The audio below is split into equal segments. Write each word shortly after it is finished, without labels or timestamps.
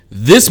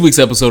This week's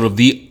episode of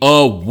the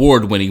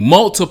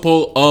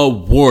multiple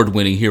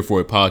award-winning Here For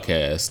It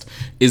podcast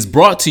is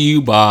brought to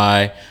you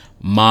by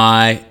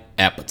My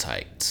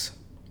Appetite.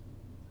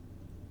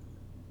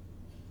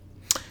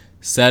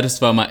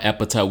 Satisfy my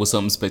appetite with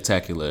something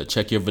spectacular.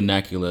 Check your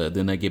vernacular,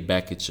 then I get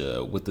back at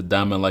you with the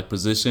diamond-like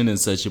precision.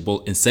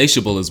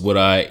 Insatiable is what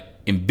I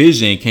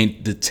envision.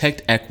 Can't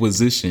detect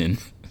acquisition.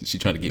 She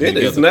trying to get me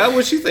together. That is not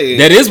what she said.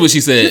 That is what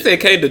she said. She said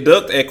can't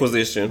deduct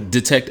acquisition.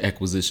 Detect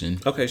acquisition.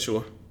 Okay,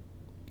 sure.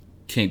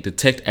 Can't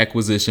detect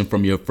acquisition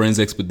from your friend's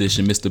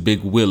expedition, Mr.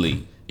 Big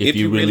Willie. If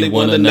you really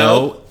want to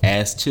know,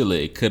 ask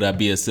Chili. Could I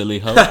be a silly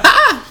hoe?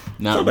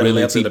 Not Somebody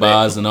really laughed in the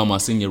T-bars and all my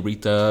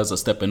senoritas are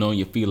stepping on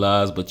your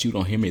felines, but you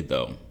don't hear me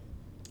though.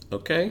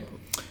 Okay.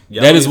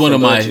 That is one of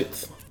my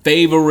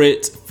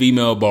favorite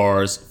female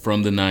bars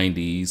from the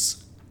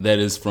 90s. That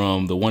is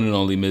from the one and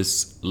only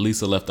Miss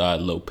Lisa Left Eye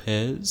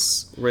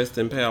Lopez. Rest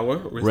in power.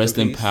 Rest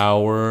in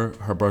power.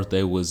 Her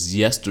birthday was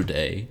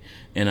yesterday,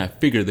 and I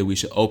figured that we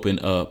should open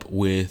up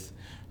with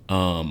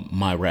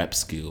my rap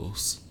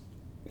skills.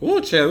 Oh,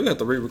 Chad, we got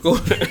to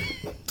re-record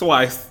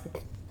twice.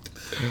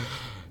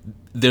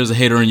 There's a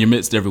hater in your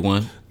midst,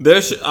 everyone. There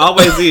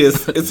always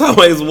is. It's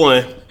always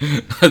one.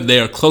 They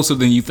are closer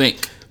than you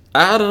think.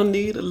 I don't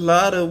need a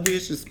lot of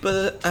wishes,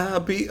 but I'll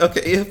be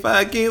okay if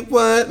I get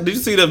one. Did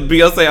you see the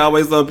Beyonce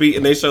Always on Beat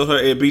and they showed her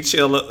at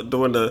Beachella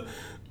doing the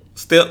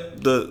step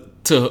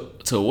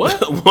to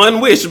what? One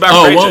Wish by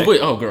Oh, Ray One J. Wish.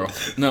 Oh, girl,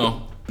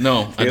 no,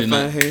 I did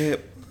not. If I had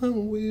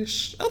one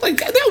wish, I think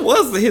that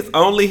was his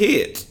only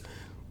hit.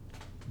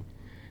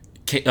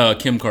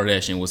 Kim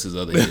Kardashian was his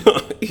other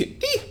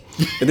hit.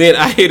 And then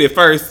I Hit It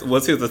First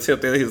was his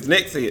attempt at his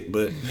next hit,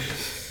 but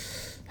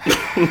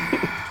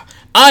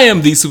I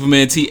am the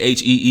Superman,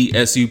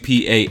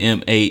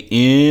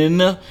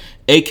 TheeSupaman,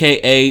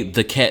 aka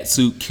the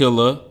Catsuit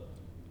Killer,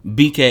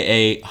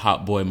 BKA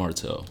Hot Boy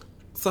Martell.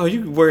 So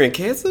you wearing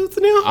cat suits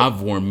now?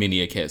 I've worn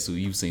many a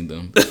catsuit. You've seen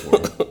them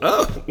before.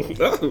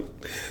 oh.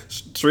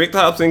 Strict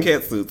tops and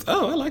cat suits.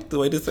 Oh, I like the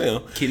way this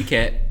sounds. Kitty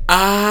cat.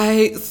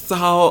 I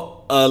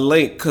saw a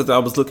link because I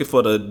was looking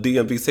for the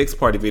DMV sex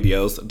party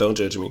videos. Don't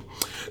judge me.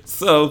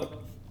 So,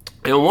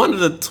 in one of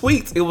the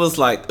tweets, it was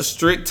like,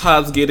 strict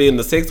tops get in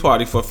the sex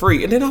party for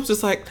free. And then I was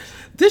just like,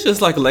 this is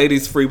like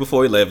ladies free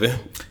before 11. Yes.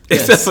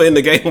 Except for in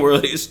the game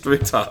world, it's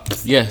strict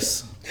tops.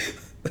 Yes.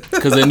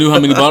 Because they knew how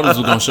many bottles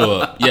were going to show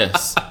up.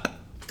 Yes.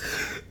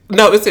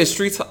 No, it said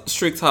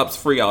strict tops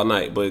free all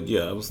night. But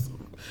yeah,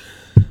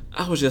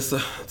 I was just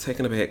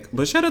taken aback.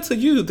 But shout out to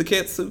you, the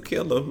Catsuit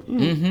Killer.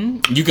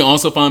 Mm-hmm. You can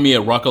also find me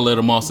at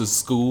Rockaletta Moss's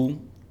School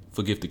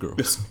for Gifted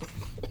Girls.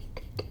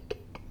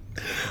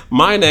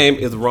 My name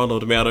is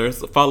Ronald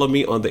Matters. Follow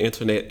me on the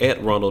internet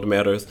at Ronald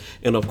Matters.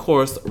 And of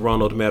course,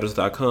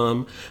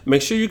 RonaldMatters.com.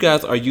 Make sure you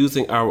guys are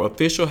using our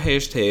official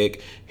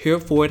hashtag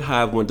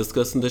HereForItHive when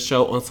discussing the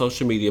show on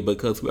social media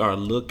because we are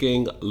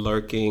looking,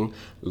 lurking,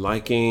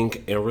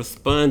 liking, and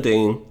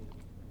responding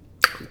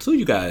to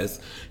you guys.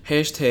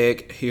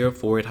 Hashtag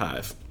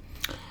HereForItHive.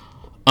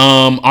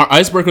 Our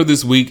icebreaker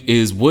this week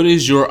is, what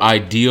is your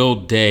ideal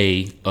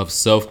day of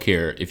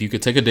self-care? If you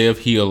could take a day of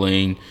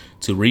healing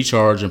to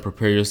recharge and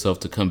prepare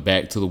yourself to come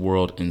back to the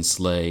world and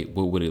slay,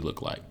 what would it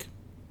look like?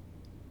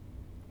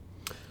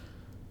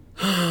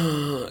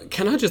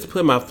 Can I just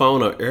put my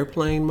phone on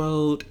airplane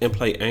mode and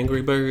play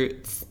Angry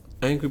Birds?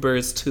 Angry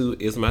Birds 2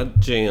 is my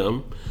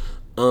jam.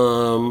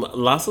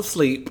 Lots of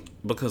sleep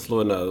because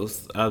Lord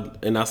knows.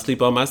 I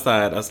sleep on my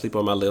side. I sleep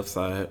on my left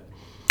side.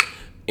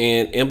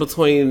 And in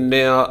between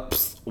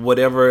naps,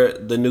 whatever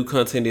the new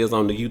content is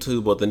on the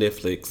YouTube or the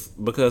Netflix,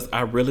 because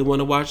I really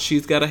want to watch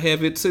She's Gotta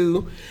Have It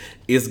Too.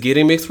 It's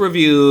getting mixed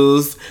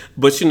reviews,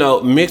 but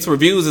mixed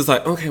reviews is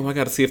like, okay, well, I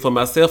got to see it for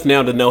myself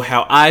now to know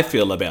how I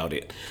feel about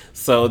it.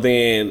 So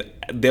then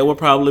there will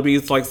probably be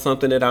like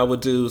something that I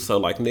would do. So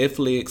like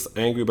Netflix,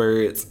 Angry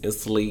Birds, and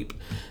sleep,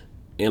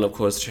 and of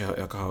course, child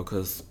alcohol,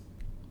 because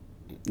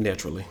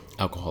naturally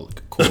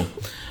alcoholic. Cool.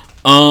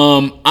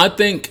 I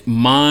think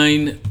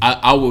mine,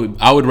 I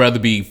would rather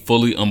be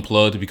fully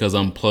unplugged because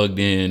I'm plugged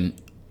in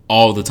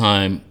all the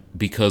time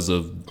because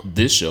of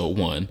this show,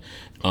 one,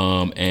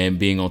 and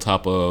being on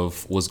top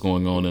of what's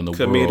going on in the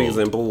committees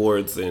world, and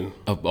boards and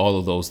of all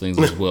of those things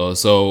as well.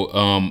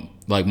 So,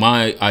 like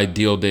my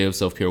ideal day of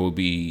self-care would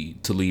be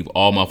to leave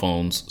all my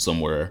phones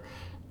somewhere,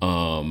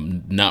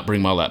 not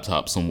bring my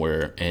laptop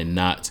somewhere, and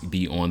not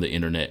be on the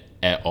internet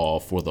at all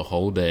for the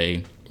whole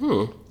day.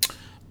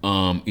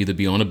 Either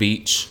be on a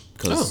beach,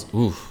 because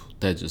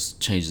that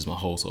just changes my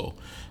whole soul,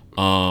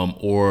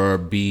 or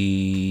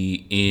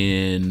be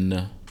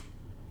in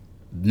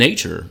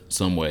nature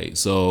some way.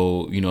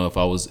 So if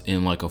I was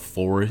in like a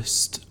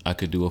forest, I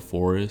could do a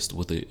forest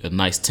with a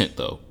nice tent,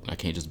 though I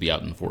can't just be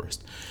out in the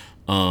forest,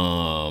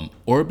 or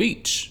a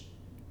beach,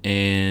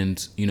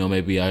 and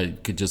maybe I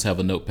could just have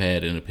a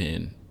notepad and a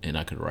pen and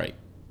I could write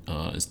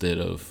instead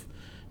of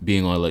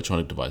being on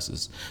electronic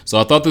devices. So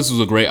I thought this was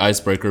a great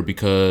icebreaker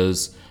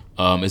because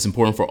It's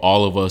important for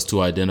all of us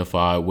to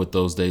identify what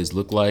those days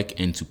look like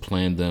and to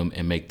plan them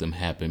and make them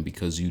happen,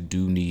 because you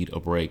do need a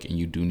break and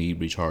you do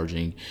need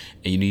recharging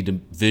and you need to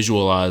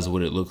visualize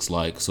what it looks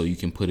like so you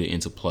can put it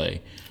into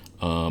play.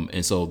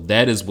 And so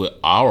that is what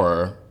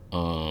our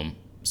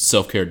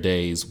self-care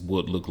days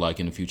would look like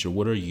in the future.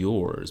 What are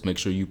yours? Make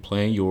sure you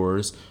plan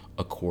yours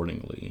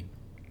accordingly.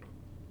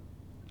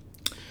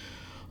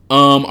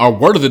 Our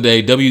word of the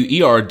day,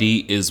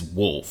 WERD, is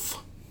wolf.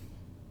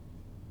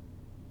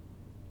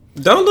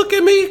 Don't look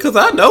at me, because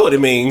I know what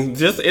it means.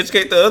 Just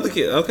educate the other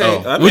kid.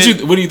 Okay. Oh.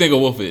 What do you think a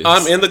wolf is?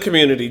 I'm in the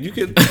community. You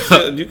can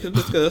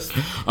discuss.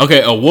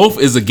 Okay, a wolf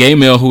is a gay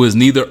male who is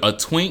neither a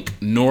twink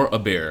nor a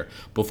bear,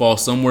 but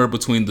falls somewhere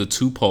between the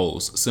two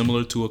poles,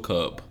 similar to a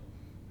cub.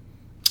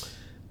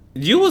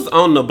 You was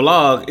on the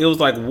blog. It was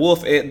like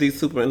wolf at the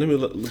Superman. Let me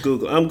look,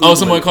 Google. I'm Googling. Oh,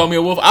 someone called me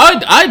a wolf?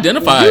 I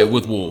identify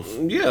with wolf.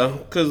 Yeah,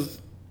 because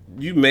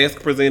you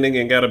mask presenting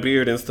and got a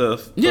beard and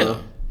stuff.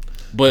 Yeah.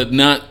 But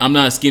I'm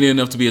not skinny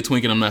enough to be a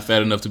twink and I'm not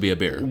fat enough to be a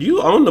bear. You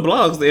own the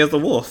blogs as a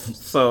wolf,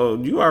 so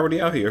you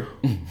already out here.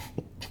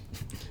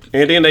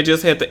 And then they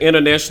just had the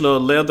International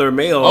Leather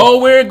Mail.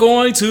 Oh, we're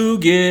going to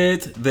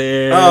get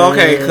there. Oh,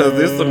 okay, because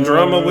there's some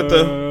drama with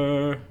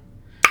the...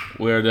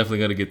 We're definitely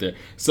going to get there.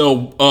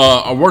 So,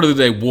 our word of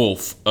the day,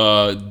 wolf.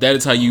 That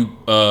is how you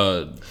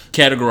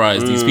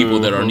categorize these people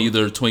that are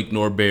neither twink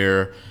nor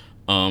bear,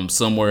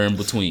 somewhere in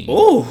between.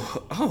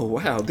 Oh,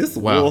 wow, this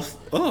wolf.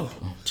 Oh.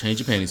 Change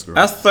your panties, girl.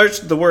 I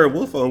searched the word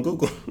wolf on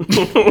Google.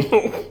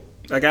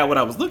 I got what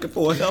I was looking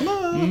for.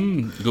 Hello.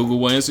 Google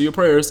will answer your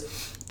prayers.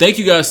 Thank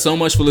you guys so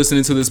much for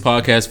listening to this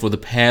podcast for the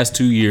past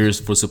 2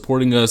 years, for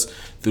supporting us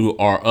through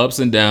our ups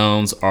and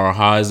downs, our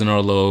highs and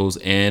our lows,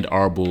 and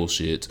our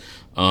bullshit.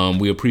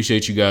 We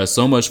appreciate you guys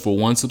so much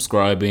for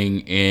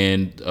subscribing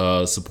and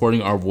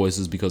supporting our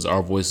voices, because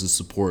our voices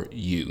support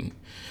you.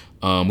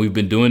 We've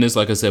been doing this,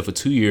 like I said, for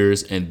 2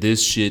 years, and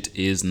this shit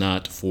is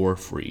not for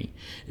free.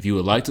 If you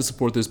would like to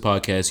support this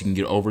podcast, you can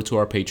get over to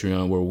our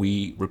Patreon, where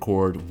we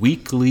record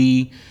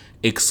weekly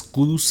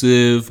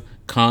exclusive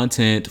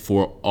content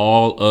for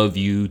all of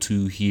you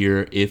to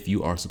hear if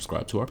you are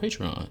subscribed to our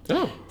Patreon.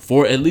 Oh.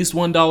 For at least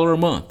 $1 a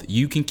month,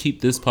 you can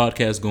keep this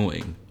podcast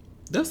going.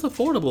 That's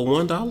affordable.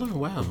 $1?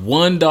 Wow.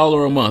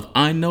 $1 a month.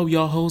 I know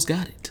y'all hoes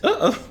got it.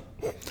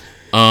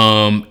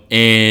 Uh-oh.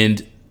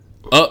 And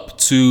up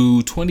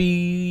to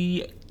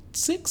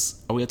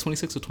 26? Are we at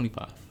 26 or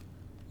 25?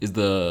 Is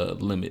the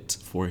limit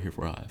for Here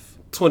for Hive.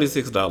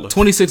 $26.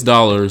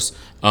 $26.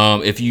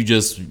 If you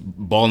just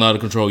balling out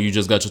of control, you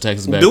just got your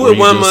taxes back. Do it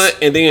 1 month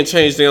and then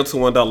change down to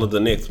 $1 the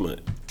next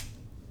month.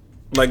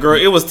 Like, girl,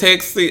 it was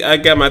taxi. I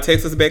got my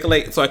taxes back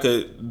late, so I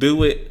could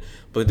do it.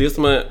 But this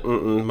month,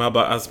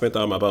 I spent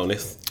all my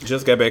bonus.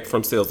 Just got back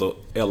from Sizzle.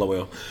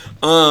 LOL.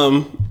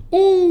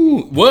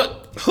 Ooh,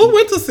 what? Who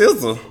went to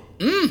Sizzle?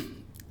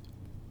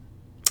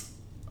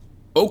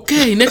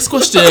 Okay, next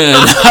question.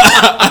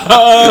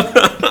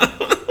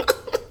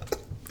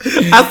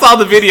 I saw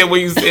the video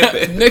when you said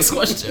that. Next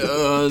question.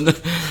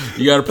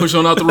 You got to push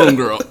on out the room,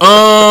 girl.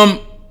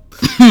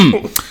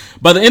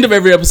 By the end of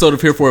every episode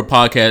of Here For It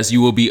podcast,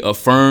 you will be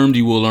affirmed.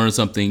 You will learn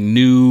something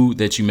new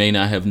that you may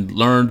not have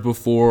learned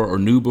before or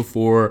knew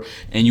before,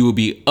 and you will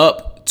be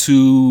up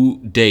to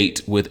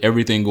date with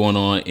everything going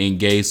on in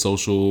gay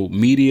social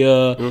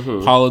media,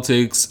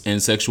 politics,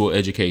 and sexual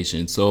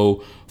education.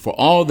 So for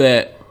all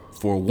that,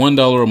 for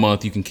 $1 a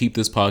month, you can keep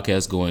this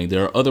podcast going.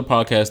 There are other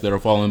podcasts that are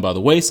falling by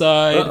the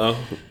wayside.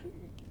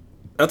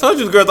 I told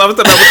you the girls always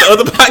talking about what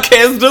the other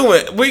podcasts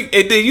doing.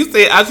 And then you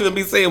said I shouldn't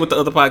be saying what the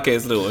other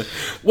podcasts doing.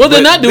 Well,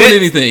 they're not doing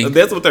anything.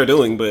 That's what they're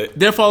doing, but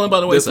they're falling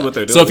by the wayside. That's what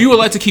they're doing. So if you would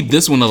like to keep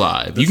this one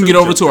alive, you can get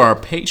over to our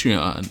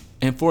Patreon,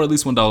 and for at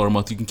least $1 a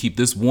month, you can keep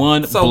this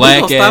one black ass. So we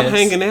gonna stop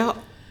hanging out.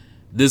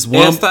 This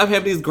one and stop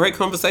having these great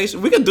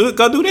conversations. We can go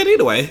do that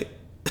anyway.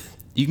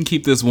 You can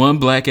keep this one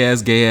black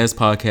ass, gay ass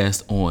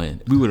podcast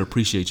on. We would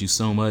appreciate you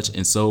so much,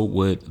 and so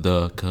would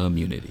the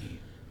community.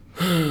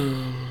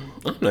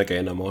 I'm not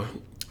gay no more.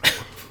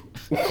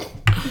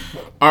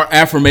 Our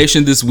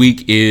affirmation this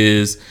week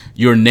is: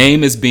 your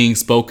name is being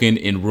spoken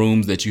in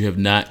rooms that you have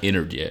not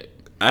entered yet.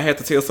 I had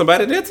to tell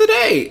somebody that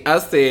today. I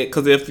said,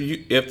 because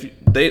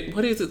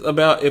what is it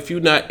about? If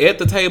you're not at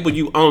the table,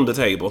 you own the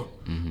table.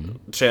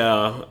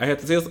 Child, I had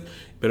to tell.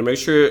 Better make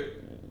sure,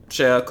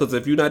 child, because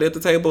if you're not at the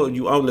table,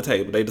 you own the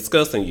table. They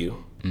discussing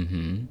you.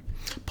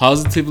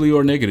 Positively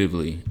or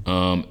negatively.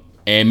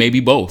 And maybe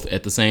both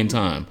at the same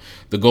time.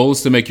 The goal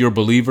is to make your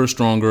believer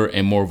stronger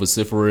and more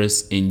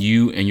vociferous in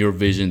you and your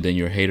vision than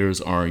your haters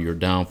are in your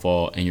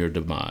downfall and your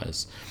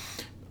demise.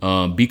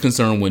 Be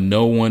concerned when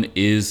no one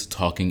is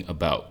talking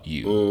about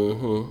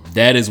you.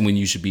 That is when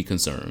you should be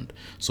concerned.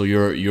 So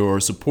your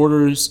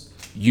supporters,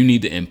 you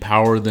need to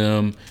empower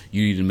them.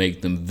 You need to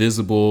make them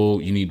visible.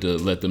 You need to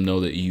let them know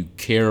that you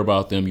care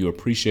about them, you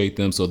appreciate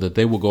them, so that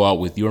they will go out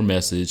with your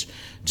message,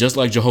 just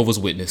like Jehovah's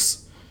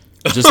Witness.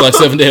 Just like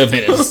Seventh-day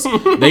Adventists.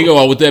 They go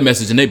out with that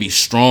message and they be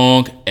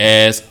strong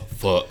as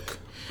fuck.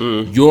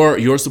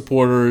 Your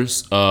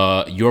supporters,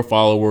 your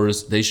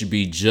followers, they should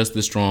be just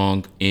as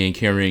strong in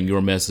carrying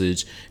your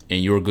message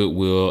and your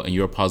goodwill and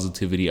your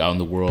positivity out in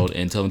the world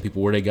and telling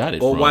people where they got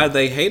it Or from. why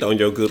they hate on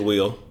your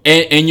goodwill.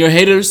 And your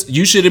haters,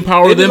 you should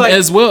empower them like,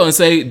 as well and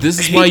say, this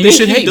is why you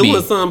should hate me. He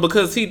doing something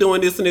because he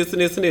doing this and this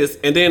and this and this.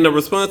 And then the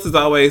response is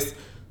always,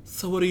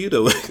 so what are you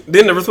doing?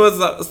 Then the response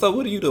is, so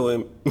what are you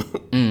doing?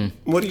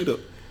 What are you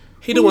doing?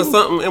 He doing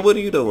something, and what are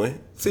you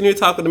doing? Sitting here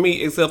talking to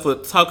me, except for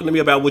talking to me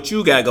about what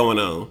you got going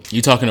on. You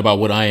talking about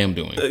what I am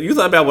doing. You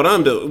talking about what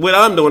I'm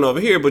doing over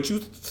here, but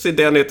you sit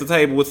down at the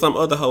table with some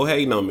other hoe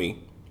hating on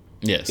me.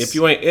 Yes. If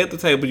you ain't at the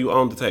table, you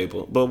on the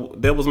table.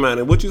 But that was mine.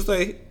 And what you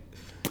say?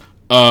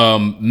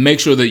 Make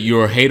sure that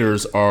your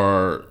haters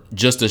are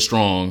just as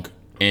strong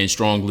and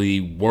strongly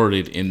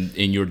worded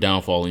in your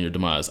downfall and your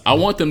demise. I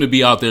want them to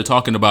be out there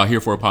talking about Here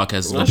for a Podcast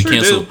is going to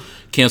be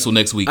canceled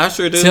next week. I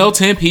sure do. Tell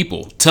 10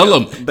 people. Tell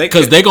them.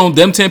 Because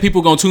them 10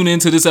 people going to tune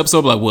into this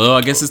episode like, well,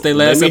 I guess it's their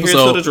last episode.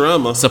 Hear to the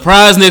drama.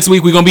 Surprise, next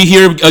week. We're going to be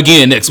here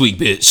again next week,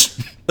 bitch.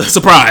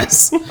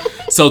 Surprise.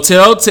 So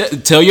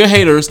tell your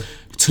haters,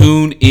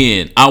 tune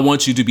in. I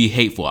want you to be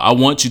hateful. I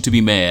want you to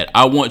be mad.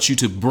 I want you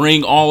to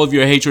bring all of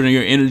your hatred and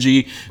your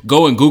energy.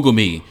 Go and Google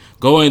me.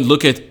 Go and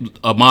look at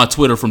my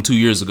Twitter from 2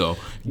 years ago.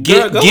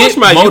 Get watch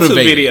my motivated.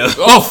 YouTube video.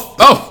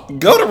 Oh.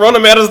 Go to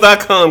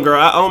RonaMatters.com, girl.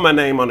 I own my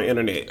name on the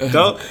internet.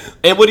 Go.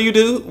 And what do you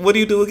do? What do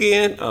you do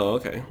again? Oh,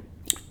 okay.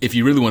 If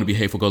you really want to be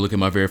hateful, go look at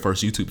my very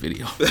first YouTube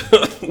video.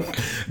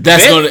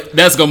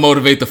 That's gonna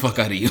motivate the fuck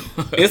out of you.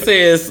 It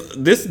says,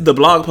 this is the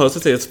blog post.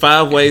 It says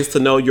 5 ways to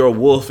know your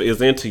wolf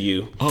is into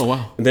you. Oh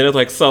wow. And then it's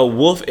like, so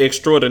wolf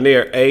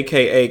extraordinaire,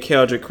 aka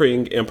Kendrick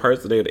King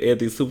impersonator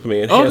Eddie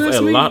Superman, has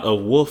a lot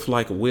of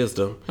wolf-like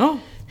wisdom. Oh.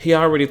 He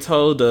already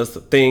told us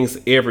things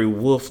every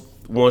wolf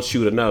wants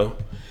you to know.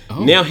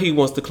 Oh. Now he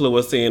wants to clue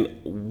us in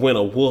when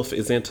a wolf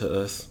is into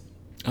us.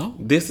 Oh.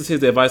 This is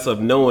his advice of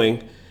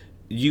knowing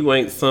you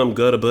ain't some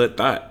gutter butt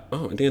thought.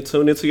 Oh, and then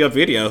tune into your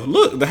video.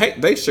 Look,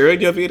 they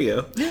shared your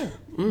video. Yeah.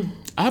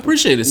 I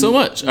appreciate it so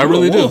much. I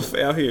really do.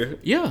 Out here.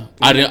 Yeah.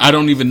 I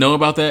don't even know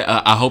about that.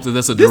 I hope that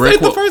that's a direct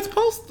quote. This ain't the first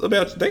post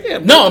about you. They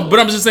have no, but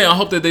I'm just saying, I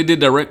hope that they did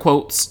direct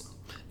quotes.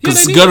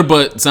 Because gutter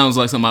butt sounds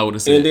like something I would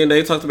have said. And then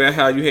they talked about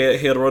how you had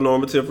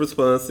heteronormative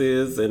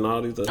responses and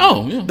all these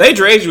other yeah. They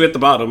dragged you at the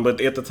bottom,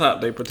 but at the top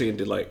they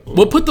pretended like...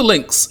 Well, put the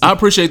links. I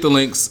appreciate the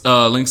links.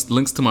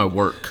 Links to my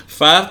work.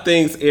 5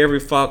 things every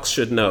fox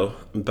should know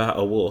about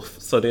a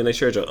wolf. So then they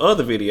shared your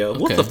other video.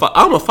 Okay. What's the fox?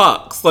 I'm a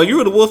fox. So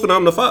you're the wolf and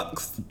I'm the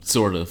fox.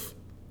 Sort of.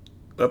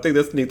 I think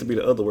that needs to be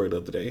the other word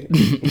of the day.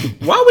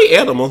 Why are we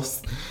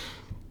animals?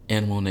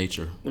 Animal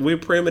nature. We're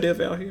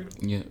primitive out here.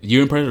 Yeah.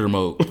 You're in predator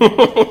mode.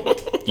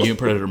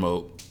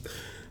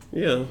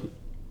 Yeah.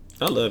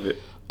 I love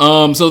it.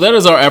 So that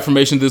is our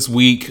affirmation this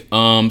week.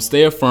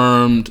 Stay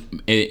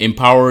affirmed,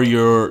 empower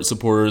your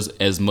supporters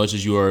as much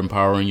as you are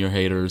empowering your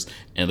haters,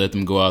 and let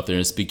them go out there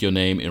and speak your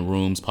name in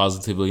rooms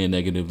positively and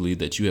negatively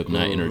that you have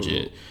not entered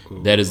yet.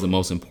 That is the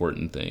most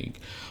important thing.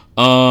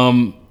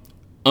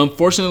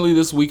 Unfortunately,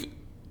 this week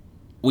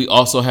we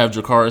also have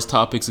Drakara's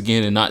topics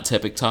again and not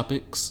tepid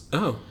topics.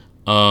 Oh.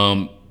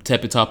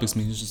 Tepid topics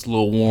means just a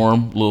little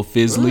warm, a little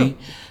fizzly.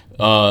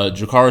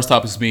 Drakara's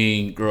topics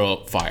being,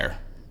 girl, fire.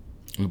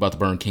 We're about to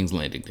burn King's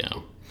Landing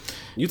down.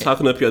 You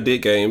talking up your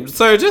dick game.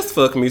 Sir, just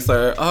fuck me,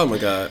 sir. Oh my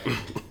God.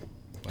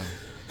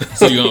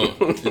 So you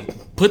gonna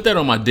put that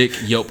on my dick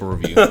Yelp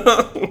review.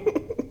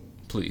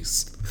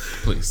 Please.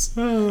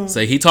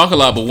 Say he talk a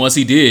lot, but once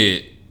he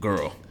did,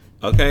 girl.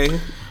 Okay.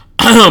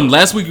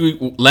 Last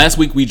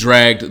week we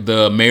dragged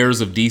the mayors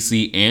of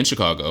DC and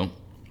Chicago.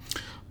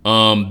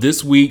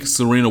 This week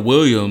Serena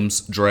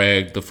Williams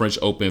dragged the French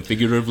Open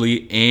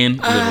figuratively and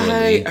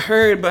literally. I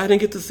heard, but I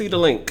didn't get to see the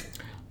link.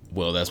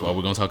 Well, that's why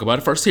we're going to talk about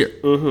it first here.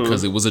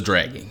 Because it was a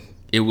dragging.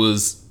 It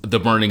was the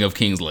burning of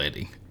King's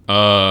Landing.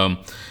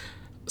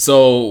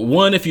 So,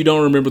 one, if you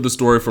don't remember the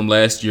story from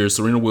last year,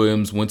 Serena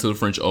Williams went to the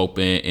French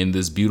Open in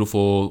this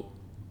beautiful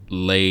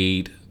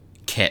laid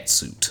cat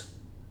suit.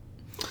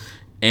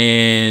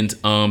 And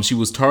she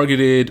was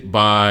targeted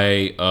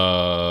by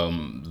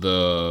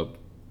the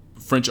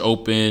French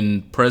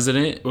Open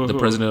president, the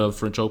president of the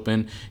French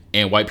Open,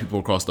 and white people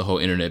across the whole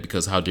internet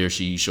because how dare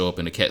she show up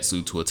in a cat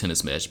suit to a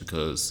tennis match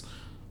because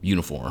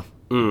uniform.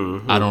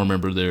 I don't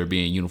remember there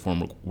being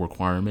uniform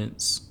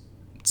requirements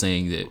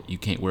saying that you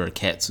can't wear a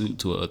cat suit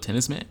to a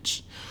tennis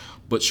match,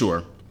 but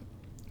sure.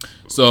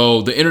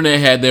 So the internet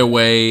had their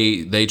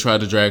way. They tried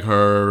to drag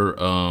her,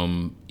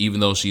 even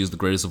though she is the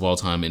greatest of all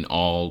time in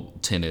all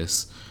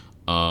tennis.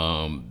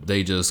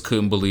 They just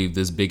couldn't believe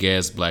this big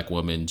ass black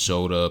woman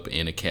showed up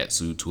in a cat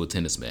suit to a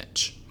tennis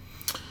match.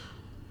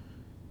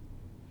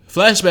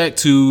 Flashback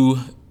to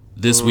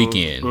this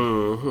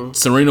weekend.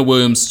 Serena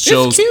Williams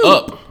shows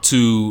up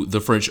to the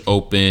French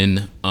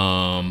Open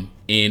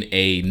in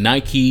a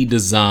Nike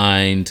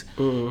designed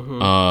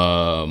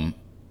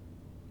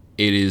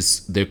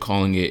they're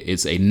calling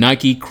it's a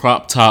Nike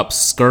crop top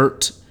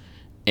skirt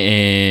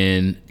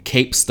and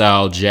cape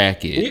style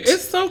jacket.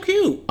 It's so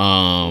cute.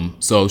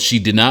 So she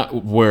did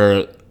not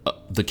wear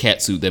the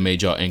cat suit that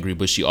made y'all angry,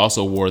 but she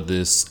also wore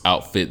this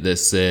outfit that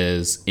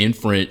says in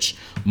French,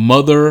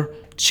 "Mother,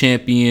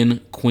 Champion,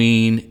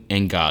 Queen,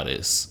 and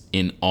Goddess,"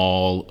 in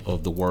all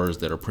of the words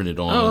that are printed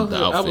on the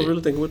outfit. I was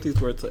really thinking what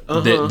these words say.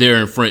 They're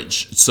in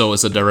French, so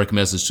it's a direct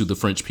message to the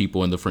French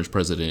people and the French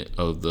president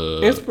of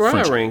the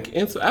Inspiring.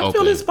 I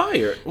feel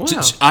inspired. Wow.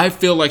 I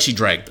feel like she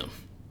dragged them.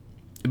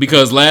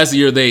 Because last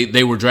year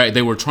they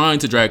were trying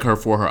to drag her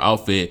for her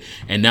outfit,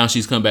 and now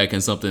she's come back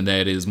in something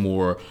that is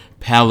more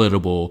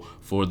palatable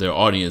for their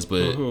audience,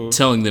 but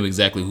telling them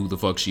exactly who the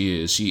fuck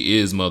she is. She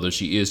is mother,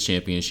 she is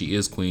champion, she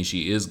is queen,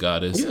 she is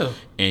goddess,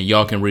 and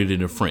y'all can read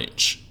it in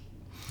French.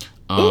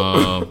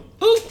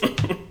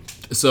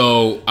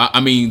 So I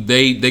mean,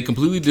 they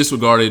completely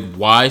disregarded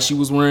why she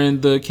was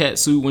wearing the cat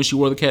suit when she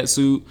wore the cat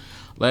suit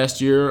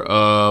last year.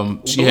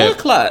 She had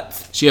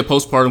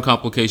postpartum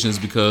complications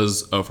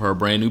because of her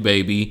brand new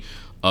baby.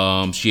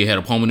 She had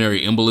a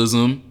pulmonary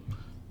embolism,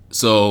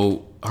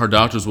 so her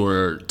doctors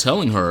were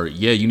telling her,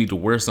 "Yeah, you need to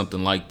wear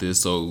something like this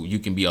so you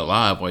can be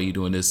alive while you're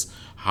doing this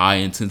high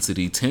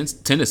intensity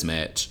tennis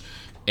match."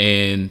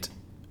 And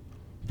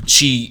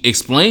she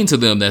explained to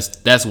them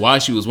that's why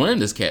she was wearing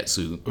this cat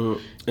suit.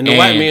 And the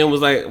white man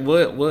was like,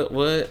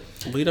 "What?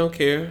 We don't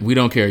care. We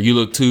don't care. You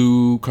look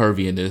too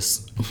curvy in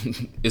this.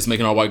 It's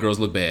making our white girls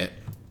look bad."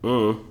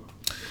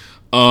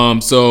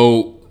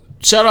 So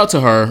shout out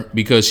to her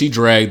because she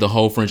dragged the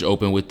whole French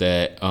Open with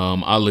that.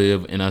 I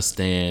live and I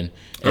stand,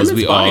 as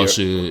we all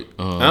should.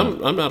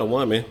 I'm not a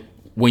woman.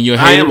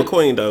 I am a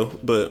queen though,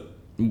 but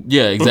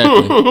yeah,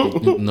 exactly.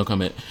 No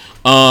comment.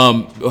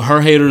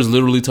 Her haters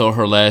literally told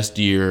her last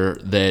year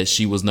that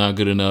she was not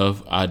good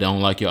enough. "I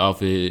don't like your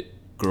outfit,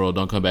 girl,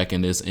 don't come back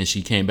in this." And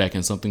she came back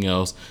in something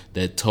else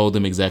that told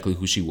them exactly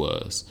who she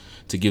was,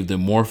 to give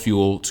them more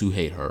fuel to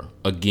hate her.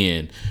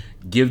 Again,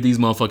 give these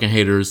motherfucking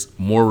haters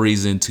more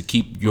reason to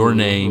keep your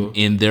name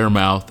in their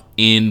mouth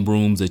in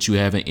rooms that you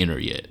haven't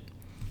entered yet.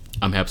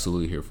 I'm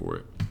absolutely here for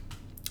it.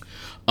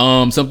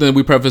 Something that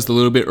we prefaced a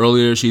little bit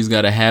earlier, She's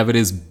Gotta Have It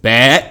is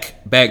back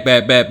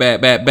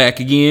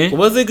again.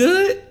 Was it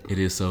good? It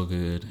is so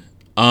good.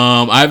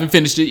 I haven't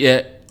finished it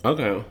yet.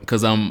 Okay.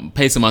 Because I'm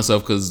pacing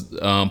myself because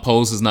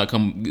Pose is not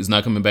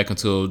coming back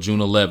until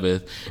June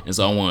 11th, and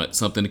so I want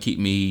something to keep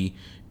me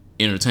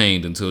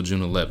entertained until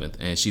June 11th.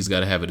 And She's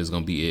Gotta Have It is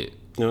gonna be it.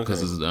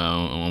 Because I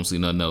don't see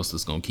nothing else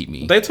that's gonna keep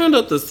me. They turned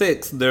up to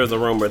 6. There's a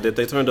rumor that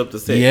they turned up to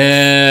 6.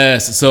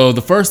 Yes. So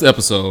the first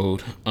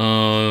episode.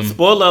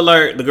 Spoiler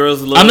alert: the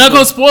girls. I'm not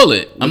gonna spoil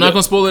it. I'm not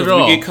gonna spoil it at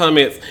all. We get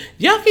comments.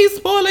 Y'all keep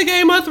spoiling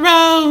Game of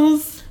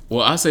Thrones.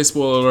 Well, I say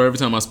spoiler alert every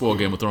time I spoil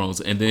Game of Thrones,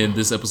 and then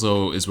this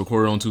episode is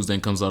recorded on Tuesday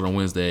and comes out on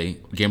Wednesday.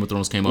 Game of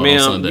Thrones came out on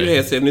Sunday. You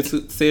had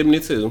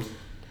 72.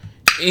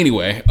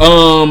 Anyway,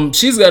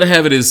 She's Gotta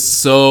Have It is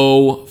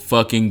so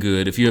fucking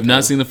good. If you have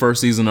not seen the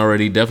first season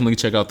already, definitely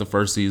check out the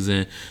first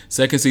season.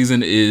 Second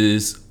season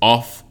is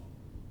off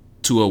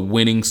to a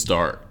winning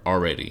start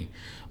already.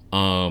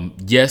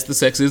 Yes, the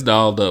sex is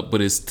dialed up,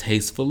 but it's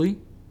tastefully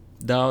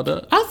dialed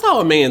up. I saw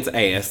a man's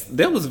ass.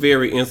 That was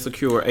very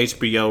insecure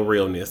HBO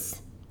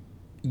realness.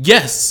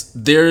 Yes,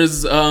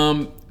 there's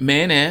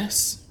man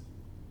ass.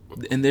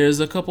 And there's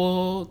a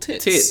couple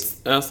tits.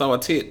 I saw a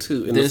tit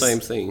too in the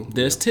same scene.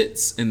 There's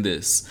tits in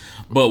this.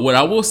 But what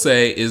I will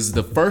say is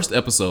the first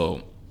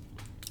episode,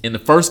 in the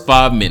first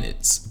 5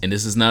 minutes, and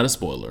this is not a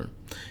spoiler,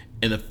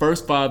 in the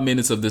first 5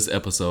 minutes of this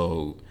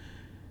episode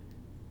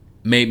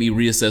made me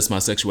reassess my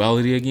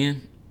sexuality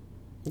again.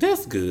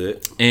 That's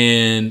good.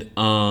 And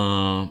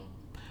I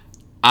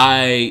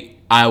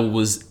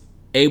was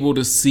able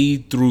to see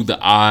through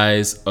the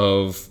eyes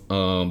of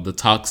the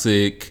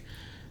toxic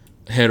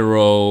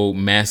hetero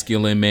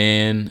masculine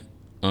man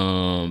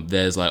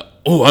that's like,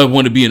 "Oh, I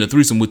want to be in a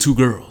threesome with 2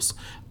 girls."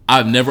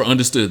 I've never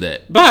understood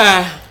that.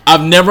 Bye.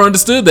 I've never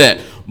understood that.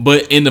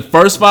 But in the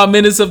first 5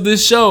 minutes of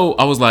this show,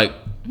 I was like,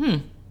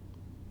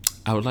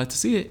 I would like to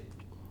see it.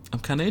 I'm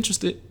kind of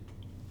interested.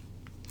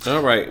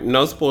 All right,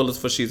 no spoilers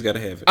for She's Gotta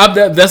Have It.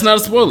 That's not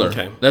a spoiler.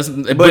 Okay, but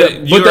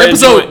the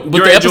episode,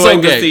 you're enjoying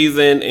the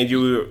season, and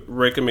you're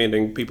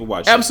recommending people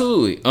watch it.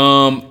 Absolutely.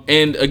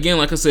 And again,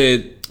 like I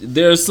said,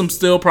 there's some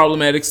still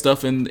problematic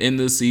stuff in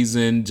this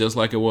season, just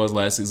like it was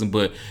last season.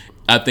 But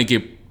I think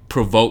it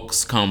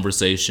provokes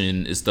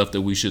conversation. It's stuff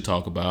that we should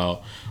talk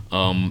about.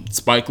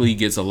 Spike Lee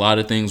gets a lot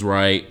of things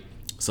right.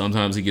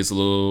 Sometimes he gets a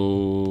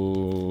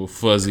little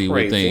fuzzy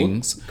with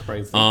things.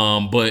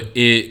 But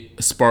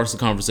it sparks a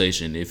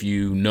conversation. If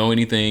you know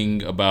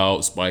anything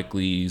about Spike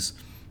Lee's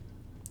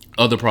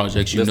other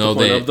projects, you know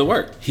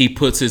that he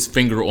puts his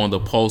finger on the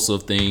pulse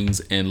of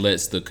things and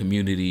lets the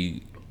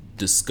community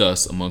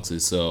discuss amongst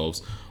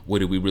themselves, what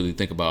did we really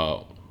think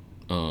about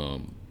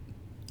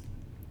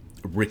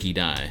Ricky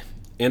dying?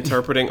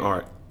 Interpreting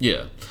art.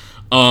 Yeah.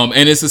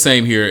 And it's the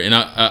same here, and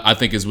I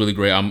think it's really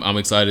great. I'm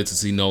excited to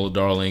see Nola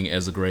Darling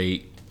as a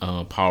great,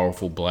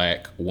 powerful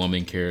black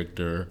woman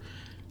character.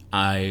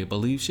 I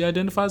believe she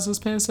identifies as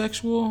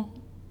pansexual.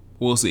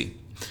 We'll see.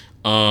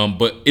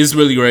 But it's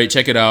really great.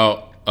 Check it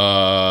out.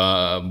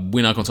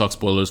 We're not gonna talk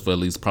spoilers for at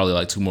least probably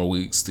like 2 more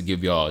weeks to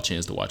give y'all a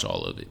chance to watch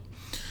all of it.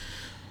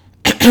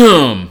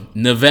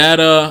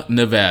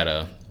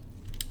 Nevada.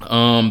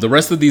 The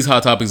rest of these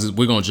hot topics is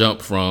we're gonna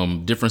jump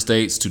from different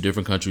states to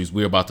different countries.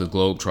 We're about to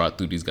globe trot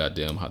through these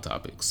goddamn hot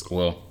topics.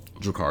 Well,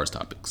 Dracar's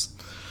topics.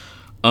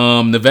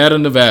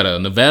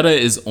 Nevada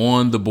is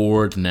on the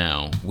board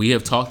now. We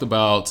have talked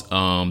about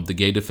the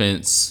Gay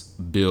Defense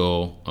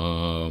Bill,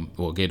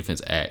 Gay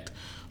Defense Act,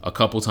 a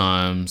couple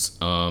times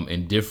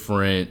in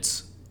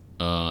different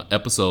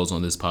episodes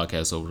on this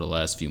podcast over the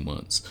last few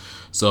months.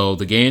 So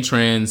the Gay and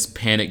Trans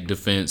Panic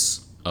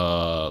Defense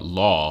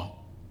law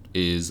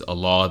is a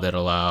law that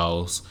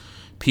allows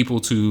people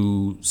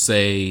to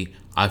say,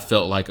 I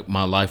felt like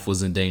my life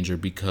was in danger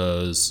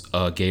because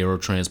a gay or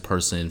trans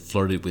person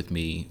flirted with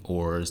me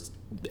or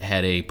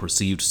had a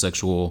perceived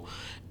sexual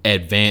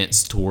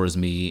advance towards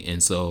me,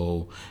 and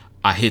so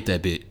I hit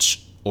that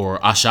bitch,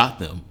 or I shot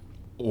them,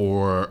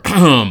 or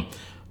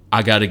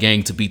I got a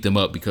gang to beat them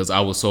up because I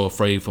was so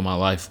afraid for my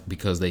life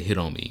because they hit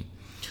on me.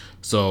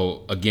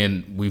 So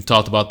again, we've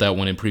talked about that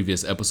one in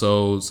previous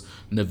episodes.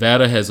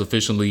 Nevada has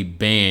officially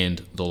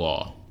banned the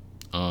law.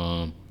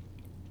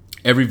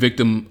 Every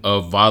victim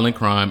of violent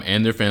crime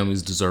and their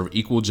families deserve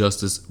equal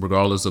justice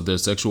regardless of their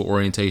sexual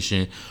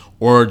orientation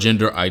or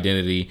gender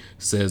identity,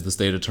 says the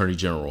state attorney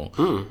general.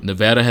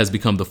 Nevada has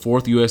become the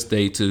fourth U.S.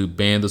 state to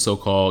ban the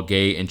so-called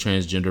gay and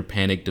transgender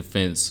panic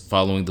defense,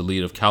 following the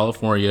lead of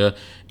California,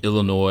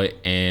 Illinois,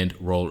 and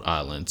Rhode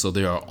Island. So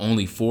there are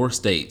only 4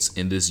 states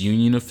in this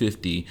union of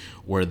 50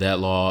 where that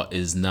law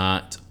is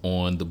not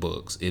on the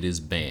books. It is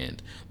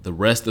banned. The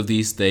rest of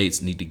these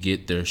states need to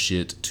get their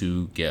shit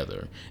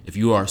together. If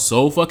you are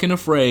so fucking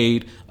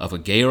afraid of a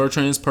gay or a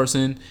trans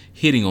person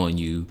hitting on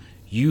you,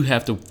 you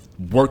have to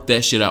work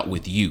that shit out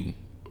with you.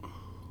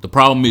 The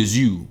problem is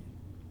you.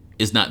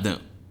 It's not them.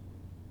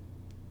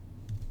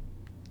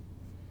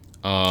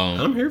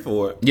 I'm here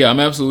for it. Yeah, I'm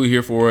absolutely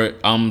here for it.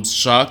 I'm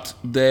shocked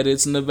that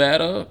it's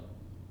Nevada.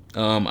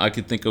 I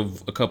could think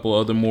of a couple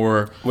other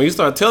more. When you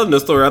started telling the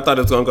story, I thought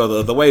it was going to go the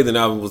other way. Then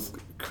I was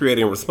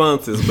creating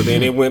responses, but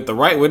then it went the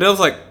right way. Then I was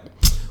like,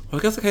 well,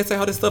 I guess I can't say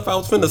all this stuff I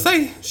was finna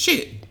say.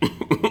 Shit.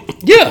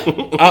 Yeah.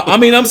 I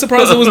mean, I'm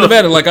surprised it was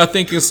Nevada. Like, I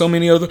think in so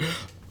many other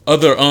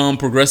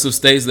progressive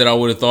states that I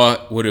would have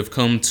thought would have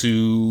come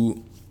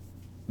to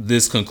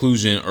this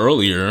conclusion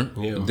earlier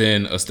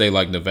than a state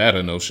like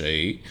Nevada, no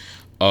shade.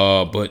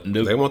 But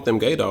they want them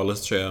gay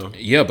dollars, child.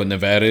 Yeah, but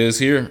Nevada is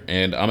here,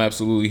 and I'm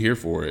absolutely here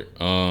for it.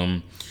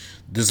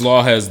 This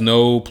law has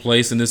no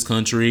place in this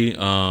country.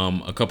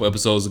 A couple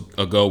episodes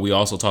ago, we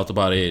also talked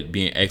about it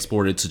being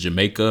exported to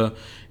Jamaica.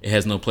 It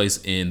has no place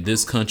in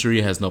this country.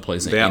 It has no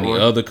place in any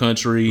other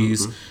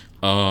countries.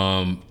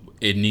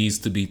 It needs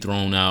to be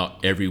thrown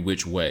out every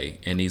which way.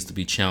 It needs to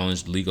be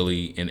challenged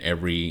legally in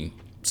every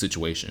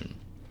situation.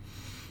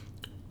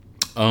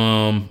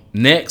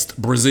 Next,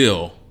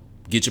 Brazil.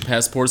 Get your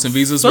passports and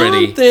visas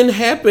ready. Something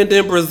happened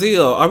in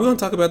Brazil. Are we going to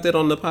talk about that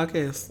on the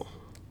podcast?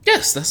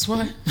 Yes, that's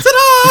why.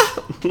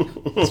 Ta-da!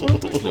 That's what I'm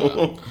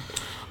talking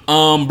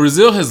about.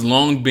 Brazil has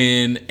long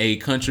been a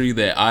country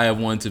that I have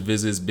wanted to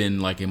visit. It's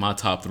been like in my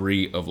top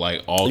 3 of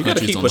like all countries on the whole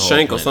planet. You gotta keep a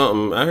shank or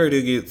something. I heard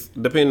it gets,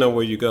 depending on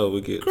where you go,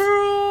 it gets.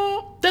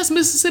 Girl, that's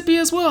Mississippi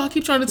as well. I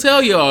keep trying to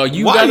tell y'all.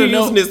 Why gotta are you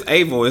using this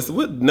A voice?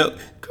 What? No,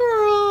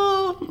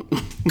 girl.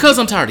 Cause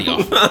I'm tired of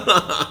y'all.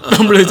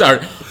 I'm really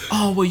tired.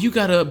 Oh, well, you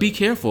gotta be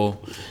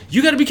careful.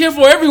 You gotta be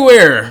careful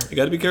everywhere. You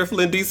gotta be careful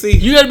in D.C.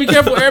 You gotta be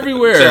careful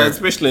everywhere. Yeah,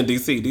 especially in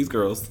D.C., these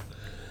girls.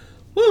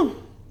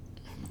 Woo.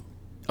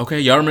 Okay,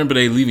 y'all remember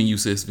they leaving you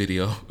sis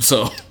video.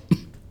 So,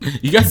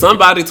 you got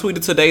somebody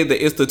tweeted today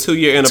that it's the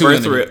 2-year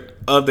anniversary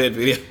of that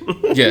video.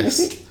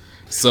 Yes.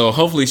 So,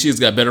 hopefully she's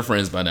got better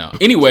friends by now.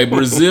 Anyway,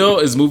 Brazil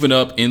is moving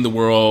up in the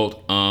world.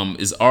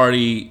 Is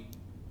already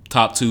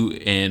top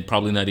 2 and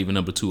probably not even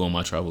number 2 on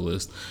my travel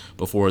list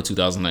before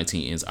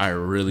 2019 ends. I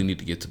really need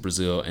to get to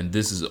Brazil, and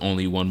this is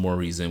only one more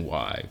reason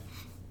why.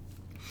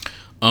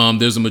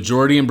 There's a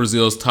majority in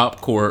Brazil's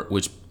top court,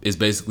 which is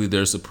basically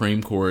their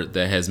Supreme Court,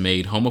 that has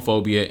made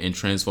homophobia and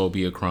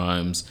transphobia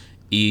crimes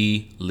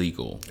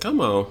illegal. Come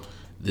on.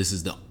 This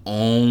is the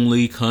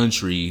only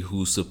country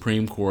whose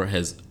Supreme Court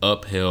has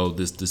upheld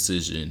this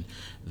decision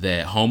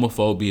that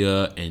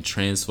homophobia and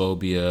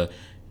transphobia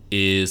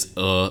is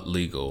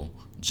illegal.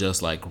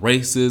 Just like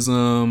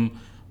racism,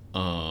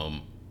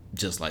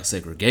 just like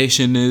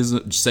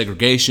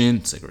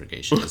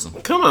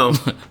segregationism. Come on.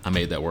 I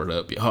made that word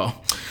up,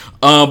 y'all.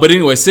 But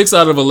anyway, 6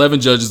 out of 11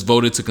 judges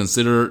voted to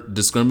consider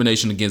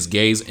discrimination against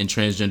gays and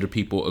transgender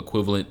people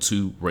equivalent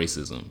to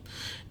racism.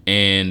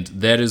 And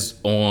that is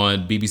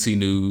on BBC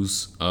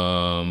News,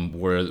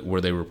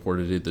 where they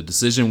reported it. The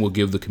decision will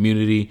give the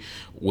community,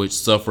 which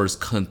suffers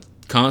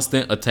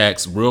constant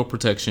attacks, real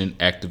protection,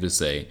 activists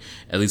say.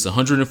 At least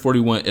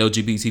 141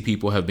 LGBT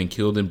people have been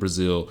killed in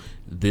Brazil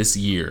this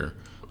year,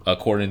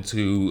 according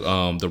to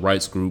the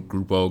rights group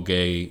Grupo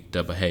Gay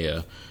da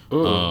Bahia.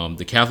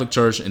 The Catholic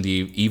Church and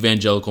the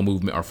evangelical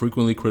movement are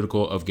frequently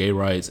critical of gay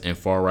rights and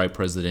far-right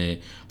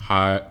President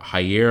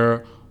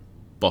Jair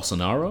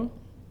Bolsonaro.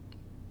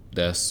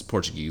 That's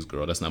Portuguese,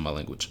 girl. That's not my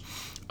language.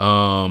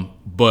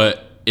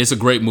 But it's a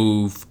great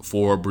move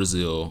for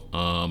Brazil.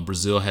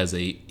 Brazil has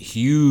a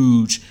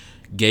huge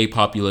gay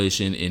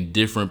population in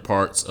different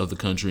parts of the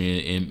country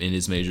in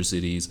its major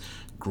cities.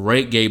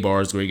 Great gay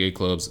bars, great gay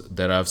clubs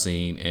that I've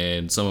seen,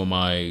 and some of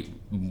my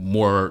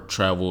more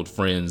traveled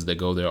friends that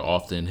go there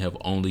often have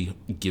only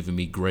given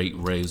me great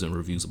raves and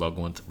reviews about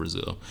going to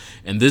Brazil.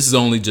 And this is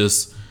only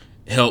just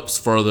helps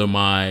further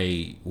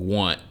my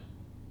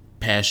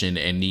passion,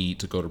 and need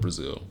to go to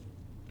Brazil.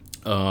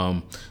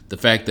 The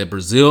fact that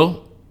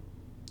Brazil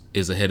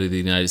is ahead of the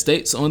United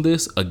States on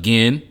this,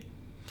 again,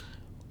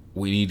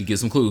 we need to get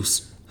some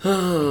clues.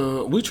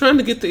 We're trying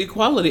to get the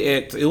Equality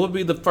Act. It would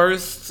be the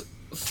first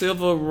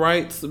civil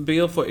rights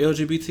bill for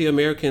LGBT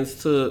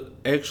Americans to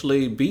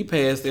actually be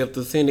passed if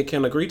the Senate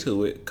can agree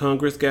to it.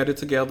 Congress got it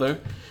together.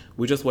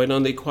 We're just waiting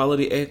on the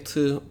Equality Act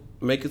to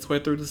make its way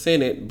through the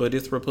Senate, but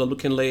it's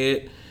Republican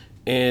led,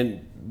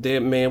 and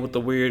that man with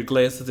the weird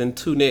glasses and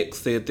two necks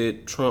said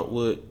that Trump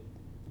would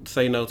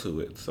say no to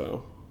it.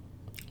 So,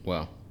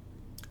 wow,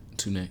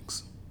 two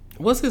necks.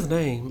 What's his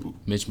name?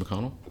 Mitch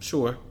McConnell.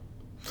 Sure.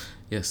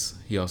 Yes,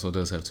 he also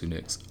does have two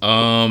necks. So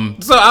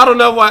I don't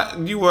know why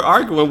you were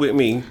arguing with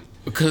me.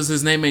 Because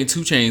his name ain't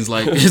 2 Chainz,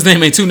 like his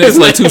name ain't 2 necks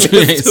like 2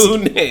 Chainz. 2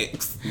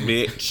 necks,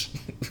 bitch.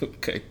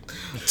 Okay,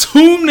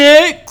 2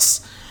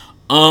 necks.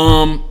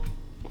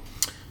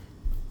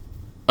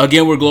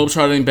 Again, we're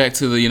globetrotting back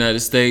to the United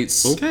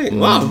States. Okay.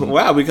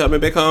 Wow. We coming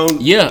back home.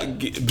 Yeah.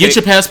 Get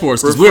your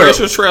passports. Refresh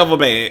your travel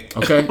bag.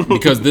 Okay.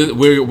 Because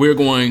we're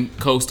going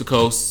coast to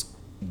coast,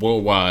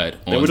 worldwide.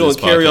 And we're doing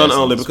carry on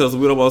only because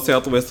we don't want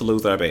Southwest to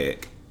lose our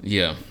bag.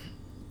 Yeah.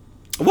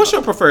 What's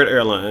your preferred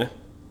airline?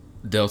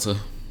 Delta.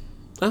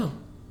 Oh.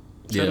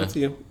 Shout out to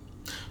you.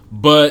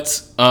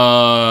 But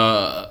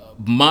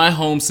my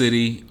home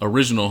city,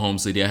 original home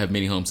city, I have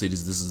many home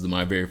cities. This is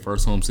my very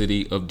first home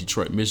city of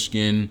Detroit,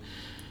 Michigan,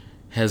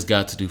 has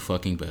got to do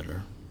fucking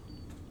better.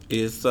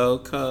 It's so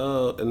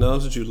cold. No,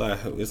 it's July.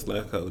 It's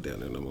not cold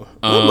down there no more.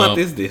 What month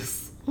is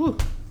this? Whew.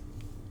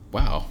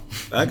 Wow.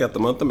 I got the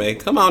month of May.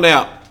 Come on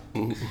out.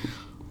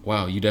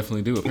 Wow, you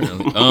definitely do,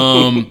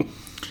 apparently.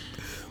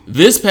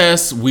 This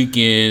past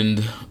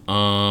weekend,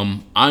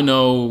 I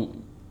know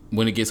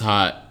when it gets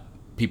hot,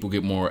 people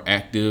get more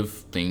active.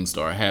 Things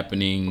start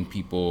happening.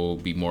 People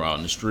be more out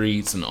in the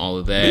streets and all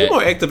of that. Be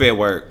more active at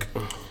work.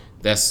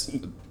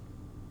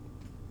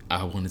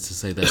 I wanted to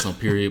say that's on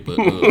period, but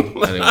I didn't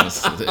want to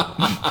say that.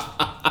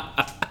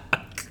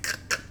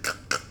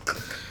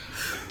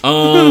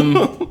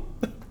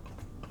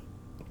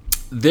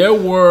 There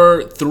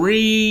were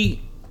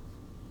 3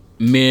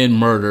 men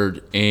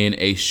murdered in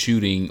a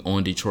shooting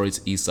on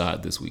Detroit's east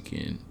side this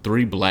weekend.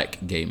 3 black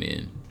gay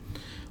men.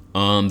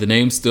 The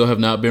names still have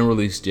not been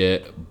released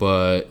yet,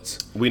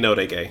 but we know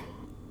they gay.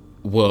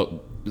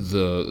 Well,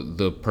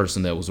 the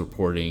person that was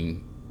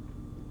reporting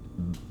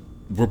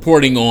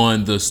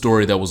on the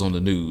story that was on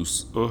the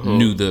news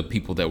knew the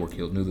people that were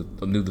killed,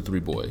 knew the 3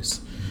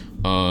 boys.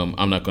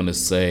 I'm not going to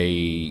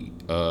say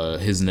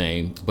his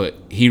name, but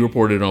he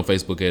reported on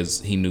Facebook as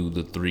he knew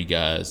the 3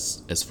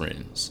 guys as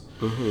friends.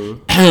 But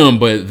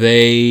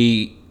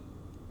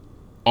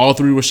all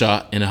 3 were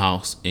shot in a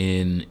house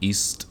in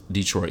East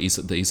Detroit,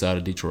 the east side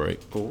of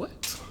Detroit.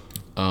 What?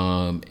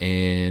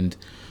 And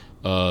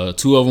 2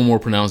 of them were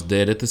pronounced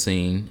dead at the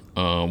scene.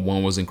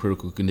 One was in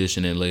critical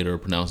condition and later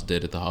pronounced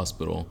dead at the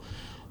hospital.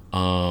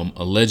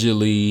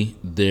 Allegedly,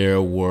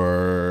 there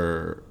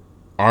were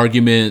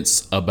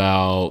arguments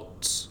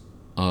about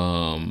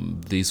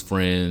these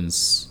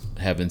friends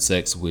having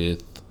sex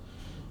with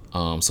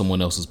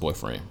someone else's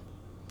boyfriend.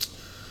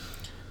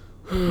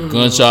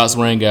 Gunshots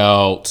rang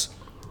out.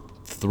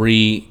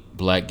 3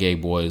 black gay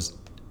boys,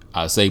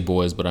 I say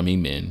boys, but I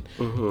mean men,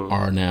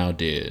 are now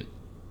dead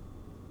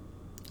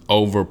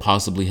over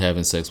possibly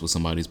having sex with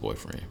somebody's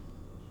boyfriend.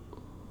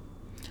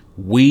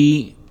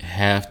 We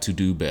have to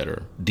do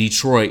better.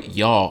 Detroit,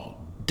 y'all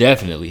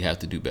definitely have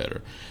to do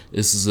better.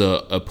 This is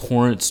a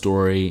abhorrent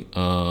story.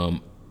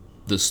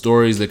 The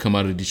stories that come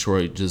out of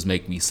Detroit just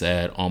make me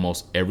sad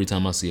almost every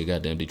time I see a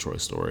goddamn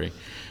Detroit story.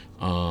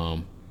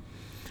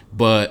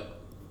 But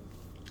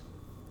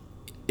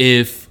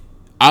if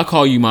I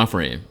call you my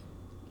friend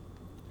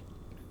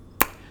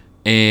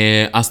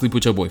and I sleep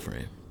with your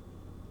boyfriend,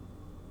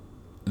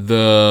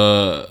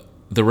 the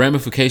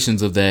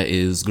ramifications of that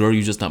is, girl,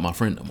 you just not my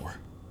friend no more.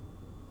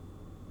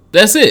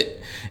 That's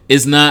it.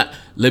 It's not,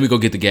 let me go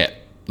get the gap.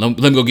 Let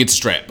me go get the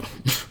strap.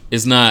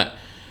 It's not,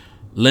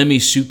 let me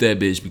shoot that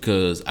bitch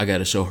because I got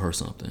to show her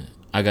something.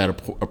 I got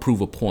to prove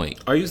a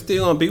point. Are you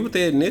still gonna be with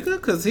that nigga?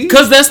 Because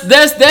that's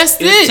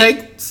it. It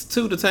takes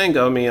 2 to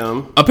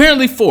tango.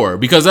 Apparently 4,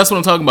 because that's what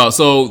I'm talking about.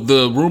 So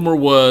the rumor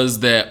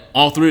was that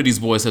all 3 of these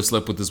boys have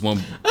slept with this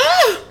one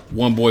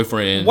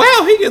boyfriend.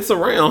 Wow, he gets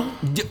around.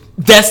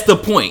 That's the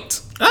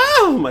point.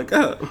 Oh my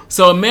god.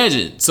 So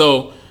imagine.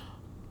 So,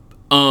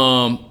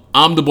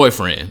 I'm the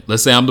boyfriend.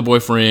 Let's say I'm the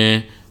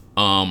boyfriend.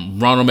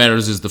 Ronald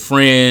Matters is the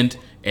friend,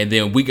 and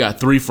then we got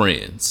 3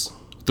 friends,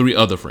 3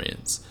 other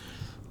friends.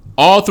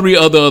 All 3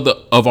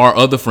 of our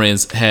other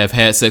friends have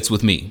had sex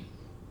with me.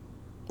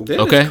 That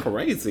is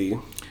crazy.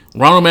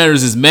 Ronald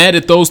Matters is mad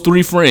at those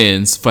 3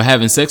 friends for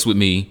having sex with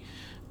me,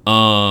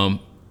 and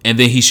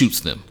then he shoots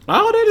them.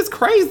 Oh, that is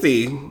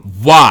crazy.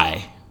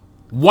 Why?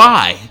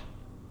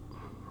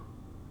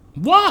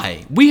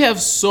 We have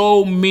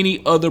so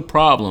many other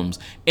problems,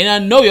 and I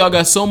know y'all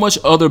got so much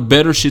other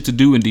better shit to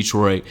do in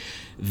Detroit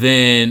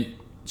than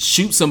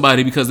shoot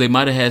somebody because they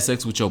might have had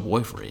sex with your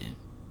boyfriend.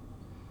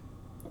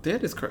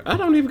 That is crazy. I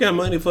don't even got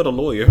money for the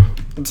lawyer.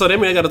 So that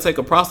means I got to take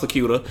a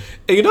prosecutor.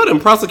 And you know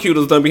them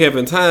prosecutors don't be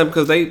having time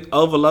because they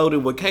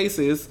overloaded with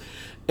cases.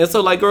 And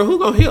so like, girl, who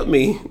gonna help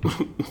me?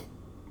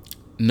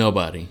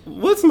 Nobody.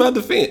 What's my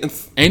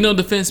defense? Ain't no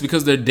defense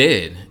because they're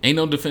dead. Ain't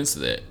no defense to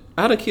that.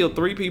 I done killed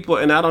 3 people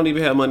and I don't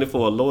even have money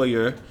for a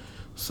lawyer.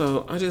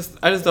 So I just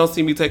don't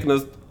see me taking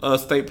a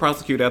state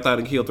prosecutor after I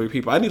done killed 3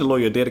 people. I need a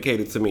lawyer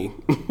dedicated to me.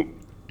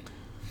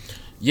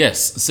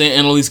 Yes, say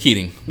Annalise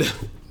Keating.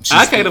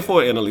 I can't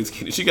afford Annalise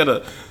Keating. She got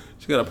a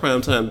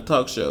primetime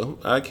talk show.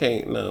 I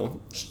can't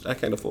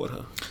afford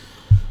her.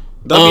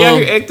 Don't be out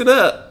here acting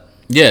up.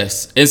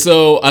 Yes. And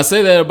so I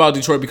say that about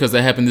Detroit because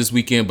that happened this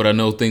weekend, but I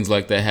know things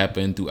like that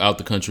happen throughout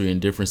the country in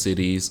different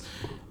cities.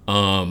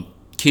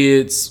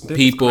 Kids,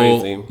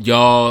 people,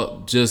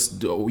 y'all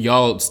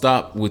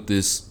stop with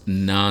this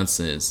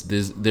nonsense.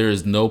 There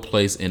is no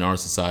place in our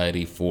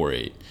society for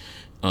it.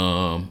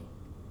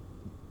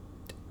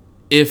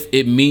 If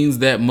it means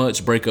that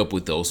much, break up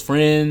with those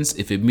friends.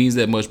 If it means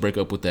that much, break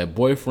up with that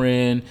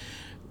boyfriend.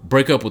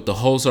 Break up with the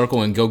whole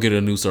circle and go get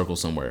a new circle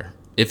somewhere.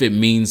 If it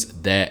means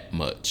that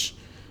much.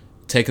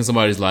 Taking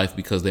somebody's life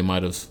because they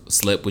might have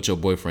slept with your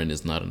boyfriend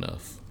is not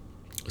enough.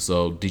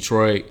 So,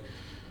 Detroit,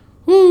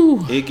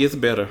 whoo. It gets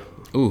better.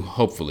 Ooh,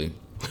 hopefully.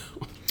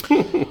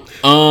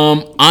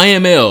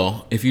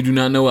 IML. If you do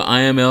not know what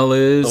IML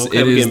is, okay,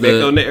 it we're is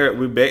back on the air.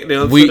 We're back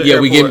down to the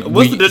airport.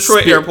 What's the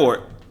Detroit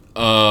airport?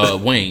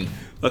 Wayne.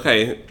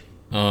 Okay.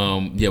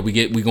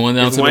 We going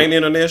down is to Wayne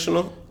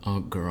International?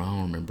 Oh, girl, I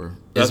don't remember.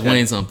 It's okay.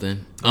 Wayne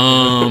something.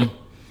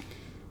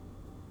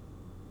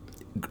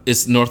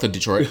 It's north of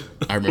Detroit.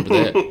 I remember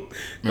that.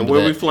 And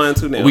where we flying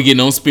to now? We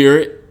getting on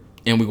Spirit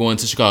and we going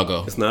to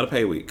Chicago. It's not a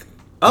pay week.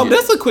 Oh,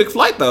 that's a quick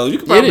flight though. You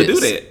can probably do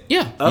that.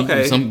 Yeah.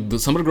 Okay. Some of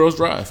the girls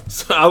drive.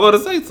 So I want to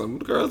say some of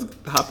the girls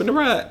hop in the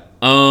ride.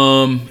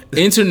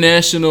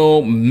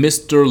 International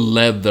Mr.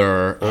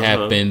 Leather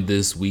happened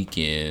this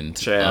weekend.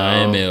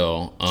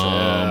 IML.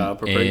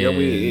 Prepare your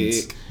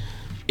wig.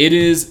 It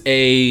is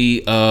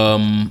a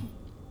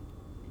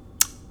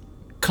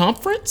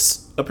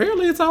conference.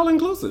 Apparently, it's all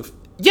inclusive.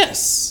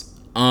 Yes.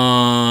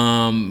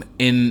 An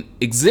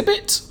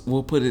exhibit,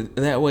 we'll put it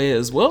that way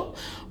as well,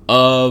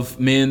 of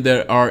men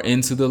that are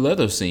into the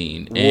leather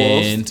scene.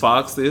 Wolves, and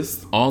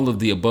foxes. All of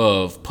the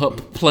above.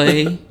 Pup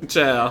play.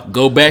 Child.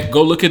 Go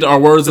look at our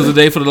words of the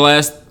day for the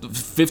last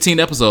 15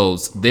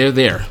 episodes. They're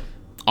there.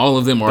 All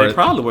of them are. They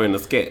probably wearing a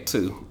scat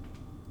too.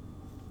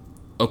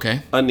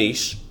 Okay. A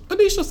niche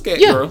of scat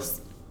girls.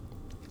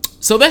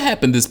 So that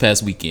happened this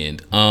past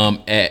weekend.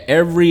 At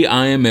every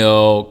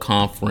IML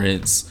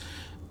conference,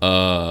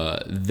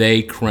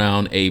 they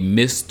crown a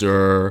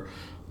Mr.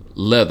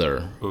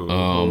 Leather,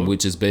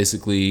 which is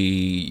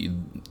basically,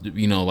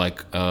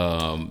 like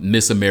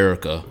Miss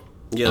America.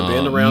 Yeah,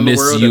 been around Miss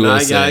the world.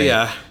 USA,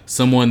 and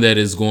someone that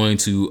is going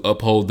to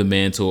uphold the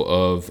mantle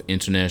of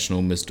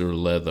International Mr.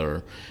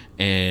 Leather.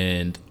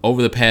 And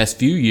over the past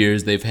few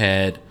years, they've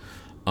had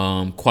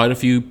quite a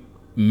few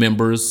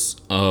members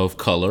of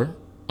color,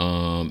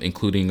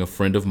 including a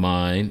friend of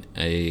mine,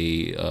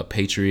 a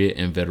patriot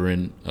and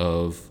veteran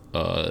of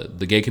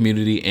the gay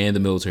community and the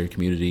military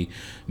community,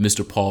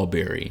 Mr. Paul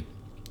Berry.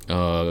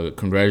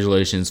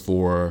 Congratulations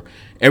for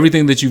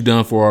everything that you've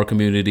done for our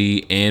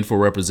community and for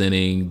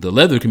representing the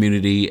leather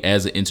community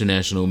as an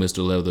international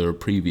Mr. Leather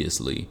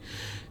previously.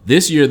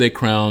 This year they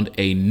crowned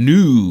a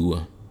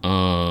new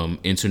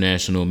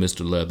international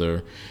Mr.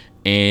 Leather,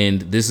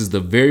 and this is the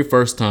very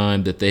first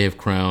time that they have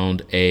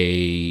crowned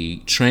a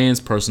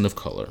trans person of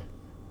color.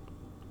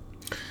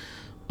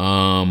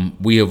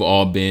 We have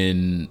all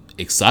been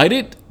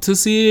excited to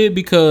see it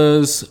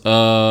because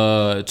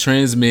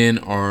trans men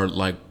are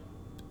like,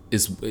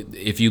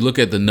 if you look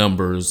at the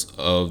numbers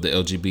of the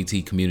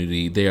LGBT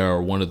community, they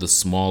are one of the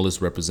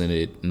smallest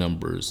represented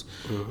numbers.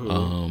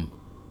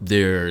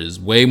 There's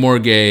way more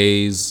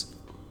gays,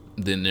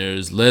 then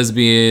there's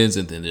lesbians,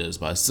 and then there's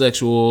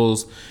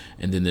bisexuals,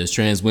 and then there's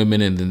trans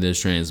women, and then there's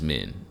trans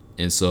men.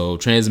 And so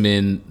trans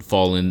men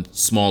fall in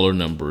smaller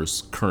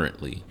numbers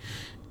currently.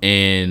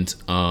 And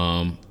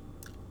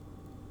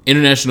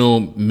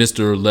International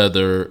Mr.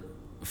 Leather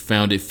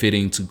found it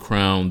fitting to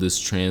crown this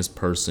trans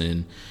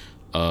person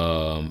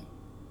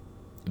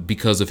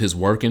because of his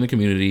work in the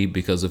community,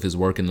 because of his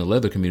work in the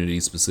leather community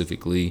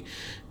specifically,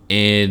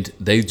 and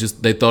they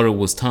thought it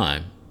was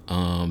time.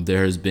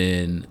 There has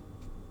been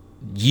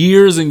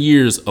years and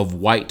years of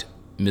white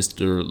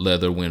Mr.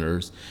 Leather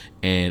winners,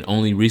 and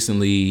only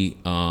recently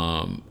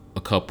a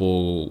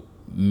couple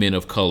men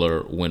of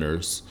color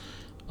winners,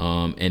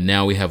 and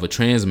now we have a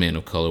trans man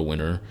of color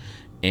winner.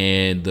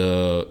 And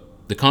the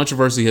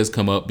controversy has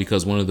come up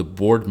because one of the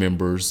board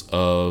members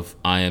of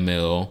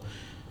IML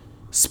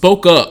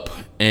spoke up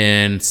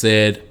and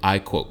said, I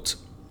quote,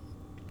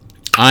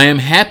 "I am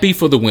happy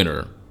for the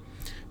winner,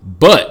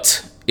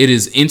 but it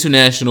is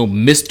International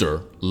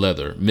Mr.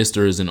 Leather."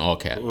 Mr. is in all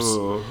caps.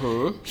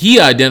 He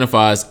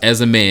identifies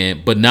as a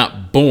man, but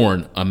not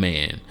born a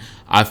man.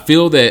 I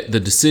feel that the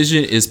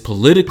decision is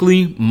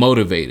politically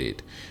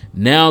motivated.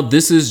 Now,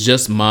 this is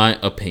just my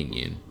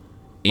opinion.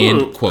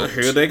 End quote.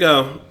 Here they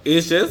go.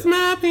 It's just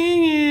my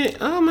opinion.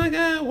 Oh my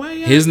God. Why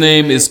His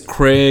name is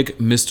Craig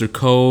Mr.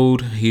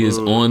 Code. He is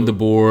on the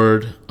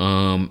board,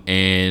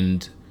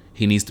 and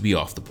he needs to be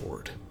off the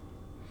board.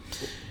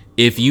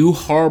 If you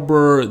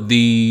harbor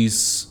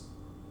these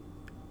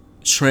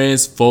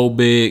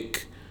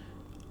transphobic,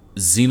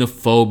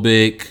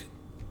 xenophobic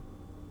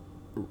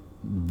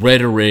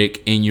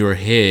rhetoric in your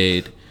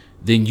head,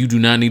 then you do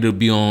not need to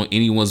be on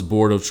anyone's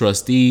board of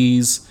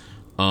trustees,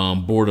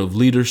 board of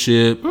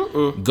leadership.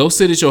 Go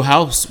sit at your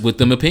house with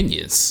them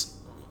opinions.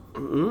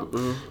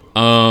 The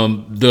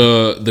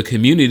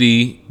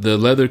community, the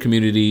leather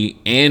community,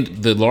 and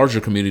the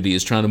larger community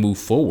is trying to move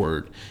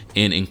forward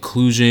in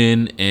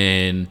inclusion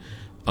and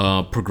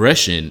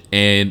progression.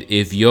 And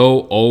if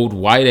your old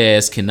white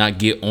ass cannot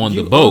get on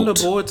the boat, on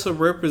the board to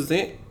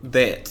represent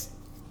that.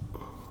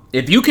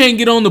 If you can't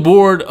get on the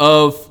board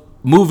of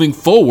moving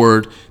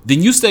forward,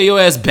 then you stay your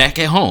ass back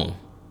at home.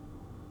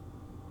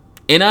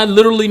 And I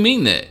literally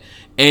mean that.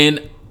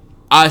 And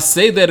I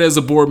say that as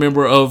a board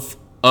member of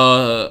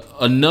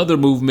another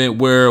movement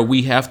where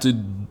we have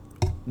to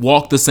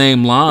walk the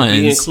same lines.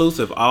 Be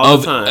inclusive all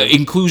the time.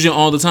 Inclusion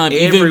all the time.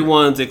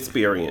 Everyone's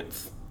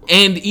experience.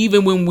 And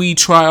even when we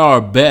try our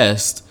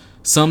best,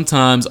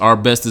 sometimes our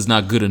best is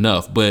not good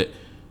enough. But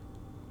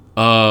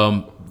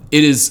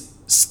it is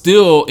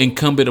still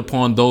incumbent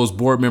upon those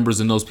board members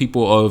and those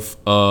people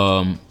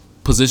of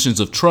positions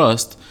of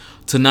trust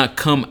to not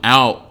come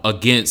out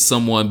against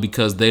someone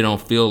because they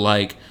don't feel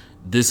like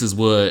this is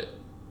what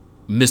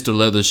Mr.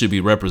 Leather should be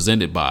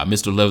represented by.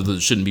 Mr.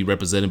 Leather shouldn't be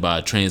represented by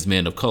a trans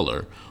man of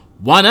color.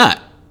 Why not?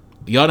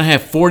 Y'all done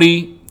have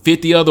 40,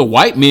 50 other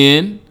white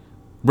men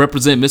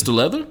represent Mr.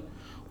 Leather.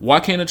 Why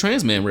can't a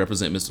trans man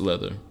represent Mr.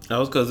 Leather? That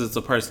was because it's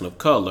a person of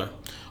color.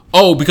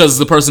 Oh, because it's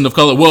a person of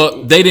color.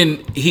 Well, they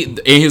didn't.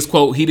 In his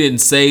quote, he didn't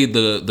say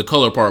the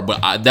color part,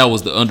 but that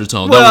was the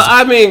undertone. Well,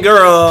 I mean,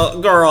 girl.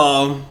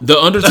 The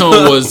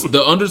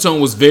undertone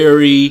was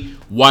very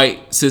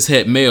white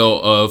cishet male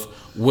of,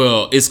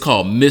 well, it's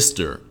called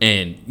Mr.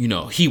 and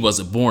he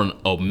wasn't born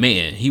a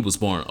man, he was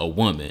born a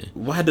woman.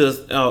 Why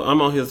does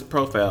I'm on his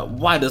profile?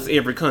 Why does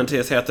every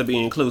contest have to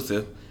be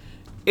inclusive?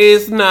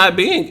 It's not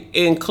being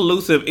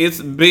inclusive.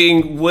 It's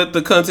being what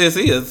the contest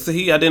is.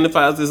 He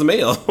identifies as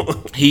male.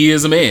 He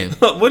is a man.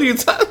 What are you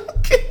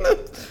talking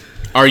about?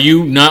 Are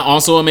you not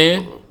also a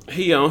man?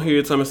 He on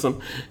here telling me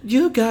some,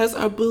 you guys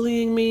are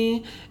bullying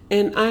me,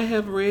 and I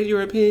have read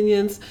your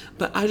opinions,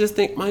 but I just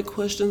think my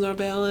questions are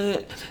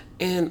valid,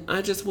 and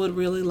I just would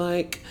really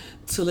like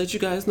to let you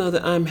guys know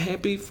that I'm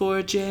happy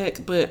for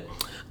Jack, but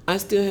I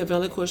still have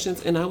valid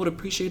questions, and I would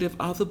appreciate if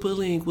all the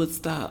bullying would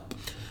stop.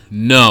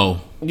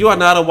 No. You are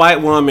not a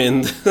white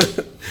woman.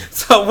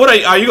 So what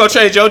are you gonna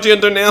change your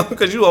gender now?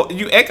 Because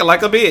you acting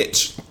like a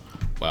bitch.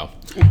 Wow.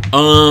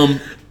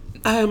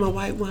 I am a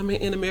white woman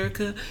in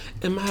America,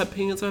 and my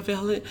opinions are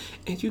valid,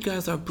 and you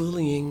guys are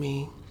bullying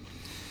me.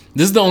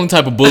 This is the only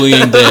type of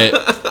bullying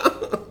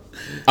that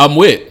I'm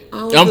with.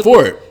 I'm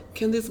for it.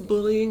 Can this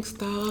bullying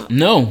stop?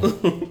 No.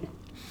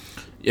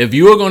 If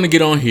you are going to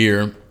get on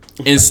here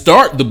and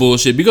start the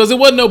bullshit, because it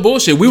wasn't no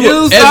bullshit.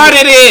 You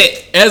started it.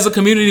 As a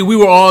community, we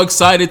were all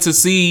excited to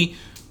see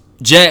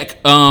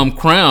Jack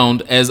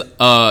crowned as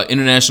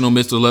International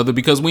Mr. Leather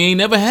because we ain't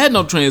never had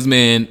no trans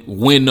man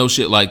win no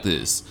shit like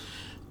this.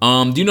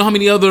 Do you know how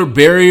many other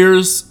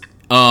barriers,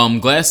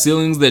 glass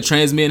ceilings that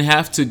trans men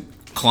have to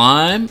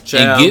climb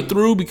and get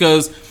through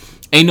because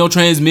ain't no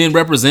trans men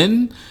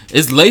representing?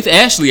 It's Laith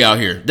Ashley out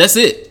here. That's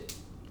it.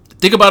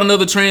 Think about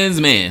another trans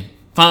man.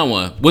 Find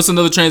one. What's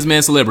another trans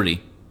man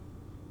celebrity?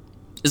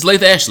 It's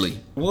Laith Ashley.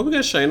 Well, we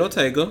got Shane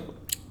Ortega,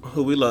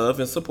 who we love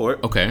and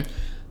support. Okay.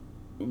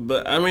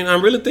 But, I mean,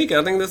 I'm really thinking.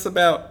 I think that's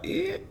about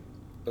it.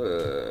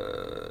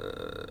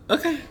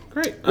 Okay,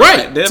 great.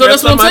 Right. So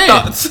that's what I'm saying.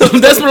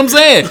 That's what I'm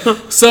saying.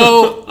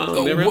 So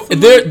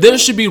there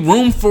should be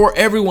room for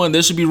everyone.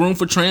 There should be room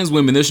for trans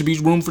women. There should be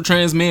room for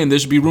trans men. There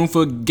should be room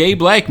for gay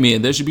black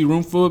men. There should be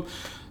room for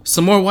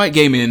some more white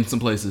gay men in some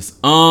places.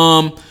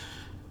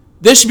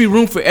 There should be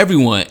room for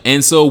everyone.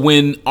 And so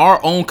when our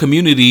own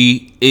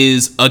community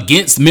is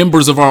against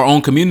members of our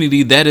own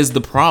community, that is the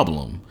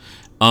problem.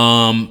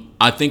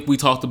 I think we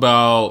talked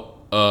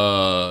about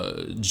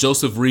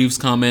Joseph Reeves'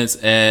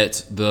 comments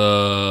at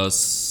the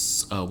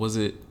State of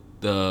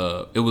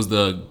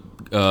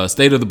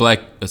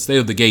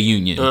the Gay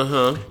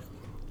Union,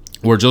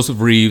 where Joseph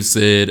Reeves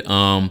said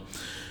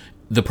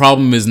the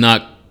problem is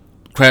not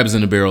crabs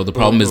in the barrel, the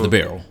problem is the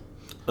barrel,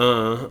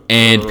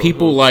 and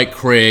people like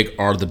Craig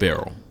are the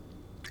barrel.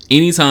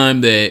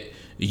 Anytime that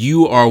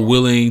you are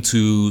willing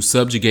to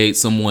subjugate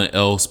someone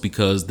else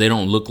because they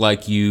don't look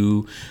like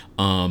you,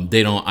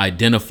 they don't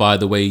identify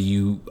the way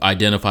you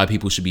identify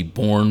people should be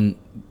born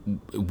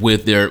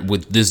with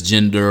this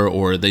gender,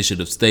 or they should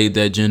have stayed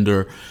that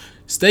gender.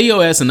 Stay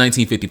your ass in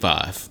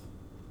 1955,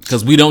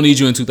 because we don't need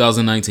you in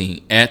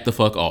 2019 at the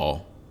fuck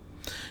all.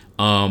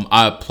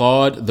 I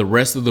applaud the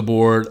rest of the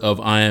board of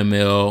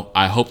IML.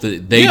 I hope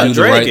that they do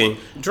the right.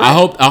 I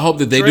hope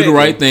that they do the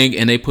right thing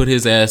and they put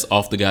his ass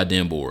off the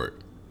goddamn board,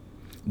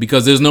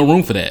 because there's no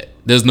room for that.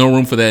 There's no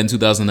room for that in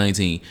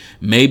 2019.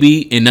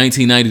 Maybe in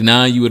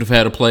 1999 you would have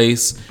had a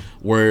place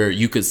where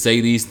you could say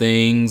these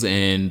things,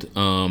 and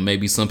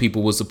maybe some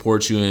people would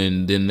support you,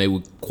 and then they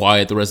would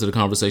quiet the rest of the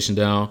conversation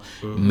down.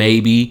 Mm-hmm.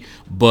 Maybe.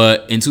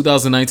 But in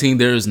 2019,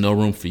 there is no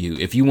room for you.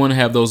 If you want to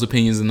have those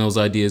opinions and those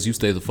ideas, you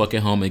stay the fuck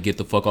at home and get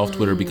the fuck off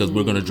Twitter, because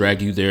we're going to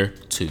drag you there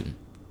too.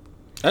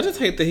 I just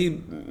hate that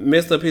he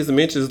messed up his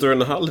mentions during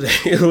the holiday.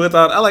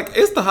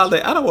 It's the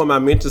holiday. I don't want my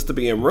mentions to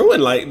be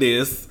ruined like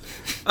this.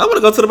 I want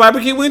to go to the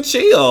barbecue and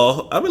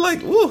chill. I'll be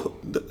like, whoa,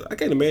 I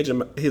can't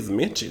imagine his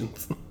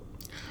mentions.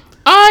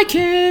 I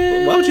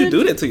can. Why would you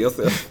do that to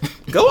yourself?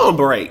 Go on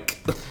break.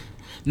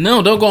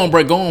 No, don't go on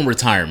break. Go on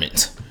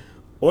retirement.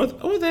 Or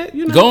that,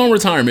 Go on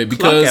retirement,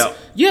 because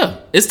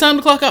it's time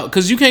to clock out,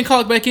 because you can't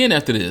clock back in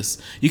after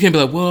this. You can't be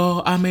like,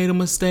 well, I made a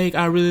mistake.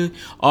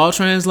 All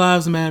trans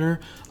lives matter.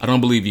 I don't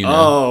believe you now.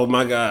 Oh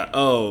my God.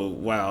 Oh,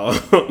 wow.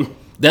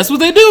 That's what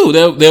they do.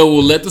 They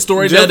will let the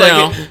story die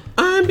down.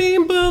 I'm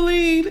being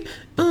bullied.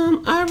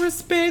 I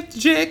respect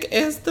Jack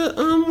as the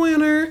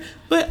winner,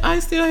 but I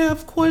still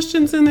have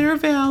questions and they're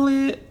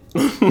valid.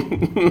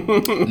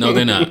 No,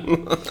 they're not.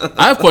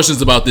 I have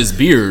questions about this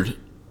beard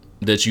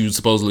that you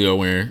supposedly are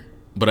wearing,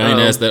 but I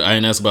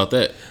ain't asked about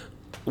that.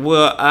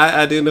 Well,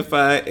 I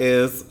identify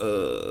as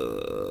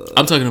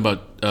I'm talking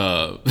about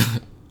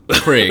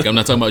Craig. I'm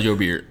not talking about your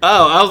beard.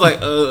 Oh, I was like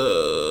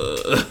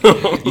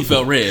You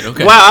felt red.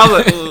 Okay. Wow, I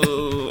was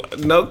like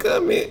no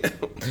comment.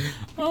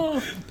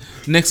 Oh.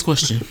 Next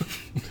question.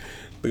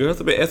 The girls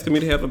have been asking me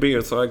to have a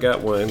beard, so I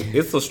got one.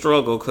 It's a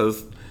struggle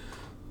because,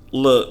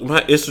 look,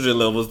 my estrogen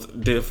level's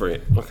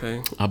different,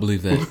 okay? I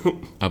believe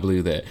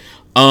that.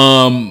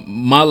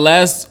 My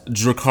last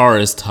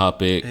Dracarys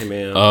topic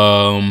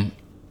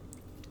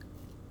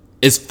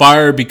is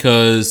fire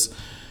because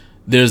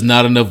there's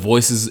not enough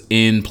voices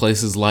in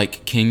places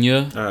like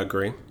Kenya. I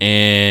agree.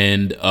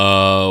 And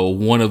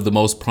one of the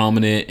most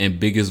prominent and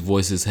biggest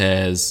voices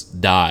has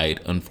died,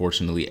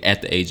 unfortunately,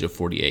 at the age of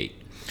 48.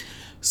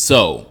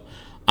 So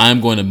I'm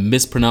going to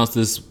mispronounce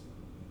this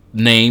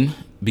name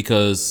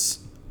because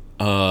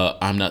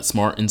I'm not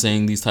smart in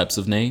saying these types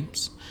of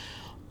names.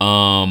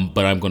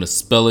 But I'm going to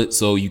spell it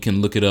so you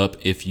can look it up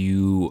if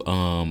you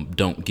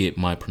don't get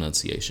my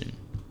pronunciation.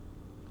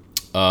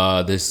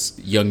 This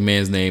young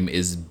man's name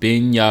is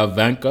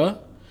Binyavanga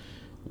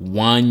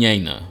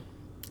Wanyana.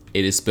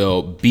 It is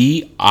spelled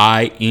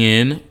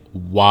Binyavanga.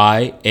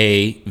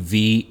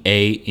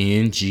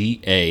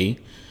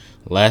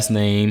 Last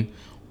name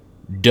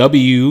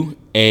Wainaina.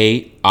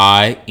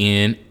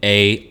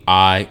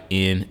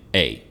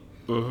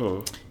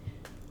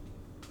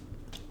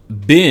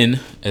 Ben,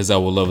 as I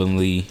will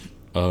lovingly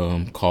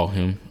call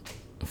him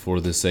for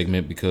this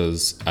segment,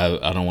 because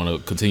I don't want to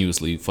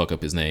continuously fuck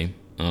up his name.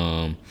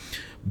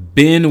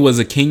 Ben was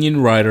a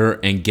Kenyan writer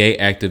and gay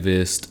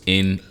activist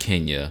in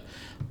Kenya.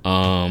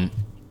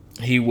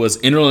 He was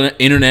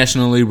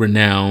internationally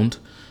renowned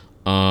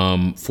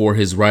for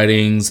his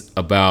writings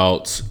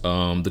about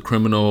the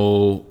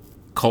criminal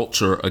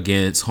culture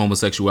against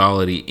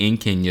homosexuality in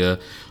Kenya.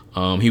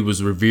 He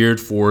was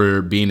revered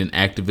for being an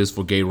activist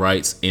for gay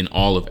rights in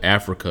all of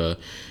Africa,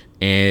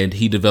 and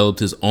he developed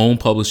his own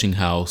publishing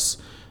house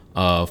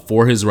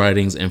for his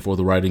writings and for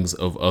the writings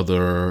of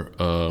other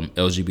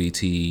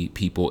LGBT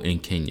people in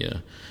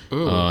Kenya.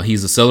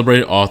 He's a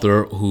celebrated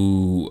author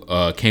who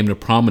came to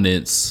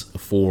prominence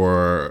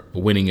for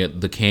winning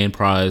the Cannes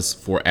Prize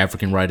for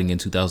African Writing in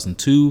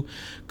 2002,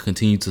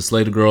 continued to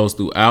slay the girls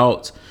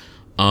throughout.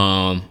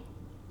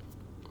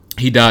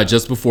 He died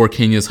just before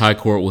Kenya's High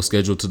Court was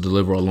scheduled to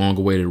deliver a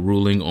long-awaited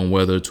ruling on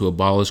whether to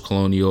abolish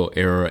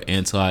colonial-era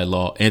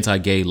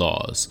anti-gay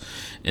laws.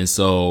 And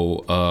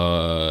so,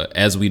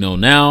 as we know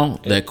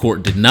now, that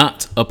court did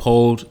not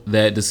uphold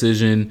that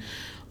decision,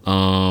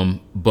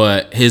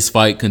 but his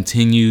fight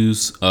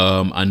continues.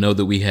 I know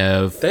that we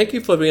have... Thank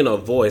you for being a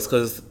voice,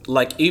 because,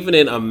 like, even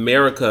in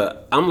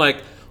America, I'm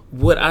like,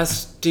 would I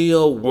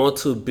still want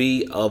to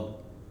be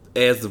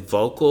as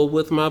vocal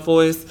with my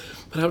voice?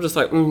 But I'm just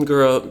like,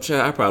 girl,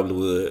 child, I probably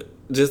would.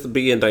 Just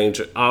be in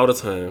danger all the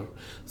time.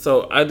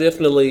 So I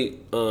definitely,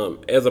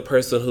 as a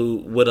person who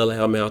would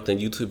allow mouth in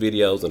YouTube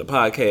videos and a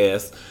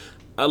podcast,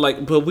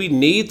 but we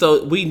need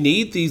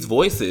these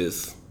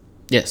voices.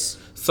 Yes.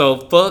 So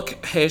fuck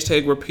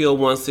hashtag repeal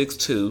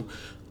 162.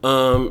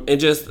 And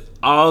just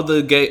all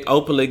the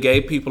openly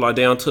gay people are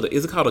down to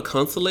is it called a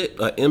consulate,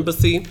 an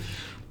embassy?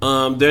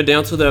 They're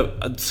down to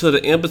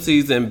the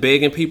embassies and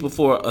begging people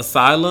for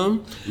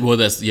asylum. Well,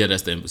 that's the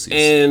embassies.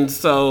 And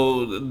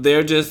so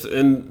they're just,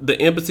 and the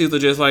embassies are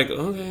just like,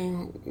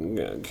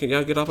 okay, can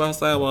y'all get off our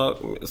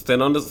sidewalk?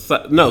 Stand on the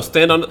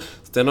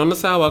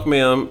sidewalk,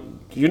 ma'am.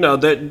 You know,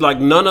 that like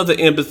none of the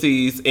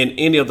embassies in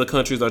any of the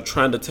countries are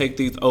trying to take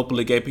these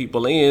openly gay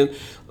people in.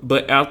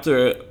 But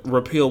after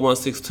Repeal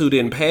 162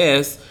 didn't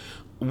pass,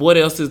 what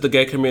else is the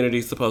gay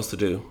community supposed to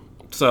do?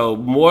 So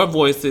more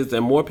voices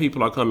and more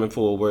people are coming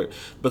forward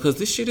because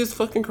this shit is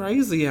fucking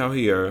crazy out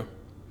here.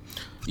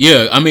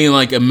 Yeah, I mean,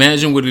 like,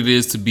 imagine what it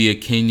is to be a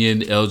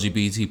Kenyan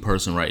LGBT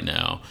person right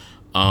now.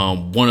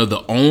 One of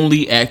the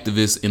only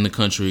activists in the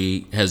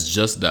country has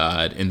just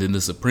died, and then the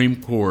Supreme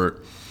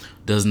Court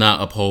does not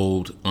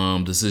uphold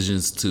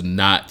decisions to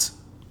not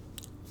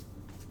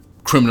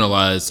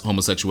criminalize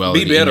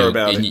homosexuality. Be better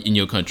about it in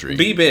your country.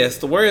 Be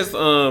best. Where's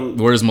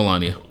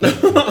Melania?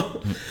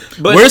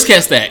 But, where's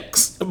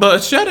Castex?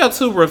 But shout out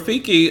to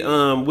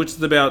Rafiki, which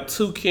is about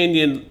 2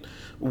 Kenyan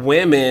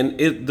women.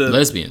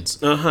 Lesbians.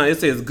 It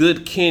says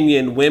good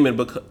Kenyan women.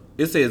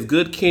 It says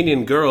good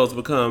Kenyan girls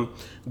become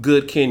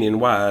good Kenyan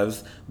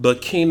wives.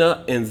 But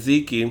Kina and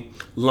Zeke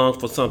long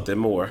for something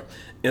more.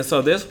 And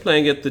so that's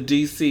playing at the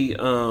DC.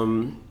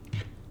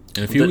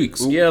 In a few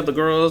weeks. Yeah, the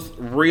girls'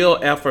 Real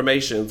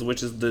Affirmations,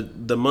 which is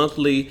the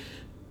monthly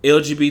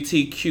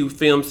LGBTQ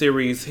film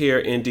series here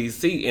in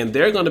DC, and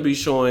they're going to be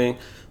showing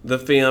the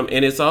film,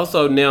 and it's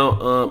also now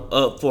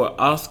up for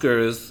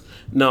Oscars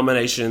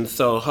nominations.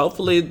 So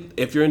hopefully,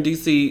 if you're in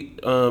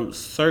DC,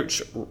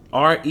 search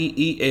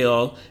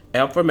REEL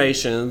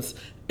Affirmations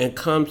and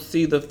come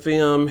see the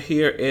film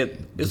here at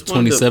it's the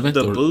 27th,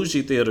 the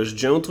bougie theaters,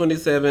 June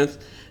 27th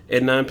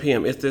at 9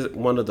 p.m. It's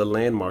one of the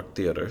landmark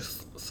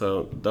theaters.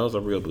 So those are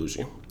real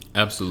bougie.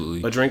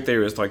 Absolutely. A drink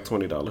there is like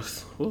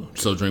 $20. Ooh.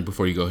 So drink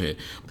before you go ahead.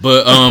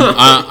 But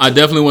I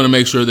definitely want to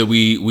make sure that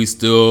we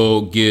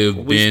still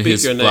give Ben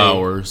his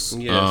flowers.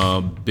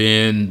 Yes.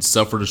 Ben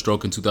suffered a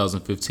stroke in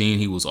 2015.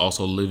 He was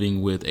also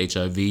living with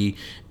HIV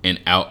and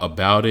out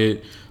about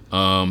it.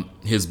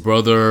 His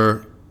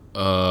brother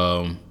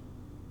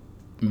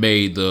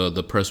made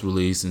the press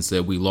release and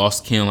said, "We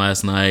lost Ken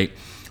last night.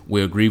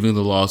 We are grieving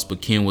the loss,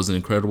 but Ken was an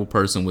incredible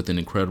person with an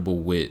incredible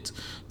wit.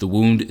 The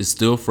wound is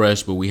still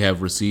fresh, but we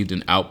have received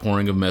an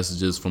outpouring of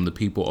messages from the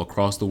people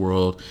across the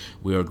world.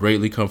 We are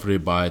greatly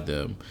comforted by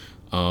them."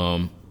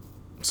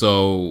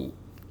 So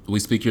we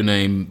speak your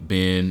name,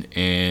 Ben,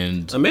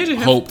 and imagine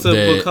hope having to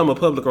that become a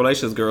public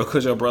relations girl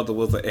because your brother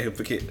was an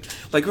advocate.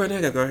 Like, right now,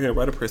 I gotta go here and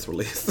write a press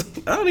release.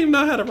 I don't even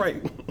know how to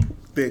write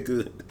that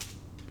good.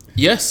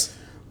 Yes.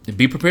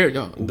 Be prepared,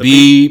 y'all.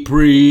 Be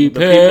prepared. The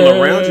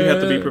people around you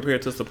have to be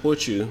prepared to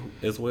support you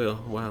as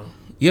well. Wow.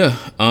 Yeah.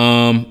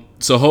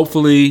 So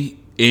hopefully,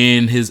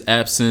 in his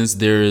absence,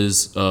 there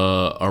is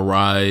a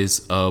rise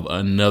of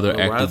another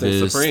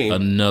activist,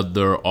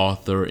 another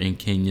author in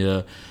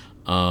Kenya.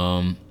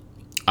 I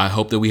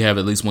hope that we have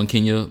at least one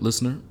Kenya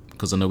listener,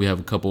 because I know we have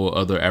a couple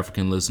other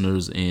African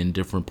listeners in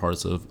different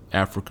parts of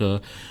Africa.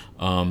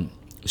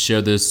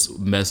 Share this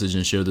message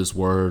and share this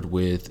word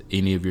with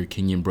any of your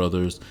Kenyan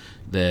brothers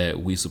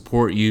that we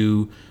support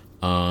you.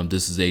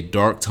 This is a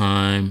dark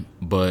time,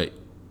 but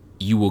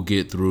you will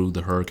get through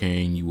the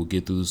hurricane, you will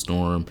get through the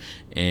storm,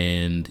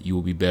 and you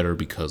will be better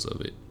because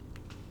of it.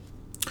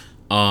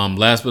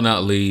 Last but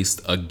not least,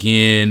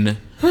 again,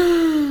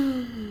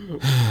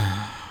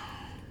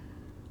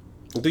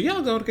 do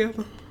y'all go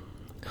together?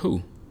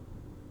 Who?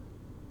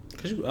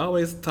 Because you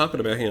always talking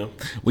about him.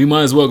 We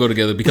might as well go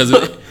together because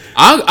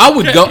I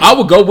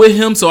would go with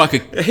him so I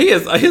could.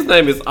 His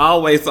name is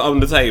always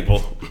on the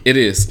table. It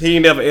is. He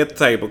ain't never at the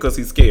table because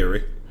he's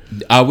scary.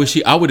 I would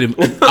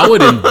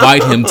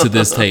invite him to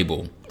this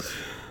table.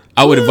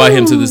 I would invite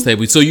him to this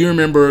table. So you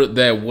remember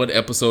that one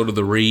episode of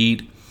The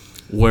Read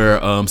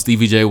where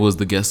Stevie J was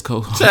the guest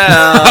co-host?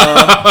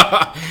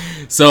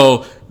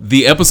 So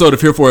the episode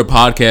of Here For It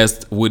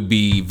podcast would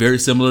be very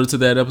similar to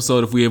that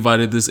episode if we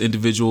invited this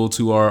individual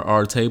to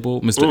our table,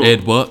 Mr.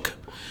 Ed Buck.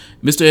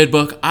 Mr. Ed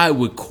Buck, I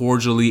would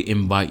cordially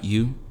invite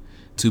you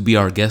to be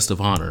our guest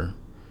of honor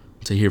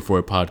to Here For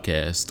It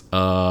podcast.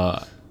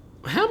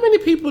 How many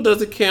people does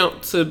it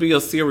count to be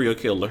a serial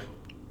killer?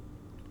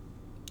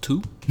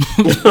 2.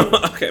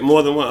 Okay,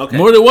 more than one. Okay,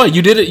 more than one.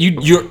 You did it.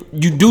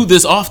 You do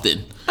this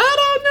often. I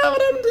don't know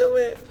what I'm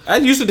doing. I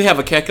usually have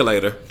a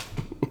calculator.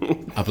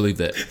 I believe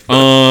that.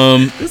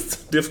 It's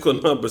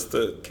difficult numbers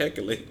to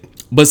calculate.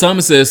 But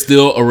Simon says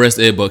still arrest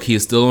Ed Buck. He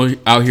is still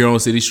out here on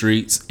city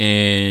streets,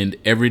 and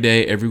every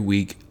day, every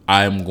week,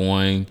 I am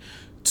going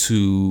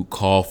to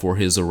call for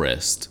his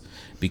arrest,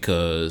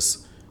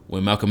 because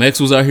when Malcolm X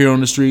was out here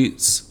on the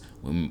streets,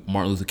 when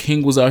Martin Luther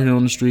King was out here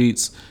on the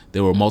streets,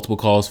 there were multiple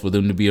calls for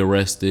them to be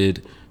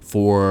arrested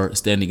for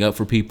standing up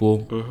for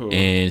people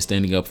and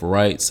standing up for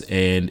rights.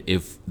 And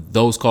if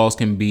those calls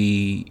can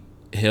be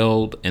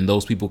held and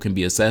those people can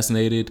be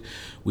assassinated,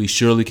 we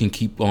surely can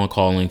keep on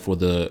calling for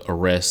the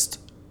arrest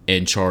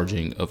and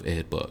charging of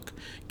Ed Buck.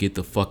 Get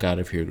the fuck out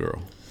of here,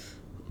 girl.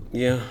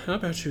 Yeah, how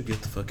about you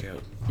get the fuck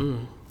out?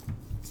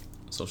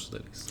 social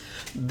studies.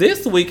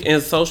 This week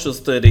in social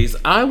studies,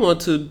 I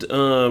want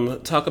to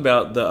talk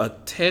about the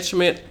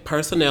attachment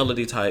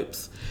personality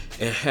types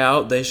and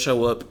how they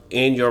show up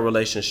in your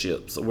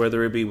relationships,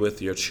 whether it be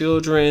with your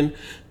children,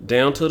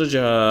 down to the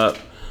job,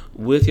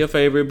 with your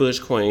favorite bush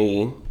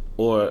queen,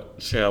 or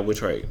shall we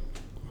trade?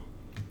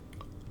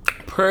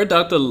 Per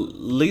Dr.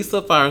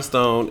 Lisa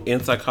Firestone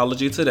in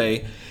Psychology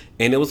Today,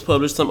 and it was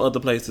published some other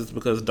places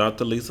because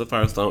Dr. Lisa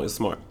Firestone is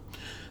smart.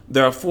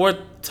 There are 4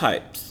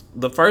 types.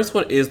 The first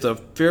one is the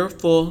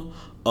fearful,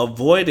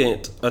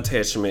 avoidant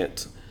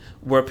attachment,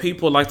 where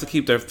people like to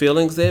keep their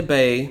feelings at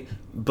bay,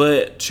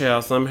 but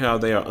somehow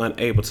they are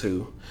unable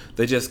to.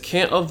 They just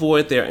can't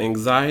avoid their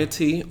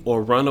anxiety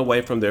or run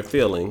away from their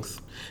feelings.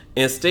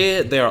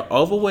 Instead, they are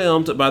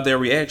overwhelmed by their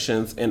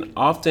reactions and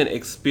often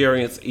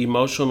experience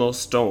emotional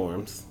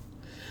storms.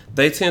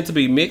 They tend to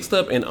be mixed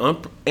up and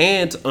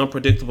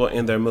unpredictable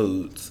in their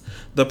moods.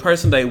 The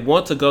person they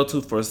want to go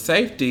to for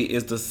safety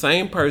is the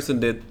same person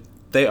that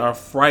they are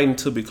frightened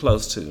to be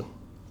close to.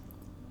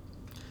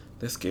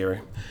 That's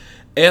scary.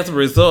 As a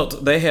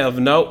result, they have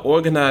no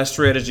organized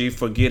strategy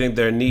for getting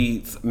their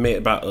needs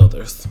met by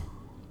others.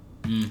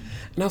 And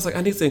I was like,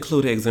 I need to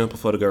include an example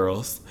for the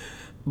girls.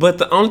 But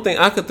the only thing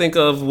I could think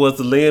of was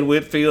Lynn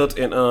Whitfield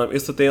and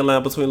It's a Thin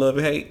Line Between Love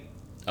and Hate.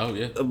 Oh,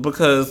 yeah.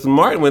 Because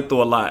Martin went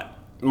through a lot.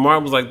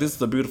 Martin was like, this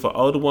is a beautiful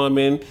older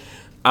woman.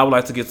 I would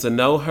like to get to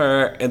know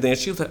her. And then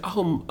she was like,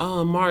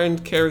 oh, Martin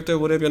character,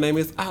 whatever your name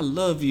is, I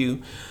love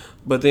you.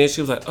 But then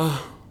she was like,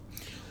 oh.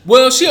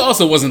 Well, she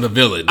also wasn't the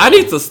villain. I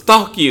need to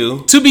stalk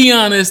you. To be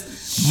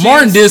honest, She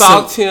Martin did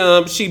stalked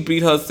him. She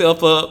beat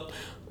herself up.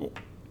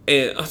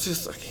 And I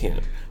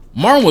can't.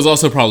 Martin was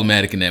also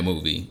problematic in that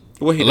movie.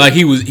 What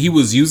he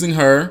was using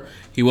her.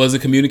 He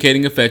wasn't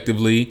communicating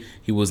effectively.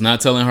 He was not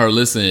telling her,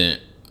 listen,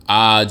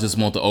 I just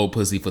want the old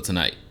pussy for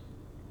tonight.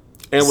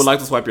 And would like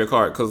to swipe your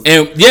card.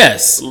 And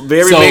yes.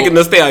 Megan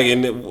Thee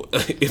Stallion.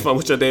 If I'm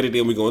with your daddy,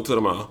 then we going to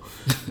the mall.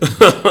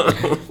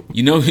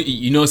 You know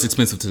it's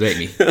expensive to date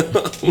me.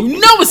 You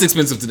know it's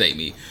expensive to date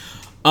me.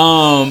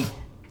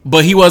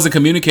 But he wasn't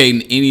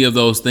communicating any of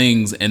those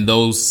things, and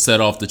those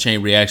set off the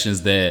chain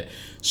reactions that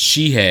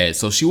she had.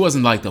 So she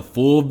wasn't like the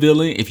full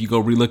villain. If you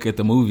go relook at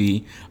the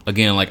movie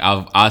again, like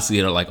I see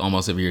it like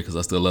almost every year because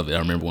I still love it. I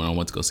remember when I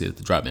went to go see it at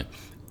the drive-in.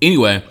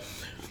 Anyway,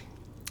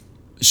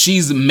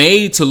 she's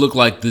made to look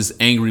like this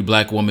angry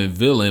black woman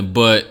villain,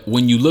 but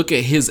when you look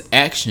at his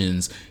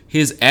actions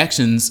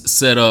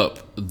set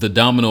up the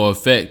domino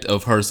effect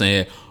of her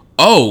saying,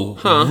 oh,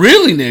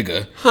 really,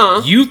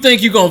 nigga? You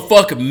think you gonna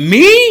fuck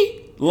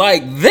me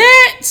like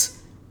that?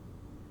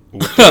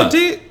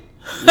 Did?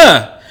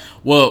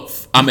 Well,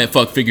 I meant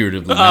fuck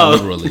figuratively, not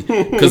literally.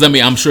 Because, I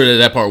mean, I'm sure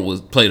that part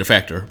played a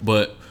factor.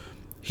 But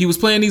he was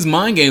playing these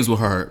mind games with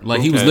her.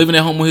 Like, he was living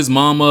at home with his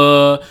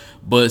mama,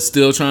 but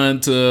still trying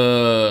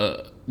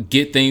to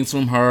get things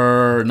from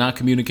her, not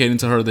communicating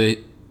to her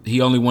that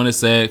he only wanted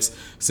sex,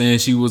 saying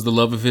she was the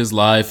love of his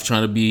life,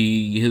 trying to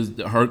be his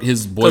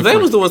boyfriend. Because they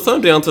was doing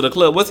something down to the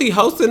club. Was he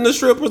hosting the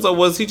strippers or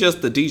was he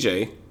just the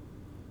DJ?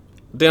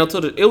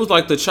 It was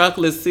like the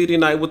Chocolate City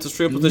night with the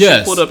strippers that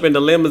she put up in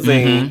the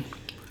limousine. Mm-hmm.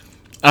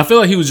 I feel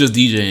like he was just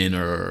DJing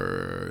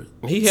or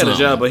he had a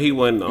job, but he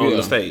wasn't on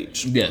the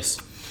stage. Yes.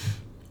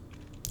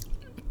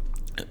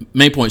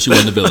 Main point, she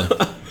wasn't the villain.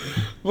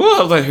 Well,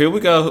 I was like, here we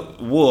go.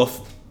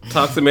 Wolf.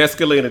 Toxic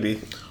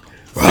masculinity.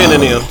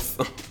 Synonyms.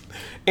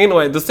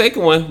 Anyway, the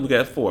second one, we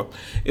got 4.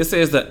 It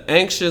says the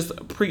anxious,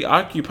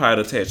 preoccupied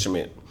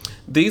attachment.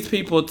 These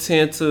people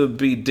tend to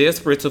be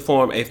desperate to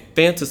form a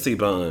fantasy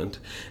bond.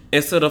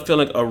 Instead of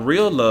feeling a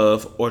real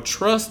love or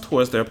trust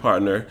towards their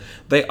partner,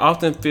 they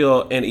often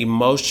feel an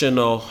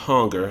emotional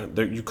hunger.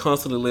 You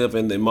constantly live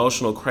in the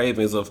emotional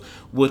cravings of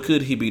what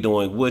could he be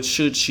doing? What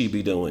should she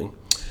be doing?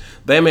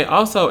 They may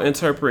also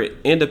interpret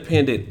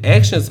independent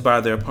actions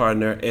by their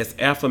partner as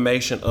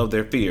affirmation of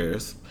their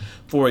fears.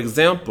 For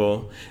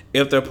example,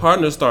 if their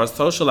partner starts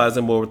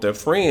socializing more with their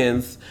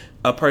friends,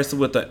 a person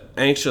with an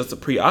anxious,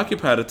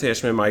 preoccupied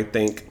attachment might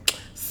think,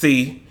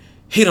 see,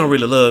 he don't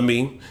really love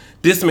me.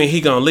 This means he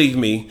gonna leave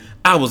me.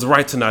 I was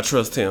right to not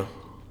trust him.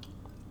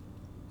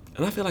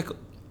 And I feel like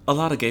a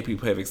lot of gay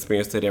people have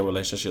experienced that in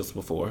relationships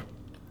before.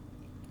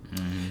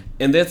 Mm-hmm.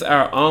 And that's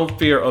our own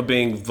fear of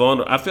being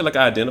vulnerable. I feel like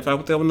I identify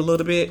with that one a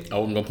little bit. I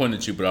wasn't gonna point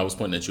at you, but I was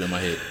pointing at you in my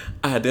head.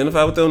 I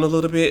identify with them a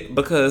little bit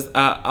because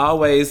I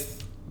always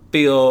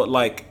feel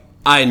like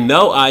I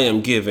know I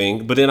am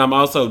giving, but then I'm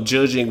also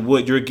judging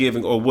what you're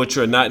giving or what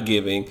you're not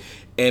giving.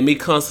 And me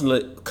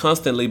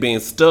constantly being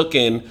stuck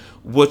in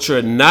what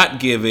you're not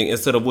giving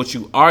instead of what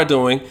you are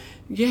doing.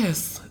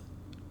 Yes,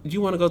 you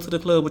want to go to the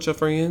club with your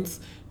friends,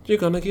 you're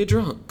going to get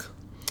drunk.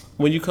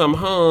 When you come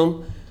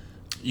home,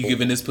 you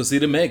giving this pussy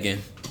to Megan.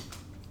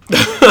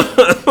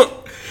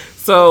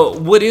 So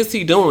what is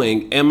he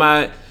doing?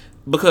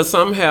 Because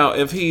somehow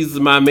if he's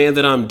my man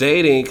that I'm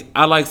dating,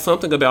 I like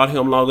something about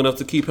him long enough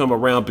to keep him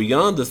around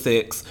beyond the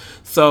sex.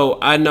 So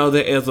I know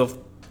that as a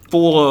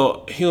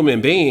full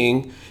human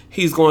being,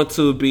 he's going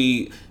to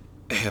be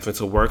having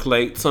to work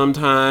late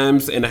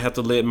sometimes, and I have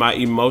to let my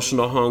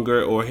emotional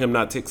hunger or him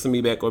not texting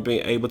me back or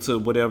being able to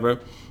whatever,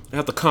 I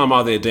have to calm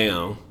all that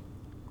down.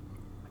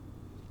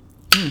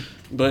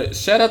 But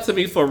shout out to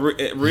me for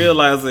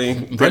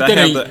realizing that I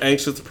have the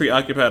anxious,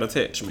 preoccupied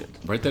attachment.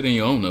 Write that in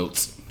your own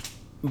notes.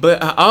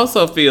 But I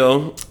also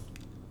feel,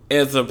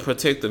 as a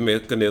protective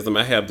mechanism,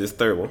 I have this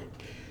third one.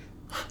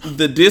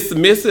 The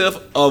dismissive,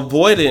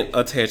 avoidant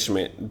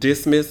attachment,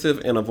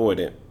 dismissive and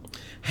avoidant,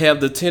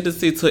 have the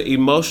tendency to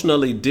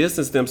emotionally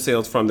distance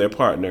themselves from their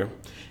partner.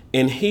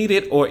 In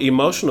heated or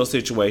emotional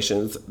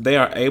situations, they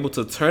are able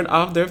to turn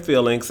off their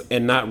feelings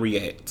and not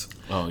react.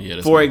 Oh, yeah.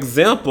 That's For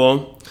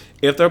example,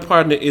 if their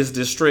partner is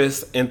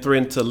distressed and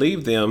threatened to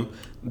leave them,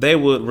 they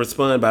would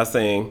respond by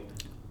saying,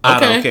 I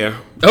don't care.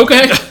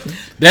 Okay.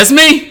 That's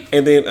me.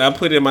 And then I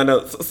put in my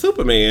notes,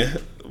 Superman,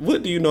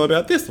 what do you know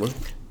about this one?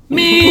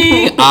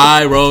 Me.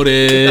 I wrote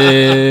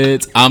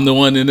it. I'm the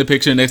one in the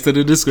picture next to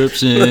the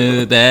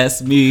description.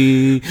 That's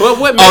me. But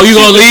what oh, you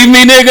gonna leave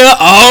me,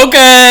 nigga?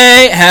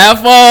 Okay.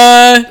 Have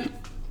fun.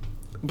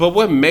 But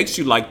what makes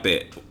you like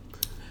that?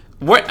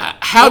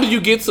 How do you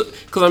get to?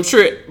 Because I'm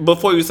sure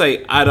before you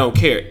say I don't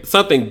care,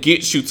 something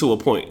gets you to a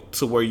point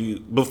to where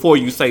before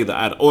you say the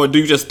I don't, or do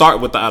you just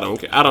start with the I don't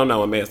care? I don't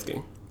know. I'm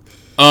asking.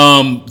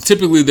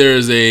 Typically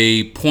there's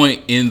a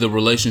point in the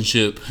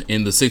relationship,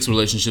 in the 6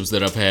 relationships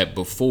that I've had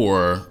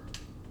before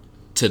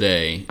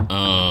today.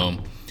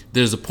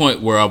 There's a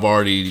point where I've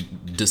already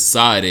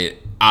decided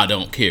I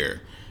don't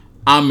care.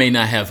 I may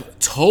not have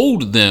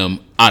told them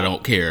I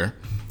don't care,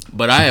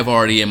 but I have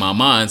already in my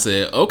mind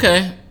said,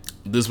 okay,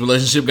 this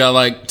relationship got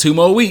like 2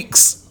 more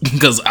weeks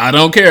because I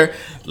don't care.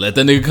 Let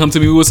that nigga come to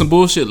me with some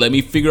bullshit. Let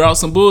me figure out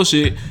some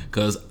bullshit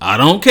because I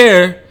don't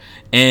care.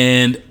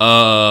 And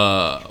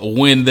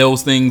when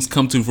those things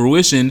come to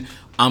fruition,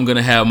 I'm going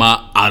to have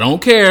my I don't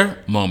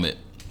care moment.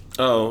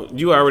 Oh,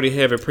 you already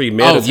have it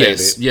premeditated.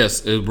 Oh,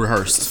 yes,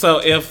 rehearsed.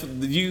 So if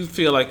you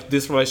feel like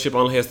this relationship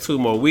only has 2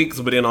 more weeks,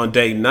 but then on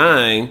day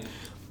 9,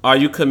 are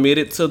you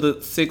committed to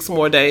the 6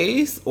 more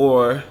days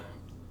or...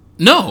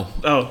 No.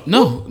 Oh.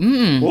 No.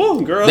 Whoa,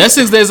 girl. That's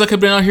 6 days I could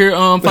have been out here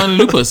finding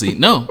new pussy.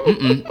 No.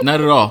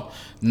 Not at all.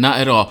 Not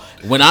at all.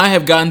 When I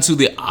have gotten to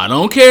the I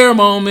don't care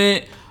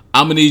moment,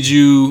 I'm going to need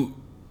you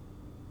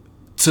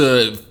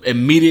to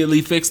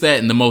immediately fix that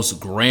in the most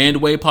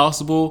grand way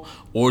possible,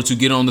 or to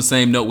get on the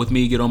same note with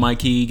me, get on my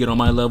key, get on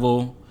my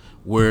level.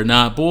 We're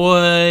not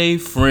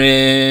boyfriends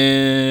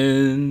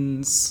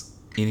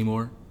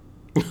anymore.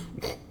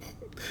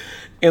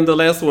 And the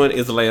last one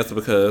is last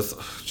because,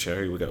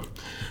 here we go.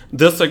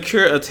 The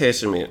secure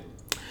attachment.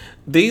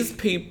 These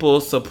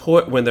people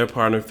support when their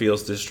partner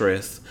feels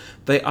distressed.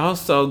 They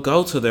also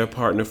go to their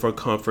partner for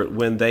comfort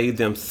when they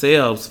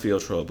themselves feel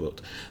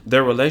troubled.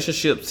 Their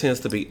relationship tends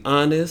to be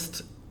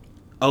honest,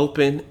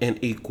 open, and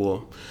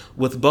equal,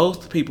 with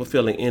both people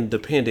feeling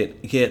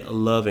independent yet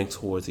loving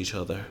towards each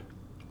other.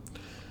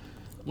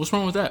 What's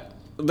wrong with that?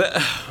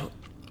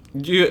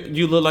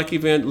 You look like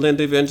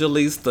Linda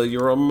Evangelista.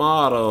 You're a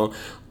model.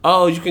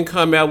 Oh, you can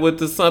come out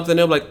with something.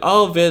 They're like,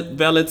 oh,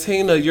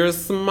 Valentina, you're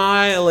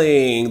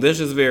smiling. This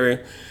is very...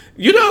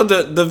 You know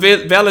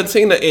the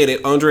Valentina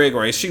edit on Drag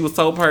Race. She was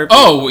so perfect.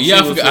 Oh, yeah,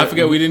 I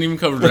forgot we didn't even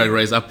cover Drag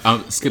Race.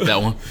 I skipped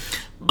that one.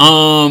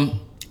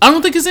 I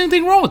don't think there's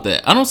anything wrong with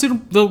that. I don't see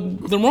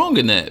the wrong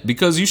in that,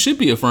 because you should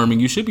be affirming,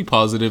 you should be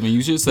positive, and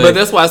you should say... But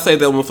that's why I say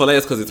that one for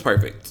last, because it's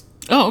perfect.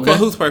 Oh, okay. But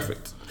who's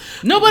perfect?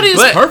 Nobody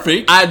is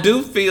perfect. I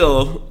do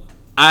feel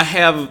I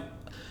have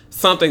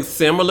something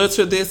similar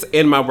to this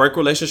in my work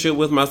relationship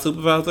with my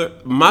supervisor.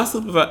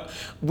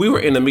 We were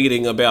in a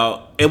meeting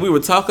and we were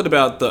talking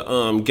about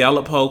the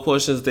Gallup poll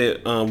questions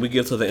that we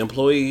give to the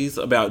employees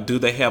about, do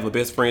they have a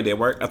best friend at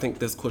work? I think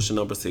that's question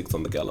number 6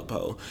 on the Gallup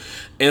poll.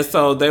 And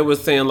so they were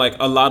saying, like,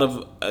 a lot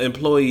of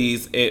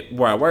employees at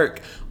where I work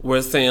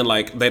were saying,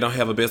 like, they don't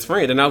have a best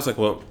friend. And I was like,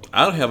 well,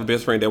 I don't have a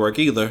best friend at work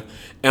either.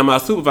 And my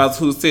supervisor,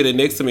 who's sitting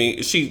next to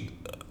me, she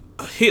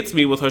hits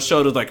me with her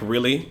shoulders like,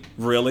 really?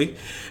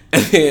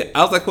 And then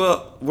I was like,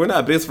 well, we're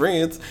not best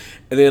friends.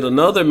 And then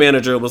another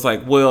manager was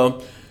like,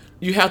 well,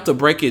 you have to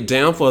break it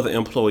down for the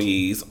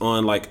employees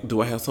on, like,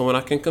 do I have someone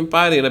I can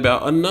confide in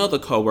about another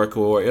coworker,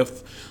 or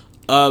if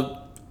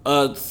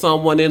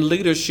someone in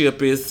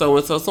leadership is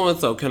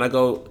so-and-so, can I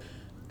go,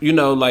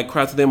 like,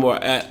 cry to them,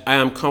 or I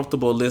am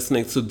comfortable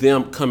listening to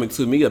them coming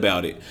to me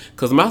about it.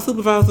 Because my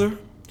supervisor,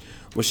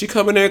 when she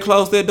come in there and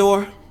close that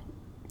door,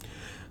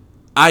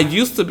 I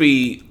used to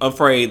be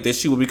afraid that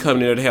she would be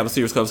coming in there to have a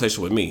serious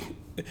conversation with me.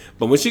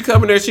 But when she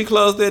come in there, she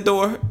closed that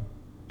door,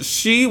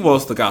 she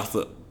wants to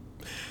gossip.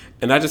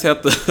 And I just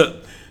have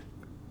to,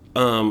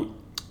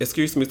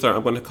 excuse me, sir,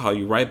 I'm going to call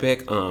you right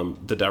back.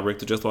 The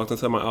director just walked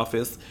into my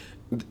office.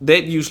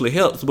 That usually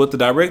helps, but the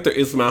director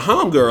is my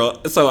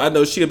homegirl, so I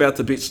know she about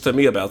to bitch to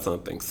me about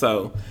something.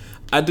 So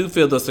I do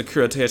feel the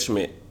secure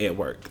attachment at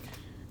work.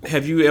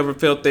 Have you ever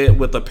felt that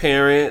with a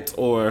parent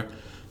or...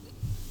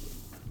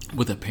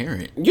 With a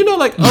parent?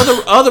 Like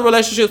other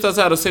relationships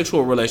outside of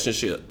sexual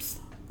relationships.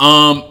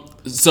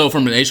 So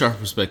from an HR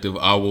perspective,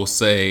 I will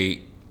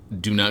say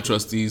Do not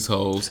trust these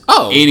hoes.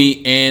 Oh.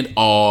 Any and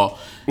all.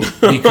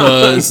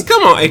 Because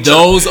Come on, HR.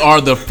 those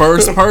are the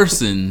first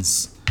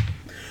persons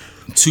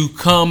to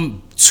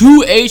come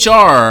to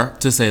HR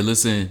to say,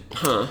 listen,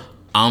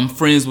 I'm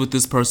friends with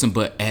this person,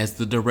 but as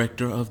the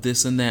director of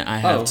this and that, I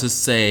have to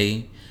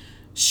say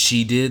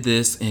she did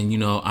this,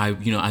 and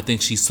I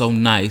think she's so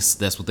nice.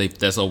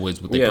 That's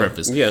always what they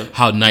preface. Yeah.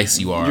 How nice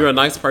you are. You're a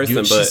nice person,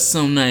 but she's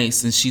so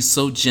nice and she's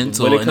so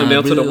gentle, when it comes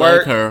down to the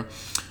work, like her.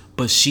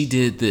 But she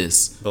did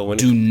this.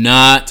 Do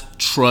not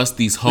trust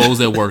these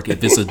hoes at work. If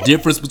there's a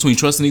difference between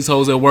trusting these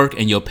hoes at work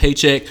and your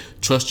paycheck,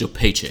 trust your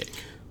paycheck.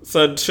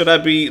 So should I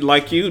be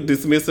like you,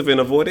 dismissive and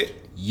avoid it?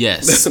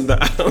 Yes.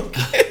 I don't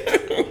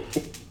care.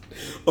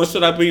 Or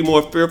should I be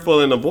more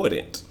fearful and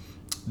avoidant?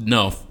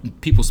 No,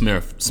 people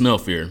smell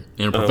fear.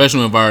 In a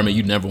professional environment,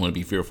 you never want to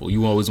be fearful.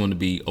 You always want to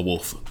be a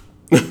wolf.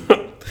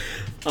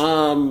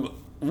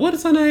 What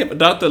is her name?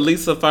 Dr.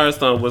 Lisa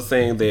Firestone was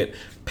saying that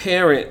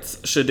parents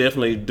should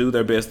definitely do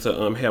their best to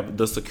have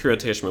the secure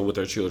attachment with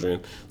their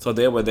children, so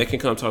that way they can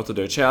come talk to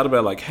their child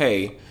about, like,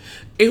 hey,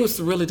 it was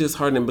really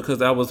disheartening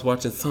because I was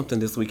watching something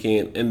this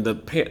weekend and the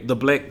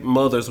black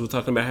mothers were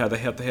talking about how they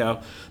have to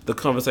have the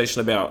conversation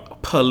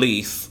about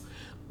police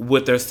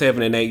with their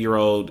 7 and 8 year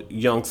old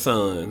young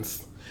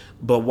sons.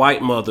 But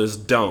white mothers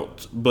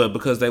don't. But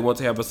because they want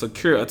to have a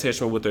secure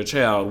attachment with their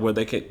child, where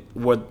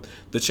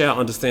the child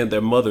understands their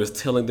mother is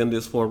telling them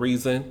this for a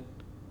reason,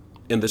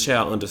 and the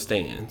child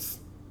understands.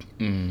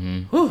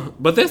 Mm-hmm.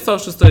 But that's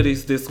social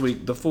studies this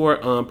week. The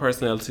 4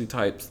 personality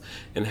types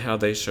and how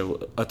they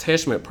show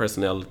attachment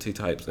personality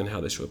types and how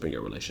they show up in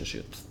your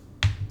relationships.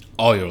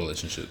 All your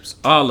relationships.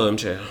 All of them,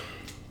 child.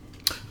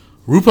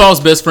 RuPaul's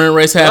Best Friend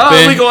race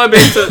happened. Oh, we going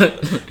back to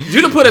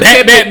you done put a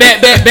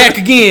back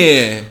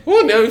again.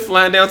 Well, now we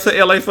flying down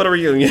to LA for the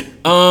reunion.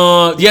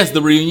 Yes,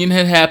 the reunion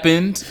had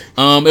happened.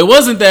 It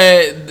wasn't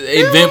that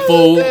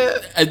eventful,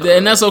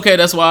 and that's okay.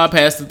 That's why I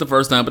passed it the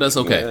first time, but that's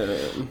okay.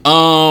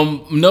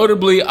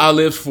 Notably, I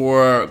lived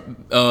for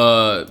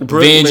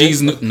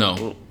Vanjie's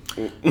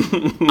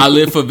I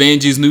lived for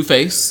Vanjie's new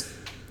face,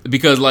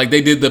 because like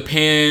they did the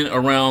pan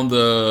around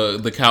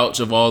the couch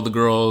of all the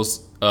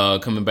girls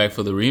coming back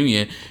for the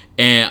reunion.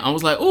 And I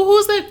was like, "Oh,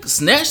 who's that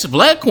snatched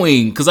black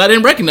queen?" Because I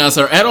didn't recognize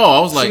her at all.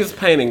 I was like, "She's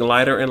painting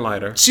lighter and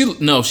lighter."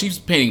 She's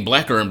painting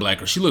blacker and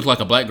blacker. She looked like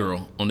a black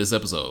girl on this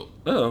episode.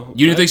 Oh,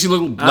 you didn't think she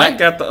looked black? I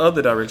got the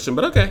other direction,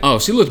 but okay. Oh,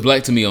 she looked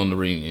black to me on the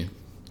reunion.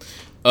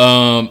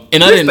 And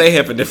I didn't. They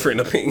have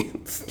different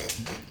opinions.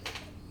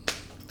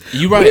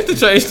 You right. We need to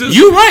change this.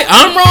 You right.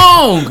 I'm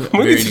wrong.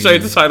 We need to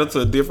change the title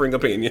to differing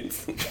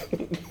opinions.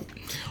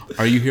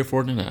 Are you here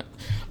for it or not?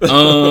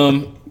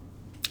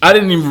 I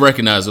didn't even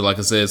recognize her, like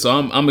I said, so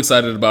I'm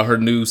excited about her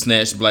new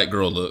snatched black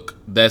girl look.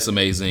 That's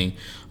amazing.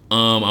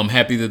 I'm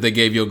happy that they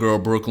gave your girl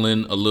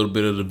Brooklyn a little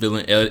bit of the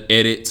villain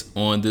edit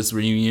on this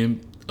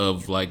reunion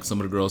of like some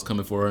of the girls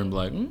coming for her and be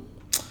like,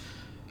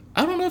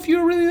 I don't know if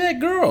you're really that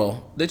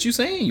girl that you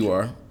saying you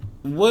are.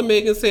 What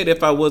Megan said,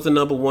 if I wasn't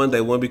number one,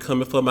 they wouldn't be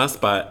coming for my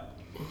spot.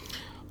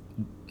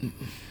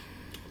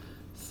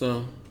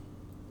 So,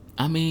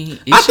 I mean,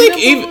 I think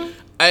even.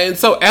 And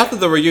so after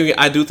the reunion,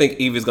 I do think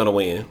Evie's gonna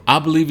win. I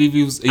believe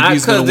Evie's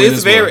gonna win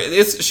as well.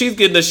 She's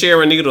getting the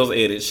Sharon Needles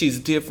edit. She's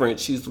different.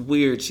 She's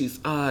weird. She's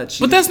odd.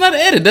 But that's not an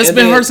edit. That's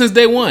been her since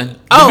day one.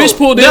 The bitch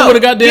pulled in with a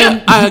goddamn.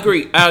 Yeah,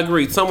 I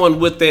agree. Someone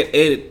with that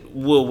edit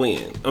will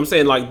win. I'm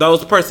saying like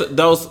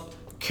those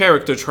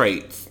character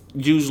traits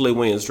usually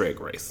wins Drag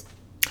Race.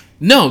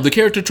 No, the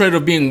character trait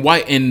of being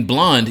white and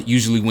blonde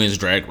usually wins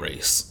Drag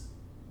Race.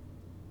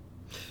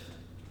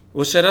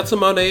 Well, shout out to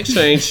Monet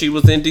Exchange. She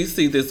was in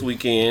DC this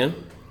weekend.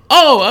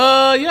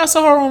 Oh, yeah, I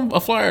saw her on a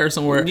flyer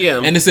somewhere. Yeah.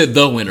 And it said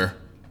the winner.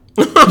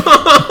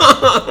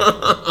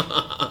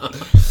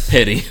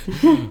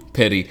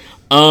 Petty.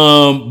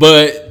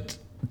 But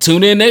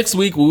tune in next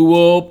week. We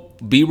will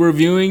be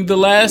reviewing the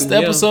last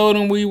episode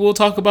and we will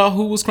talk about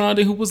who was crowned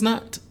and who was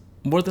not.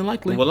 More than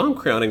likely. Well, I'm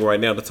crowning right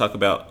now to talk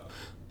about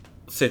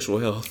sexual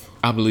health.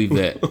 I believe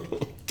that.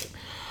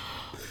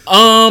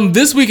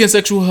 This week in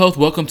sexual health,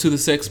 welcome to the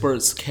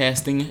Sexperts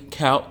casting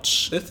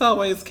couch. It's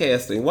always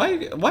casting. Why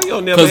you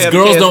never have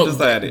girls cast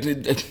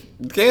decided?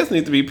 Cast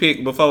need to be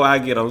picked before I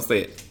get on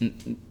set.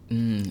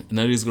 None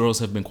of these girls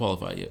have been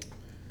qualified yet.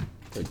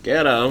 The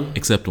ghetto.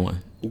 Except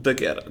one. The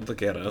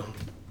ghetto.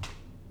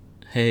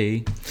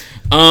 Hey.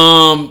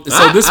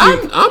 This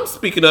week I'm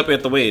speaking up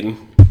at the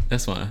wedding.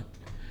 That's fine.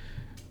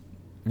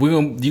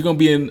 You're gonna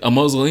be in a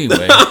mausoleum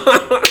anyway.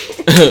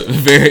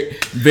 Very,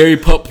 very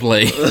pup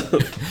play.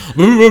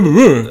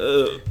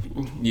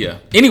 Yeah.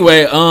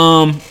 Anyway,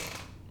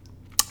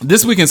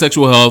 this week in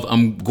sexual health,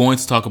 I'm going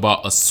to talk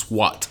about a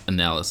SWOT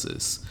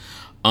analysis.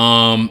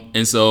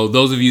 And so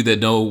those of you that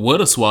know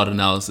what a SWOT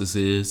analysis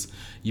is,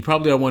 you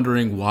probably are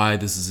wondering why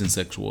this is in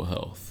sexual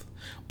health.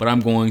 But I'm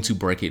going to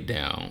break it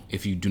down.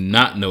 If you do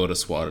not know what a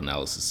SWOT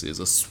analysis is,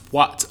 a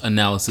SWOT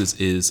analysis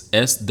is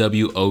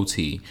SWOT.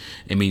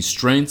 It means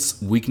strengths,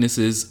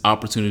 weaknesses,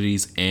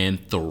 opportunities,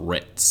 and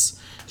threats.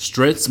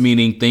 Strengths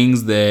meaning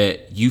things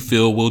that you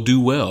feel will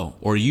do well,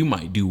 or you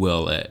might do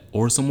well at,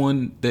 or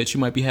someone that you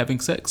might be having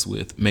sex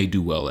with may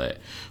do well at.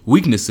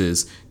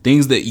 Weaknesses,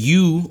 things that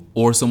you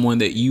or someone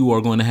that you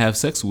are going to have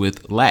sex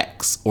with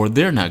lacks, or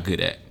they're not good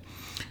at.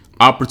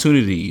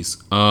 Opportunities,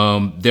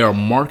 there are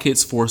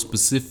markets for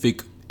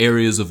specific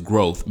areas of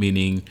growth,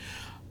 meaning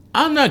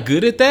I'm not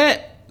good at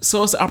that.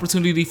 So it's an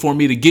opportunity for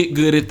me to get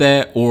good at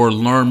that or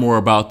learn more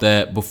about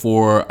that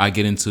before I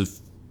get into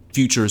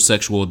future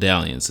sexual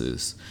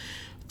dalliances.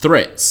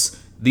 Threats.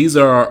 These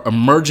are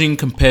emerging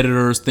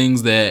competitors,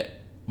 things that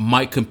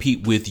might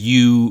compete with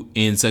you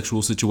in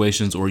sexual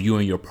situations or you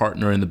and your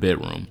partner in the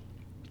bedroom.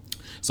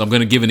 So I'm going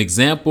to give an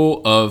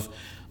example of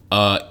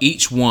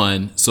each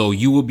one so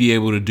you will be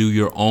able to do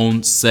your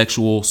own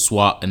sexual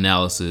SWOT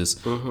analysis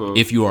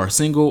if you are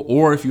single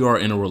or if you are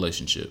in a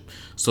relationship.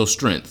 So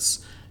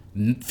strengths.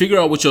 Figure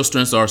out what your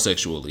strengths are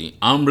sexually.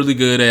 I'm really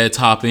good at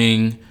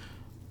topping.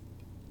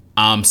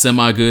 I'm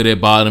semi good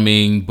at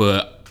bottoming,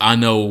 but I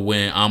know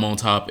when I'm on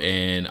top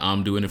and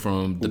I'm doing it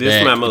from the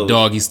back,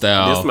 doggy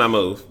style. This is my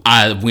move.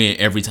 I win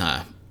every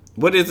time.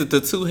 What is it?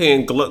 The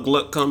 2-hand gluck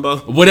gluck combo?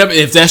 Whatever.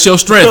 If that's your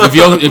strength,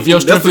 if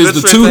your strength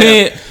is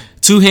the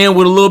two hand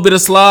with a little bit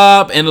of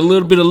slob and a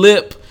little bit of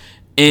lip,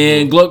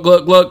 and gluck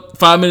gluck gluck.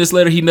 5 minutes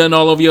later, he nutting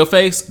all over your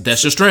face.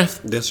 That's your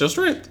strength. That's your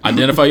strength.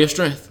 Identify your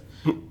strength.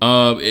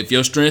 If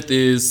your strength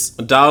is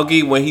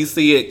doggy, when he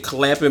see it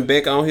clapping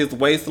back on his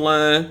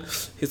waistline,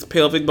 his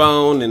pelvic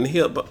bone and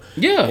hip,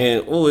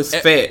 and it's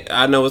fat.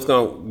 I know it's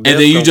gonna. And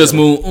then you just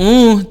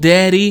move,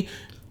 daddy,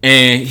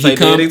 and he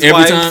come every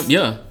twice. Time.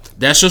 Yeah,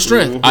 that's your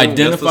strength.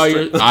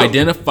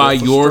 Identify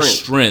your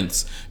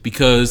strengths,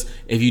 because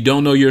if you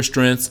don't know your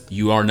strengths,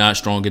 you are not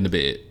strong in the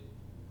bed.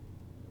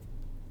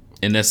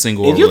 And that's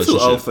single or relationship. You're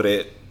too old for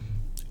that.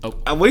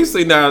 We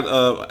see now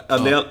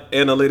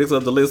analytics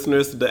of the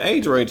listeners. The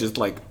age range is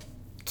like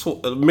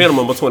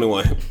minimum of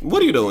 21.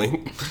 What are you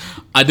doing?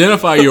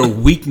 Identify your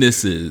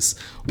weaknesses.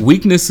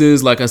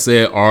 Weaknesses, like I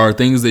said, are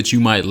things that you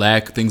might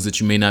lack, things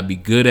that you may not be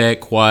good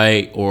at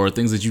quite, or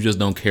things that you just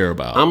don't care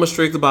about. I'm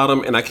strict about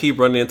them, and I keep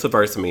running into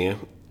verse men.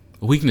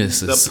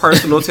 Weaknesses. The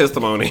personal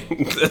testimony.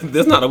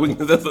 That's not a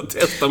weakness. That's a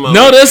testimony.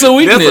 No, that's a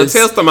weakness. That's a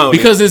testimony.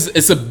 Because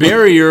it's a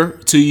barrier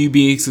to you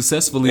being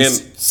successfully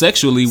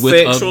sexually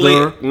with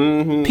other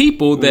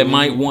people that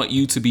might want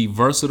you to be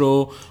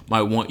versatile,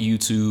 might want you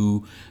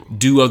to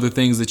do other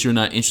things that you're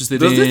not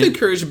interested in. Does this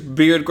encourage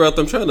beard growth?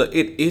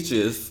 It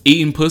itches.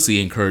 Eating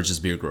pussy encourages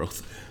beard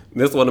growth.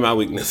 That's one of my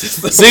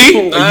weaknesses.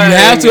 See? You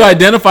have to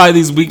identify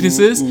these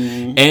weaknesses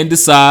and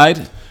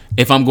decide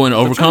if I'm going to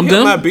overcome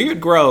them. My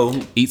beard grow.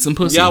 Eat some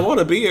pussy. Yeah, I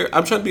want a beard.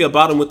 I'm trying to be a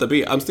bottom with a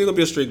beard. I'm still going to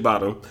be a streak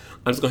bottom.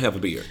 I'm just going to have a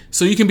beard.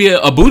 So you can be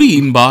a booty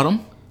eating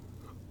bottom.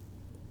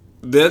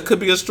 That could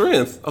be a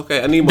strength.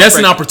 Okay, I need more. That's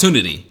an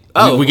opportunity.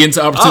 We get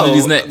into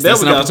opportunities next.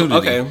 That's an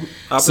opportunity. Okay.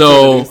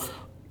 So,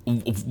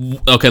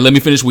 let me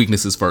finish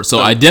weaknesses first.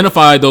 So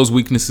identify those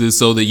weaknesses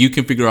so that you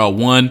can figure out,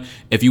 one,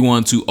 if you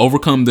want to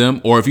overcome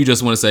them, or if you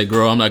just want to say,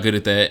 girl, I'm not good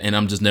at that and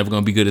I'm just never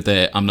going to be good at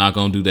that. I'm not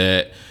going to do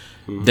that.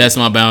 That's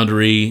my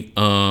boundary.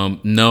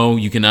 No,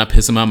 you cannot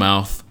piss in my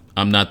mouth.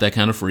 I'm not that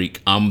kind of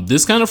freak. I'm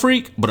this kind of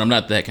freak, but I'm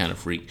not that kind of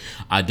freak.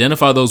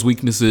 Identify those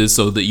weaknesses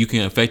so that you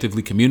can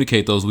effectively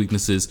communicate those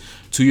weaknesses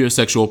to your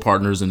sexual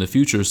partners in the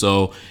future.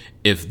 So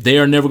if they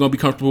are never going to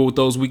be comfortable with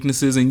those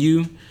weaknesses in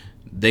you,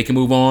 they can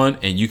move on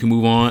and you can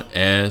move on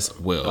as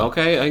well.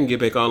 Okay, I can get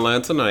back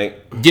online tonight.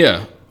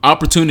 Yeah.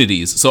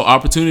 Opportunities. So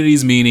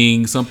opportunities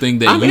meaning something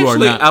that are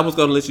not. I was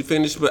going to let you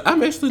finish, but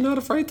I'm actually not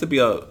afraid to be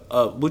a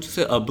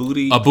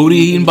booty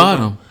eating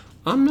bottom.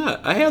 I'm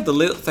not. I have the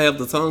lips, I have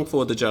the tongue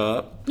for the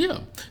job. Yeah.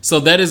 So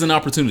that is an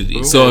opportunity.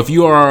 Okay. So if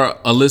you are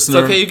a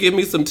listener. So can you give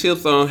me some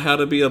tips on how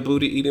to be a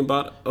booty eating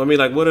bottom? I mean,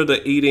 like, what are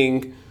the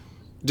eating?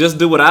 Just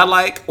do what I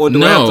like, or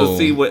do I have to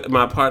see what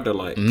my partner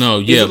likes? No,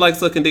 yeah. Is it like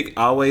sucking dick,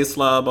 always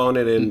slob on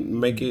it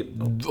and make it?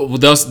 Well,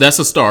 that's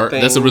a start.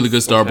 That's a really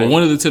good start. Okay. But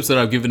one of the tips that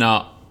I've given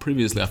out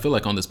previously, I feel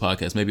like on this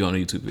podcast, maybe on a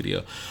YouTube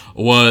video,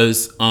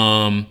 was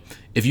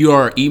if you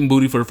are eating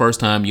booty for the first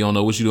time, you don't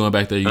know what you're doing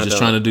back there, you're just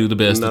trying to do the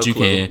best that you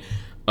can,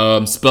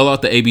 spell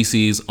out the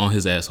ABCs on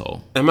his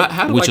asshole.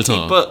 How do I keep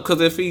up?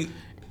 Because if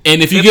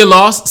you get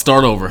lost,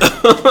 start over.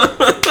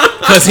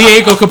 Because he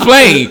ain't gonna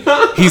complain.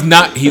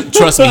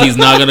 Trust me, he's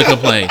not gonna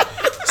complain.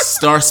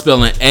 Start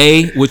spelling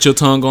A with your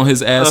tongue on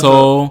his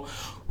asshole.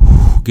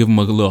 Give him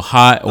a little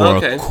hot or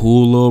a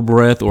cool little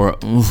breath or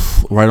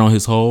right on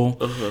his hole,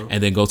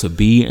 and then go to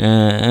B,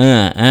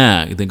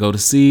 then go to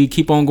C.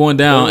 Keep on going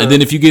down, and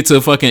then if you get to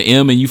fucking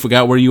M and you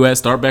forgot where you at,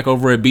 start back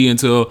over at B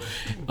until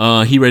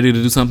he ready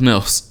to do something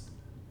else.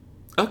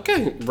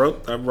 Okay,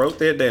 I wrote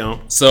that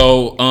down.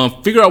 So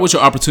figure out what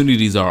your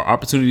opportunities are.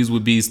 Opportunities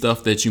would be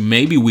stuff that you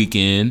may be weak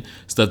in,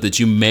 stuff that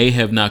you may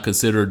have not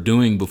considered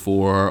doing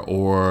before,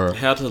 or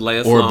how to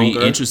last or longer.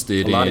 Be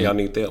interested in. A lot of y'all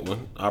need that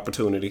one.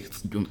 Opportunity.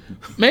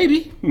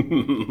 Maybe.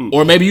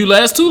 Or maybe you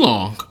last too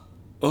long.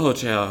 Oh,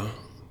 child.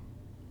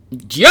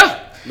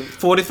 Yeah.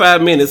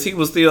 45 minutes, he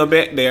was still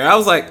back there. I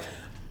was like,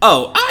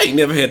 oh, I ain't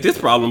never had this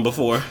problem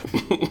before.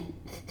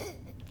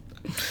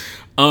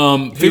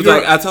 He was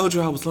like, I told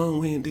you I was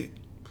long-winded.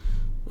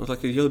 I was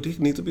like, your dick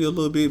needs to be a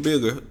little bit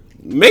bigger.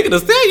 Megan Thee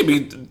Stallion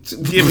be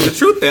giving the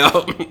truth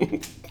out.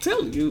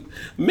 Telling you,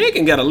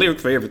 Megan got a lyric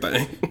for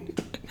everything.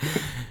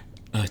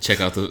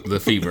 Check out the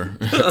Fever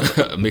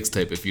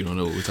mixtape if you don't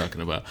know what we're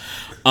talking about.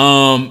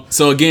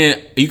 So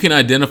again, you can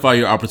identify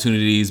your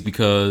opportunities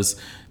because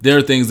there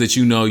are things that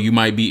you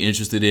might be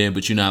interested in,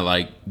 but you're not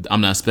like,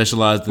 I'm not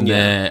specialized in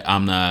that.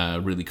 I'm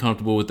not really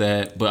comfortable with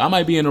that. But I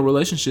might be in a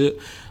relationship.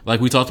 Like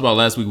we talked about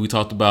last week, we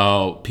talked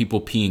about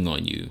people peeing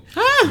on you.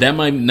 That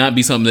might not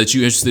be something that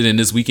you're interested in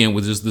this weekend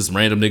with just this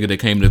random nigga that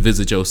came to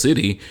visit your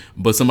city,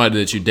 but somebody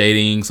that you're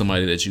dating,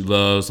 somebody that you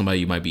love, somebody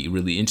you might be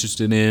really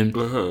interested in.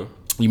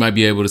 You might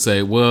be able to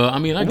say, well, I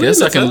mean, I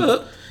guess I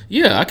can.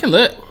 Yeah, I can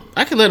let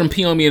him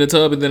pee on me in the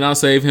tub, and then I'll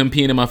save him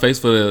peeing in my face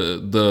for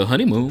the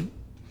honeymoon.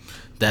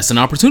 That's an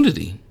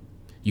opportunity.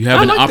 You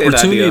have an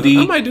opportunity.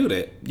 I might do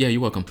that. Yeah,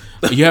 you're welcome.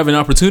 You have an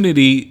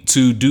opportunity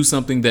to do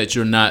something that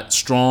you're not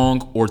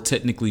strong or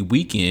technically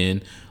weak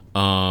in,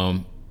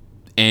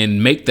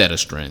 and make that a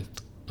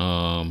strength.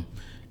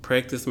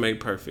 Practice make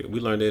perfect. We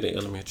learned that in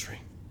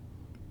elementary.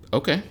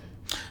 Okay.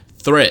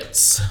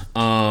 Threats.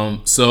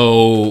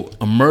 So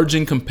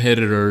emerging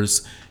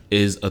competitors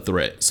is a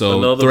threat. So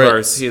another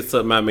verse hits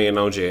up my man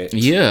on Jack.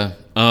 Yeah.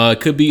 It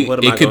could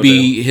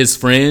be his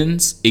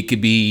friends. It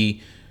could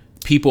be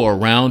people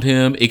around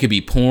him. It could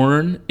be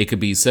porn. It could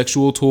be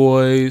sexual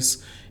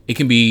toys. It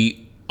can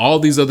be all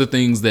these other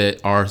things that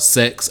are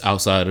sex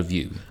outside of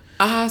you.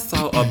 I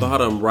saw a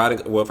bottom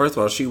riding. Well, first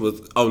of all, she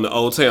was on the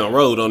Old Town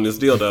Road on this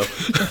dildo,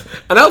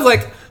 and I was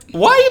like,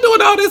 "Why are you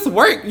doing all this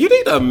work? You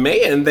need a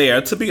man there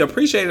to be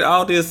appreciated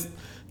all this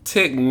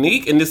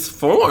technique and this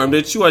form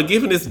that you are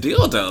giving this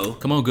dildo."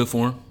 Come on, good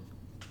form.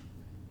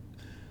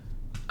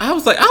 I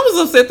was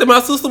upset that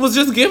my sister was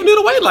just giving it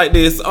away like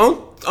this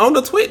on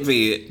the Twit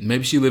vid.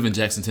 Maybe she lived in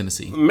Jackson,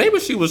 Tennessee. Maybe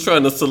she was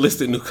trying to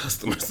solicit new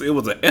customers. It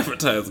was an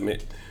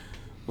advertisement.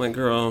 Like,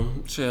 girl,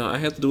 child, I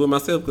have to do it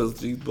myself because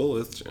these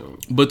boys,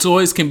 child. But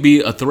toys can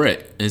be a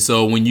threat. And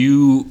so when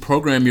you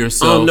program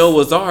yourself...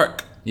 Noah's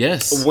Ark.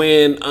 Yes.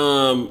 When,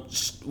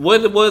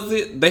 what was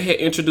it? They had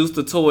introduced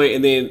the toy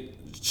and then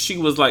she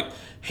was like,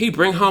 he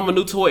bring home a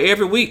new toy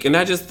every week and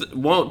I just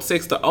want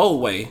sex the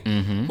old way.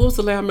 Mm-hmm. What was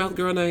the loudmouth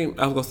girl name?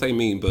 I was going to say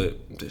mean, but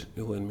it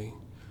wasn't me.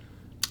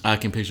 I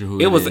can picture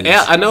who it was.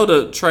 I know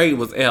the trade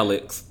was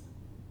Alex.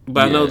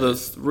 But I know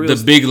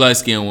the big light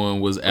skinned one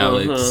was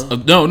Alex.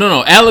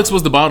 No. Alex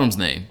was the bottom's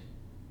name.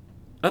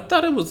 I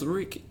thought it was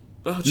Ricky.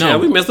 Oh, no,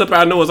 we messed up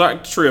our Noah's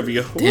Ark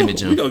trivia. Damn it,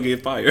 Jim. We gonna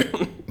get fired.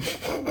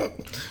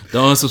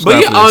 Don't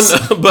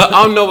unsubscribe. But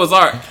on Noah's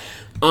Ark,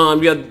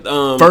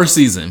 first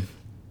season.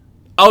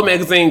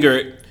 Meg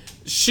Zinger,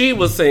 she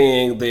was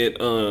saying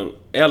that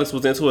Alex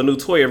was into a new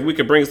toy every week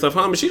and bring stuff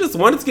home, and she just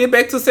wanted to get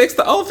back to sex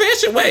the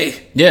old-fashioned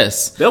way.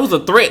 Yes, that was a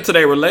threat to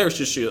their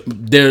relationship,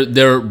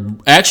 their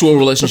actual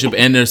relationship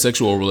and their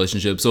sexual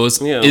relationship. So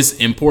it's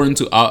important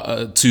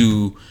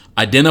to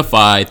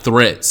identify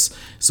threats.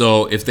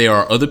 So if there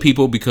are other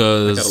people,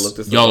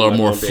 because y'all are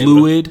more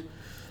fluid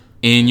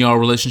in y'all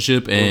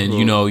relationship, and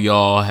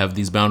y'all have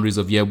these boundaries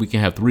of we can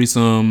have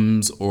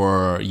threesomes,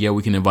 or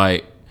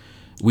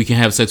we can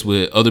have sex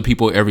with other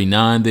people every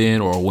now and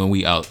then, or when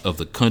we out of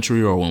the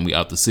country, or when we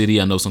out the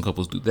city. I know some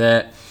couples do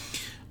that.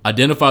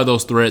 Identify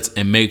those threats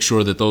and make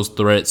sure that those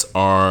threats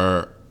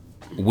are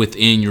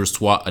within your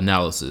SWOT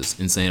analysis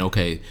and saying,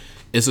 okay,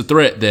 it's a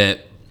threat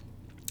that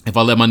if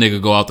I let my nigga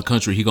go out the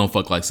country, he gonna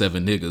fuck like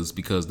 7 niggas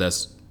because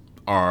that's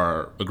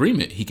our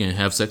agreement. He can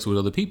have sex with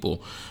other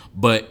people.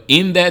 But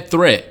in that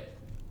threat,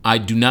 I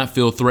do not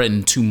feel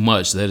threatened too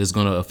much that it's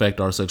going to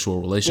affect our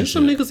sexual relationship.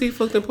 Some niggas he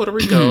fucked in Puerto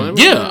Rico.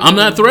 I'm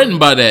not threatened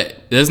by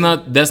that. That's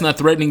not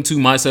threatening to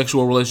my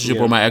sexual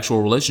relationship or my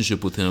actual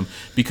relationship with him.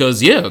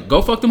 Because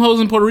go fuck them hoes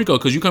in Puerto Rico.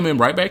 Because you come in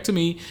right back to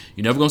me.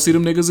 You're never going to see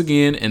them niggas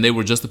again. And they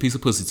were just a piece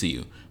of pussy to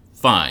you.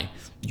 Fine.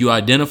 You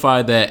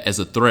identify that as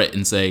a threat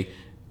and say,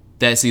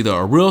 that's either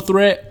a real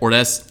threat or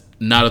that's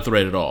not a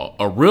threat at all.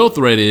 A real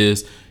threat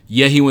is,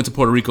 he went to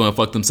Puerto Rico and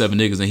fucked them 7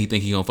 niggas and he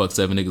think he going to fuck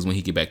 7 niggas when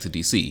he get back to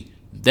DC.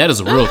 That is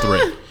a real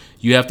threat.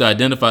 You have to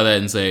identify that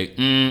and say,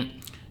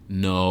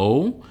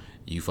 no,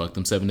 you fucked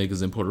them 7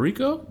 niggas in Puerto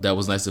Rico. That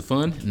was nice and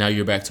fun. Now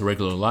you're back to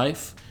regular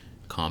life.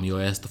 Calm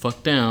your ass the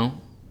fuck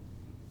down.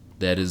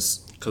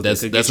 That's a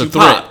threat.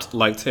 Popped,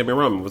 like Tammy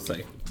Roman would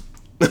say.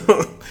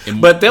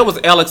 But that was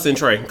Alex and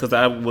Trey, because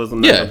I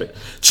wasn't there. Yeah.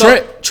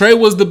 So, Trey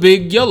was the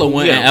big yellow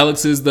one, and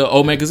Alex is the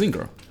old magazine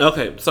girl.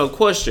 Okay, so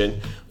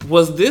question.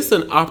 Was this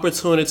an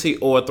opportunity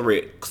or a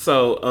threat?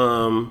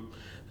 So,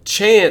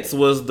 Chance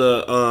was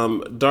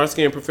the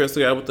dark-skinned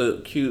professor guy with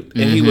the cute,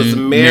 and he was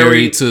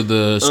married to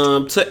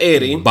the to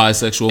Eddie,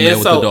 bisexual man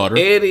with the daughter.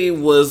 Eddie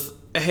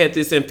had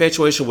this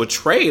infatuation with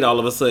Trade all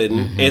of a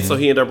sudden, and so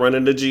he ended up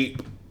running the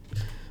Jeep.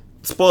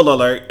 Spoiler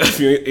alert,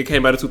 it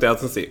came out in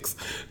 2006.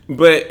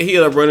 But he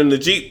ended up running the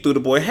Jeep through the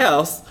boy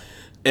house.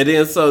 And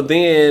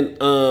then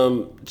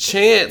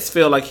Chance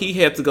felt like he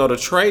had to go to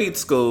trade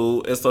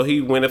school. And so he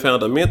went and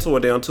found a mentor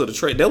down to the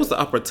trade. That was the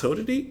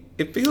opportunity,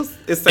 it feels.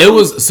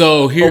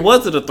 Or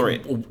was it a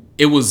threat?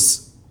 It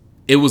was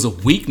It was a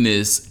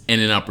weakness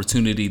and an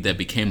opportunity that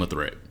became a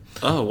threat.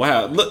 Oh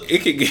wow! Look,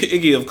 it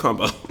give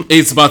combo.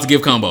 It's about to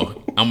give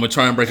combo. I'm gonna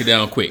try and break it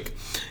down quick.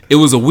 It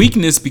was a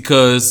weakness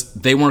because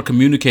they weren't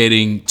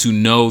communicating to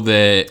know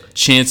that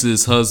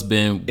Chance's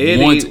husband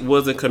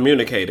wasn't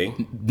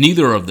communicating.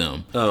 Neither of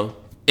them. Oh.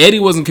 Eddie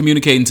wasn't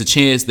communicating to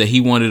Chance that he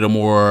wanted a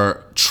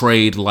more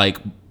trade-like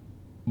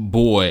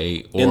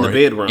boy or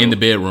in the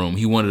bedroom.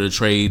 He wanted a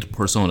trade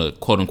persona,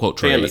 quote unquote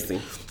trade.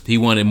 Fantasy. He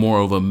wanted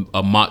more of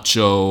a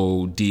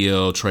macho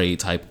DL trade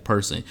type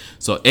person.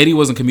 So Eddie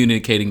wasn't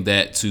communicating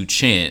that to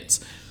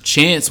Chance.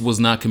 Chance was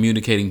not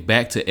communicating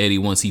back to Eddie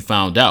once he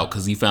found out,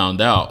 because he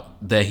found out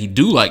that he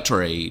do like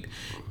trade,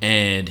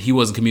 and he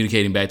wasn't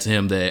communicating back to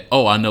him that,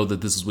 oh, I know that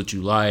this is what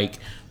you like.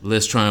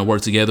 Let's try and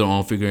work together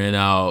on figuring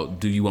out,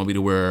 do you want me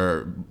to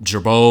wear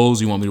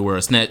gerbos? You want me to wear a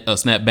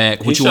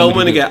snapback? He showed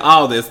when he got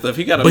all this stuff.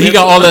 He got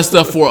all that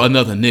stuff for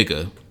another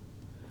nigga.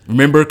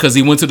 Remember? Because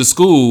he went to the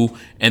school,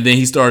 and then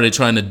he started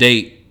trying to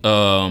date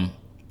the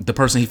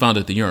person he found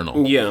at the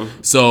urinal. Yeah.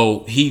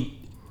 So he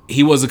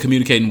wasn't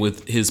communicating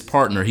with his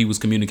partner. He was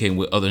communicating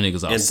with other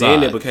niggas outside.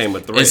 And then it became a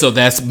threat. And so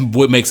that's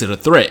what makes it a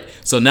threat.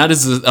 So now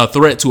this is a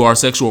threat to our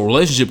sexual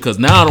relationship, because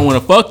now I don't want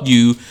to fuck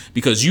you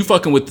because you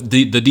fucking with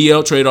the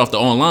DL trade off the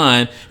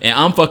online, and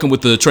I'm fucking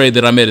with the trade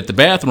that I met at the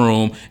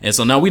bathroom. And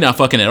so now we not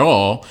fucking at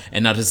all.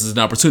 And now this is an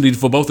opportunity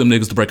for both them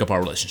niggas to break up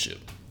our relationship.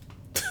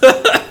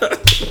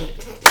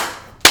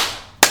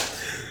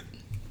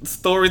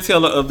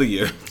 Storyteller of the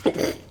year.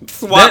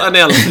 SWOT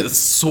analysis.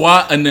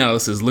 SWOT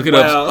analysis. Look it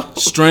up.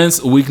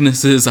 Strengths,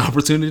 weaknesses,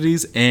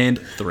 opportunities, and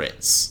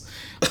threats.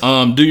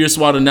 Do your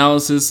SWOT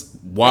analysis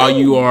while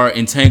you are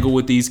entangled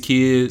with these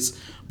kids.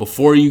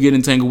 Before you get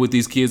entangled with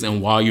these kids,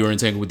 and while you're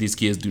entangled with these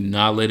kids, do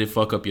not let it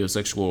fuck up your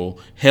sexual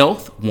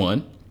health,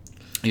 one,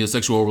 your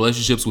sexual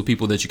relationships with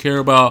people that you care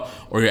about,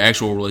 or your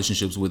actual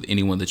relationships with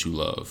anyone that you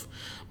love.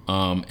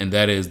 And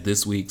that is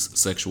this week's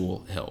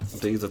sexual health.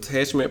 These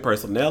attachment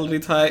personality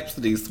types,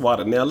 these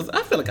SWOT analysis.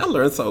 I feel like I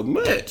learned so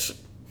much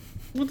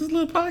with this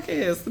little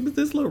podcast, with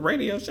this little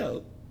radio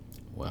show.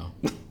 Wow.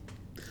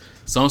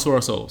 Songs for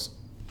our souls.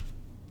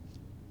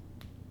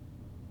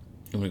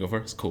 You want to go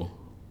first? Cool.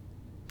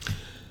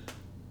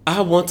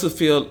 I want to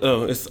feel.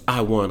 It's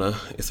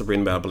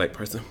written by a black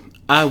person.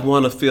 I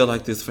want to feel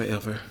like this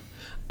forever.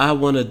 I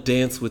want to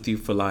dance with you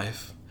for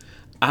life.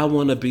 I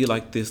want to be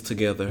like this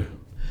together.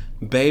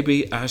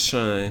 Baby, I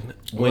shine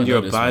when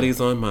your body's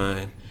on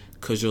mine,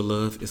 'cause your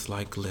love is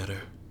like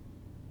glitter.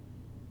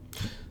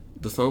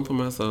 The song for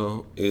my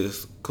soul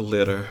is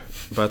Glitter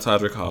by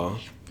Todrick Hall.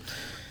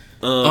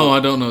 I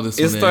don't know this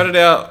one. It started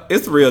out,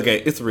 it's real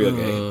gay. It's real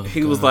gay.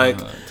 He was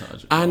like,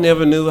 I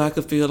never knew I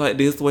could feel like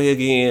this way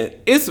again.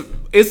 It's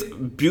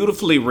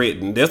beautifully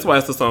written. That's why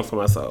it's the song for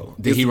my soul.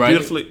 Did he write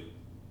it?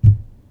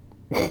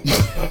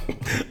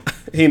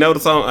 He know the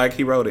song like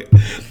he wrote it.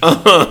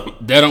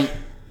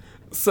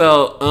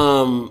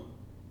 So,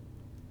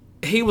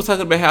 he was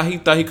talking about how he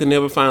thought he could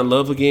never find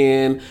love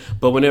again,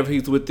 but whenever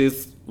he's with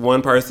this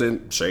one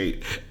person,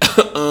 shade.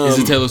 Is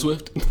it Taylor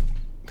Swift?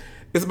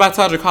 It's by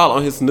Todrick Hall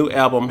on his new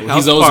album,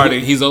 House Party.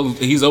 He's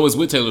always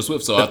with Taylor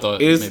Swift, so I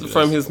thought it's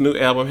from his new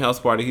album, House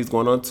Party. He's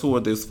going on tour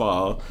this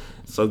fall,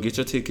 so get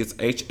your tickets.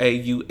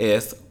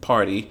 HAUS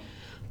Party.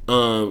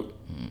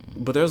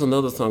 But there's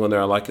another song on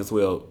there I like as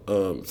well.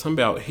 Something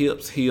about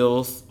hips,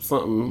 heels,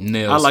 something.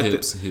 Nails, I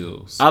hips,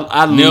 heels.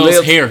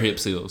 Nails, hair,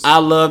 hips, heels. I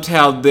loved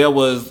how there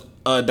was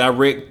a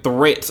direct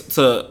threat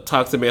to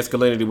toxic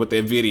masculinity with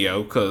that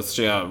video, because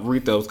I'll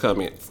read those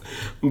comments.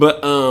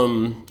 But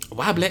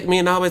why black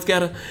men always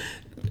gotta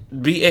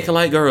be acting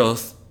like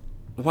girls?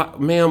 Why,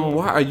 ma'am,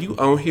 why are you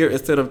on here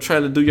instead of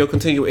trying to do your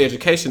continual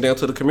education down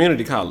to the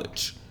community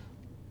college?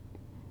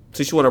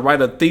 Since you want to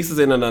write a thesis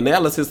and an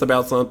analysis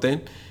about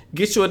something,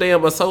 get you a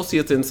damn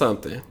associate in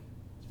something.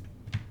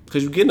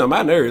 Because you're getting on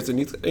my nerves.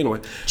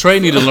 Anyway. Trey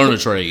need to learn a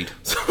trade.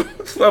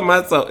 For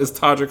myself, it's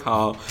Todrick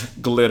Hall,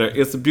 Glitter.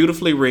 It's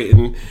beautifully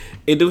written.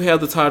 It do have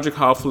the Todrick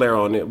Hall flair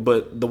on it,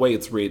 but the way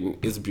it's written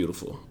is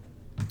beautiful.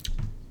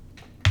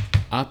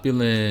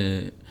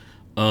 Opulent.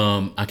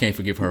 I can't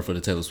forgive her for the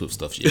Taylor Swift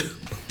stuff yet.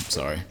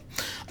 Sorry.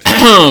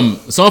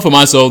 Song for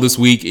my soul this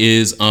week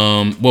is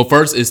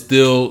first it's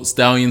still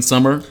Stallion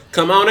Summer.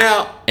 Come on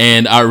out.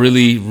 And I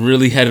really,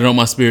 really had it on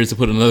my spirit to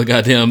put another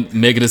goddamn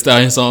Megan Thee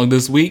Stallion song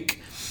this week.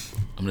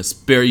 I'm gonna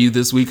spare you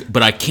this week,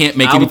 but I can't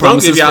make any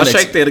promises. Y'all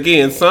shake that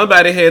again.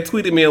 Somebody had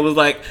tweeted me and was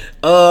like,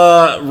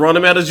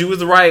 Rhonda Matters, you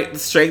was right.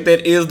 Shake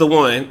That is the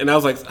one. And I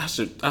was like,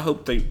 I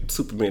hope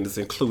Superman is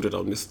included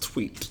on this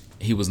tweet.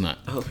 He was not.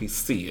 I hope he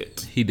see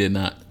it. He did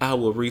not. I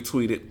will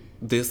retweet it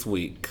this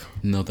week.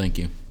 No, thank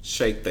you.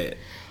 Shake That.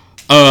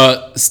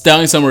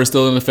 Stallion Summer is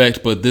still in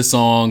effect, but this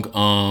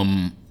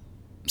song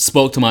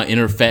spoke to my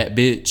inner fat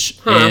bitch.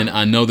 And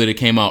I know that it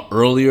came out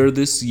earlier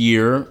this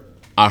year.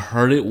 I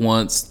heard it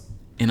once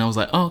and I was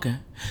like, oh, okay.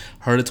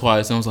 Heard it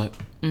twice and I was like,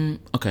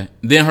 okay.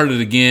 Then heard it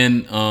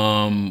again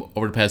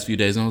over the past few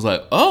days and I was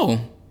like,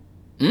 oh.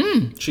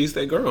 She's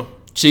that girl.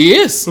 She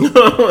is.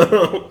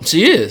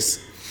 She is.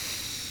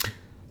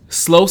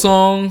 Slow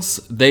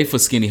songs, they for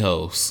skinny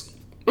hoes.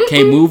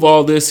 Can't move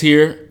all this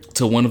here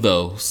to one of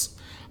those.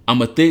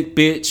 I'm a thick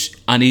bitch.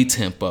 I need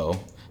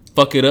tempo.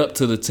 Fuck it up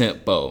to the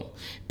tempo.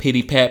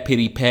 Pity pat,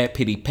 pity pat,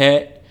 pity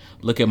pat.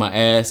 Look at my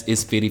ass.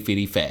 It's fitty,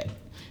 fitty, fat.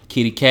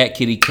 Kitty cat,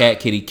 kitty cat,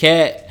 kitty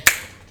cat.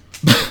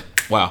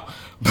 Wow.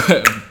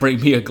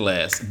 Bring me a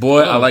glass.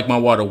 Boy, I like my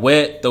water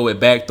wet. Throw it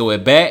back, throw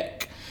it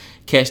back.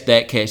 Catch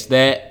that, catch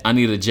that. I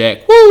need a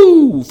jack.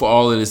 Woo! For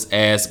all of this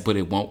ass, but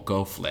it won't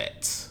go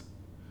flat.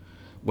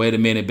 Wait a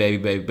minute, baby,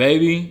 baby,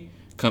 baby.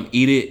 Come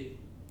eat it.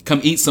 Come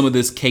eat some of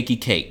this cakey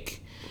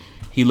cake.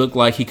 He looked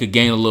like he could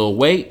gain a little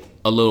weight.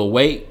 A little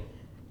weight.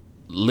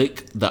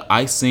 Lick the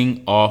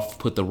icing off.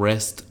 Put the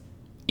rest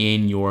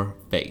in your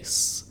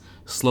face.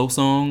 Slow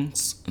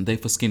songs, they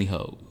for skinny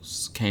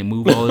hoes. Can't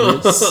move all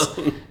of this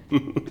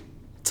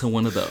to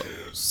one of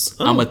those.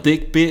 I'm a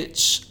thick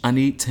bitch. I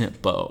need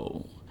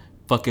tempo.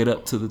 Fuck it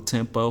up to the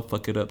tempo.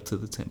 Fuck it up to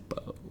the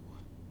tempo.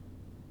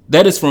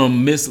 That is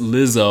from Miss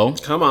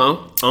Lizzo. Come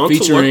on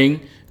featuring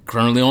tour.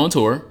 Currently on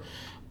tour.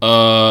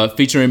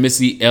 Featuring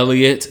Missy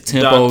Elliott.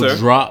 Tempo Doctor.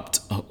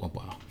 Dropped. Oh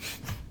wow.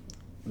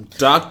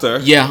 Doctor.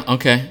 Yeah.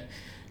 Okay.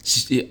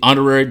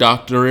 Honorary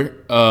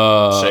doctorate.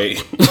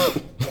 Shade.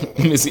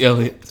 Missy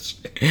Elliott.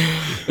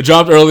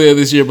 Dropped earlier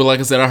this year, but like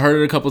I said, I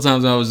heard it a couple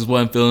times and I just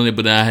wasn't feeling it,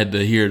 but then I had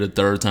to hear it a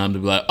third time to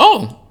be like,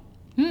 I'm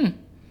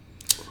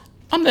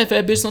that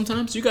fat bitch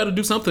sometimes. You got to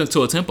do something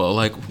to a tempo.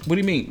 Like, what do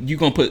you mean? You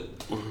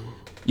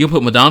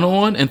put Madonna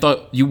on and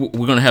thought we're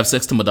going to have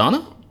sex to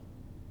Madonna?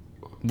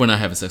 We're not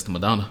having sex to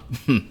Madonna.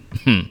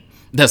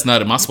 That's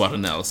not in my SWOT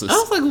analysis. I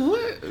was like,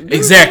 what?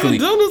 Exactly.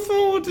 Madonna's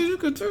phone, what did you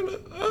could turn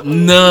it?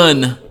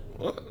 None.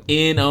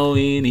 None.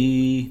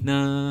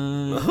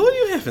 None. Who are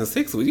you having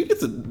sex with? You get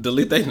to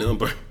delete that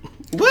number.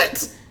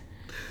 What?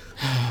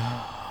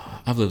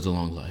 I've lived a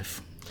long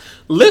life.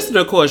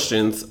 Listener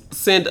questions.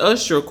 Send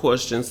us your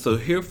questions to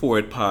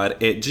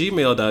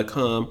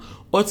hereforitpod@gmail.com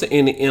or to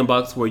any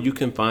inbox where you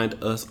can find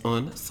us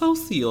on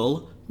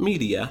social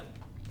media.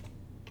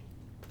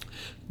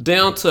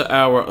 Down to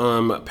our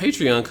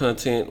Patreon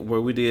content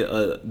where we did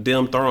a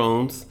Game of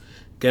Thrones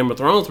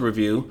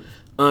review.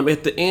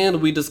 At the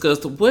end, we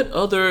discussed what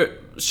other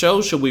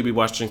shows should we be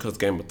watching because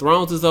Game of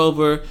Thrones is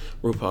over.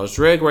 RuPaul's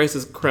Drag Race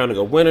is crowning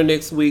a winner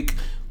next week.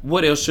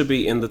 What else should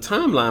be in the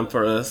timeline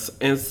for us?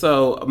 And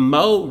so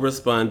Mo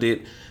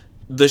responded,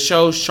 the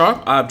show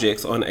Sharp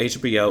Objects on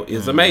HBO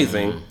is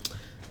amazing.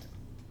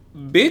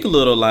 Big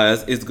Little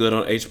Lies is good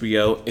on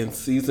HBO, and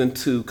season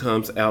 2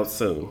 comes out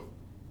soon.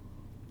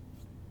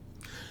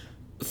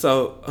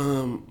 So,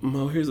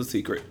 Mo, here's a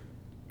secret.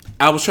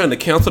 I was trying to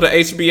cancel the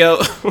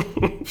HBO.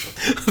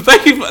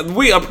 Thank you.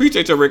 We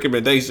appreciate your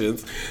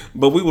recommendations,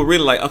 but we were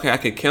really like, okay, I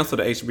could cancel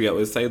the HBO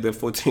and save that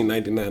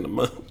 $14.99 a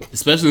month.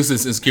 Especially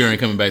since Insecure ain't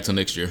coming back till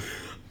next year.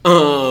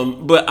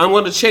 But I'm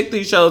going to check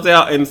these shows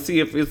out and see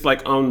if it's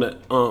like on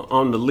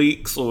the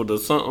leaks or the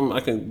something.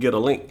 I can get a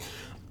link.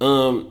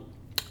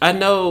 I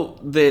know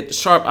that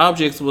Sharp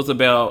Objects was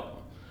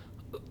about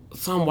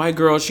some white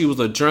girl. She was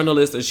a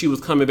journalist and she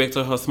was coming back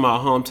to her small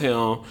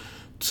hometown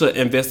to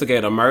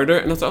investigate a murder.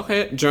 And I said,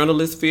 okay,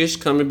 journalist fish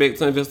coming back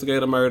to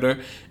investigate a murder.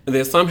 And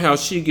then somehow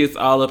she gets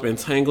all up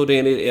entangled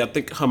in it. And I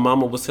think her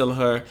mama was telling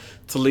her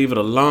to leave it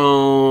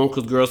alone.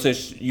 Because, girl,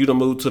 since you done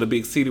moved to the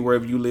big city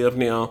wherever you live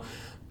now,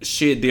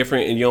 shit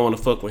different and you don't want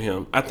to fuck with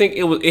him. I think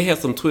it had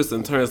some twists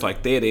and turns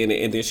like that in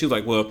it. And then she was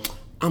like, well,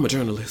 I'm a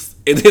journalist.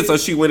 And then so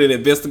she went and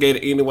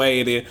investigated anyway.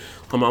 And then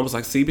her mom was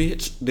like, see,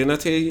 bitch, didn't I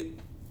tell you?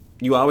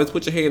 You always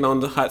put your hand on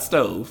the hot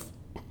stove.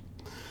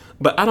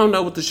 But I don't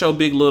know what the show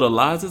Big Little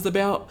Lies is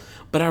about,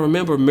 but I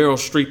remember Meryl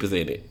Streep is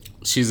in it.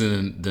 She's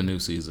in the new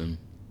season.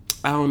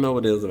 I don't know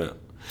what it is about.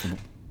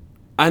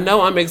 I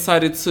know I'm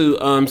excited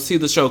to see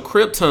the show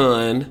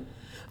Krypton.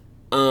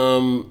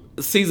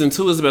 Season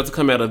 2 is about to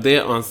come out of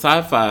that on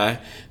Sci-Fi.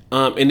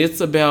 And it's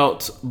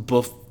about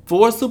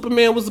before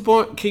Superman was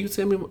born. Can you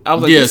tell me? I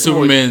was like, yeah,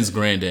 Superman's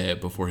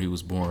granddad before he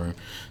was born.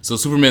 So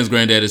Superman's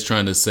granddad is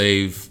trying to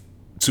save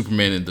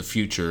Superman in the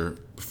future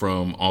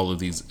from all of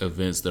these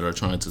events that are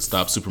trying to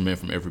stop Superman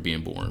from ever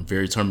being born.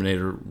 Very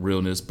Terminator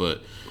realness,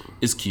 but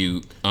it's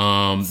cute.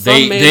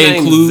 They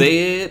include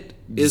Zed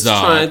is Zod.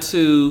 trying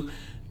to.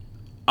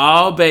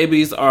 All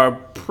babies are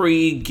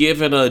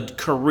pre-given a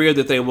career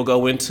that they will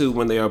go into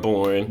when they are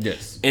born.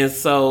 Yes, and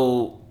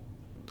so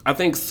I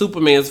think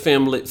Superman's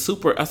family,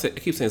 I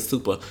keep saying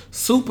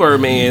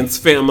Superman's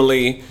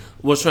family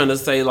was trying to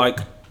say like,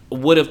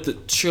 what if the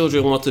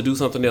children want to do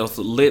something else?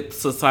 Let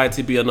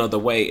society be another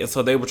way. And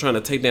so they were trying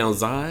to take down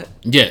Zod?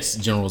 Yes,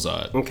 General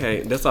Zod.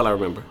 Okay, that's all I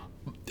remember.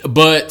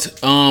 But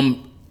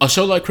a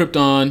show like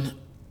Krypton,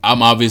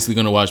 I'm obviously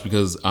gonna watch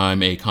because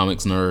I'm a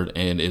comics nerd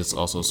and it's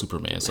also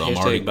Superman. So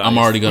I'm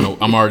already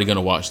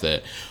gonna watch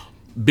that.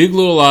 Big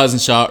Little Lies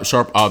and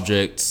Sharp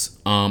Objects,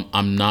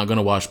 I'm not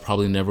gonna watch,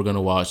 probably never gonna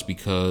watch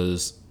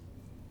because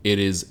it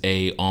is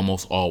a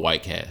almost all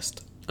white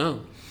cast.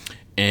 Oh.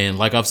 And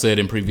like I've said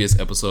in previous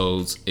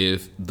episodes,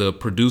 if the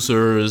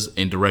producers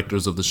and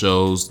directors of the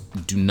shows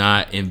do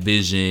not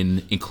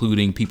envision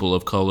including people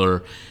of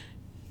color,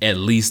 at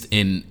least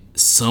in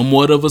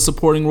somewhat of a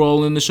supporting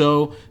role in the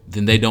show,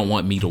 then they don't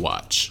want me to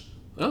watch.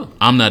 Oh.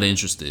 I'm not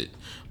interested.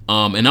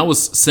 And I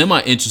was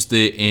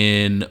semi-interested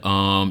in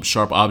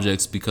Sharp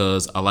Objects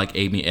because I like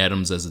Amy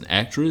Adams as an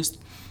actress.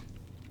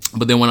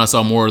 But then when I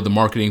saw more of the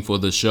marketing for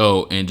the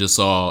show and just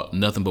saw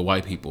nothing but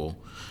white people,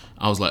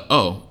 I was like,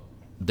 oh,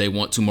 they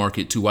want to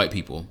market to white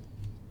people.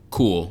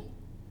 Cool.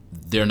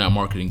 They're not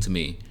marketing to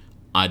me.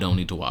 I don't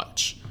need to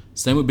watch.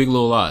 Same with Big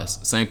Little Lies.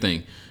 Same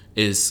thing.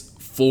 It's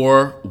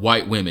 4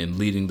 white women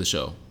leading the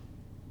show.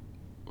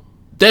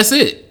 That's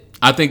it.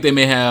 I think they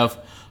may have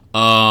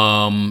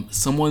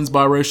someone's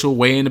biracial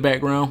way in the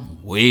background.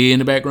 Way in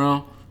the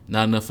background.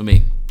 Not enough for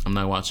me. I'm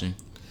not watching.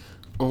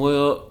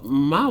 Well,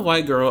 my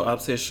white girl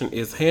obsession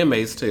is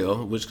Handmaid's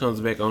Tale, which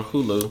comes back on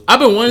Hulu. I've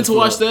been wanting to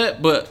watch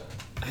that, but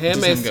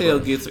Handmaid's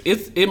Tale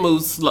it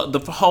moves slow. The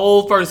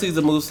whole first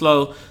season moves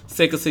slow.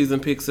 Second season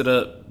picks it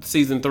up.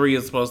 Season 3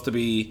 is supposed to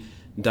be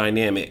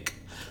dynamic.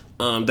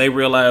 They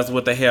realize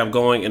what they have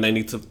going and they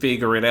need to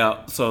figure it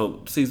out.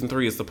 So season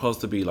 3 is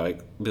supposed to be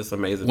like this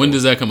amazing. When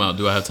does that come out?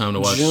 Do I have time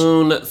to watch?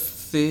 June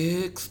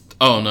 6th.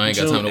 Oh no, I ain't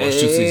got time to watch 2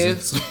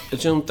 seasons.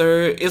 June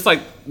 3rd. It's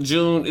like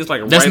June. It's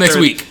like that's right next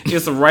there. Week.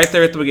 It's right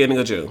there at the beginning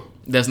of June.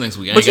 That's next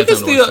week. But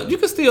you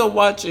can still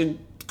watch it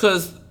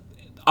because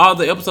all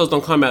the episodes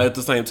don't come out at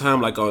the same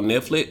time like on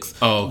Netflix.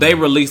 Oh, okay. They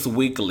release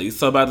weekly,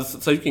 so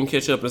so you can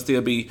catch up and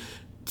still be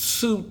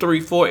 2,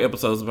 3, 4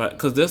 episodes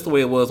because that's the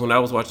way it was when I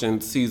was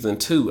watching season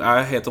 2.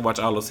 I had to watch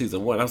all of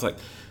season 1. I was like,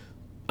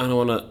 I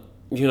don't want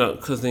to,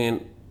 because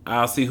then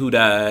I'll see who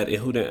died and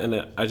who didn't,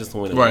 and I just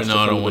want to. Right? No,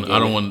 I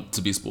don't want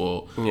to be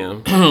spoiled. Yeah.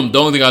 The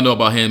only thing I know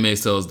about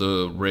Handmaid's Tale is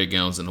the red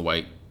gowns and the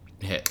white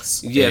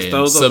hats. Yes,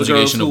 those are the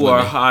girls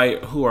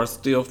who are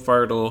still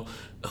fertile,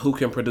 who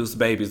can produce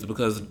babies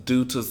because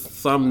due to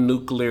some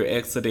nuclear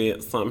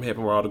accident, something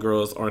happened where all the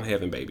girls aren't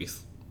having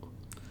babies.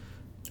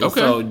 Okay.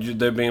 So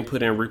they're being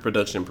put in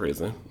reproduction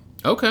prison.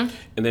 Okay.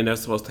 And then they're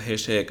supposed to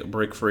hashtag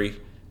break free.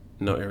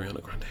 No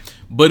Ariana Grande.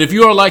 But if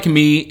you are like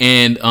me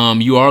and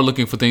you are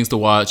looking for things to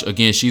watch,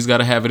 again, She's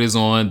Gotta Have It is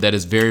on. That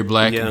is very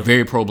black,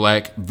 very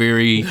pro-black,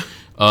 very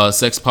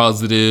sex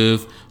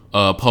positive.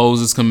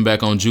 Pose is coming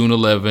back on June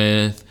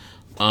 11th.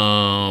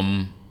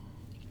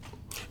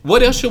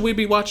 What else should we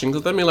be watching?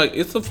 Because, I mean, like,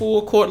 it's a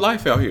full court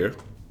life out here.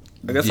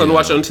 I got something to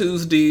watch on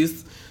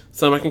Tuesdays.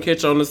 Some I can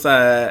catch on the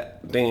side.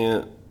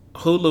 Then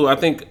Hulu, I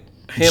think.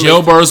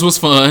 Jailbirds was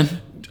fun.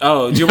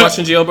 Oh, you're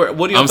watching Jailbirds?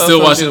 What are your I'm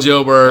still watching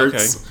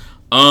Jailbirds.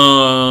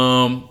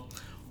 Okay.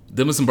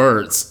 Them and some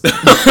birds. Them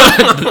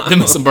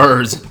and some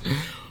birds.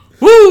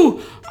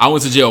 Woo! I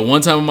went to jail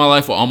one time in my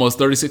life for almost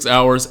 36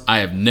 hours. I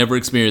have never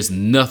experienced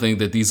nothing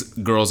that these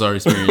girls are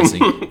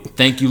experiencing.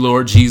 Thank you,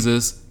 Lord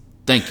Jesus.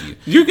 Thank you.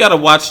 You gotta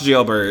watch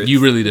Jailbirds. You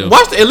really do.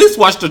 At least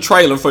watch the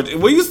trailer for.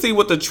 When you see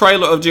what the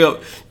trailer of Jail,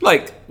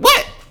 like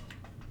what?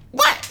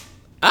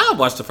 I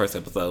watched the first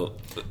episode,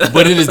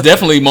 but it is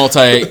definitely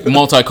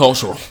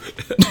multicultural.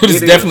 It's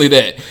definitely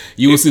that.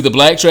 You will see the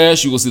black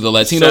trash. You will see the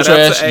Latino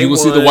trash. You will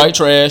see the white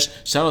trash.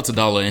 Shout out to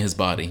Dollar and his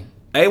body.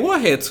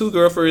 A1 had 2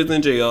 girlfriends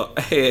in jail.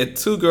 Had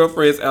 2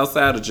 girlfriends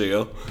outside of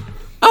jail.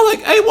 I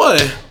like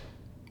A1.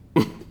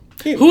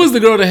 Who was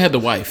the girl that had the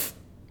wife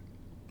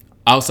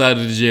outside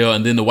of the jail,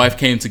 and then the wife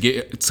came to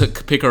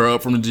pick her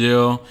up from the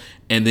jail,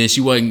 and then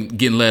she wasn't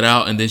getting let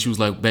out, and then she was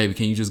like, "Baby,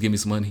 can you just give me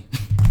some money?"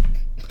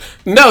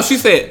 No, she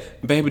said,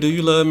 "Baby, do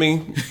you love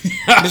me?"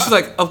 And she's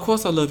like, "Of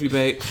course I love you,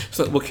 babe." She's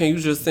like, "Well, can you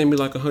just send me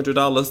like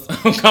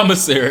 $100?"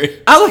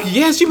 Commissary. I was like,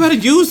 "Yes, you better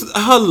use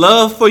her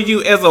love for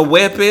you as a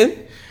weapon."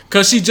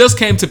 Cause she just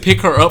came to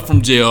pick her up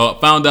from jail,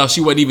 found out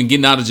she wasn't even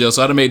getting out of jail,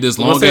 so I done made this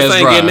long ass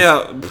drive. Getting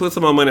out, put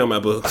some more money on my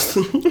books.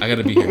 I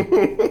gotta be here.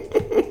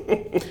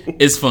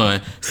 It's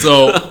fun.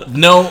 So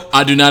no,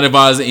 I do not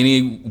advise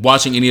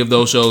watching any of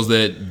those shows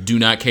that do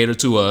not cater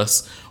to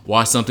us.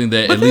 Watch something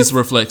that at least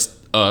reflects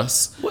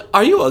us. What,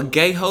 are you a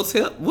gay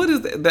hotel? What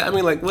is that? I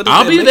mean, like, what is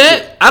I'll that? Be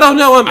that. I don't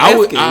know. I'm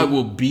asking. I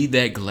will be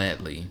that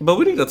gladly. But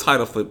we need a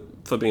title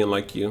for being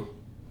like you.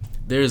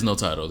 There is no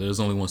title. There's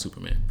only one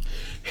Superman.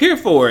 Here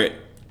for it.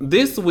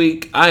 This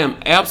week, I am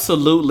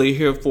absolutely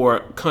here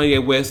for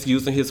Kanye West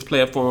using his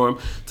platform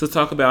to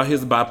talk about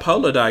his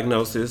bipolar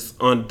diagnosis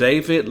on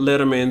David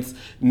Letterman's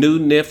new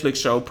Netflix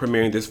show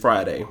premiering this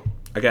Friday.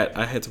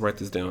 I had to write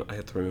this down. I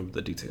had to remember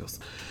the details.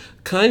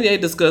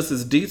 Kanye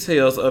discusses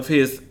details of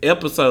his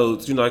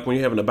episodes, like when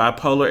you're having a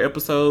bipolar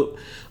episode,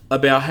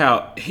 about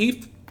how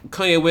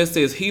Kanye West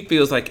says he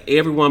feels like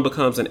everyone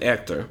becomes an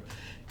actor.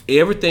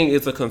 Everything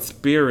is a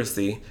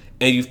conspiracy,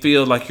 and you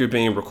feel like you're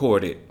being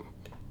recorded.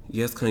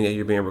 Yes, Kanye,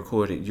 you're being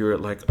recorded. You're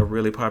like a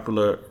really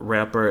popular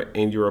rapper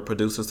and you're a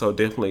producer, so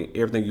definitely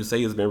everything you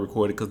say is being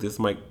recorded because this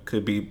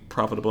could be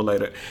profitable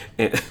later.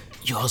 And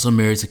you're also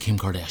married to Kim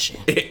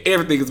Kardashian.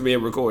 Everything is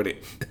being recorded.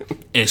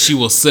 And she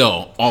will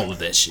sell all of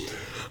that shit.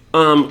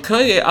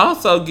 Kanye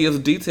also gives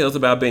details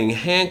about being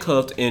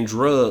handcuffed and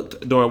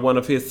drugged during one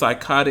of his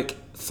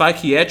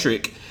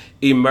psychiatric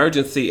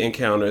emergency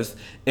encounters,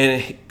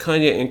 and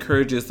Kanye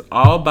encourages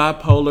all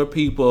bipolar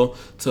people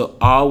to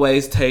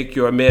always take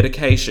your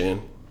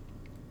medication.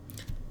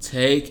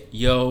 Take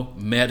your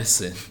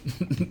medicine.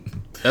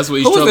 That's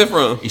what Who was that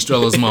from?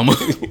 Estrella's mama.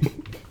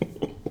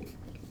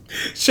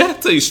 Shout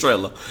out to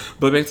Estrella.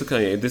 But back to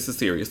Kanye. This is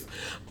serious.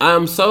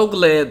 I'm so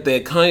glad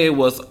that Kanye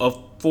was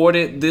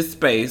afforded this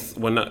space.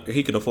 Well, not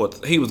he could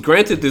afford. He was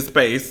granted this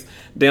space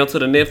down to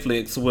the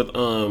Netflix with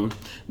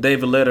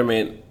David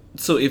Letterman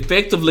to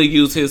effectively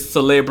use his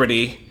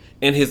celebrity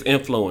and his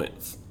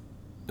influence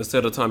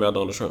instead of talking about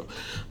Donald Trump.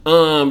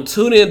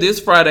 Tune in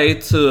this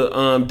Friday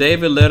to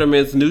David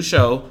Letterman's new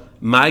show,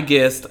 My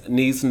Guest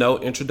Needs No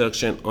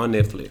Introduction, on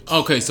Netflix.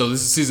 Okay, so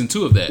this is season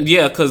 2 of that.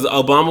 Yeah, because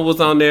Obama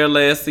was on there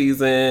last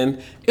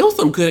season. It was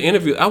some good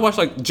interview. I watched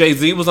like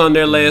Jay-Z was on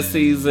there last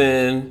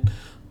season.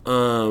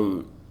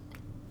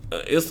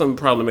 It's some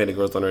problematic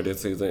girls on there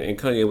this season, and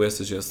Kanye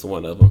West is just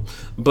one of them.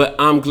 But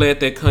I'm glad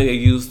that Kanye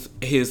used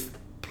his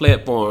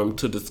platform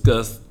to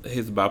discuss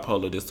his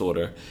bipolar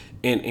disorder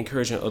and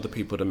encouraging other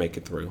people to make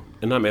it through.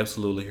 And I'm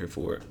absolutely here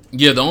for it.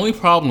 Yeah, the only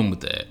problem with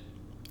that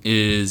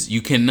is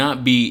you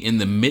cannot be in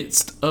the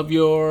midst of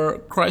your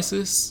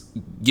crisis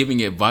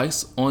giving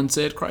advice on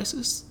said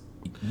crisis.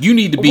 You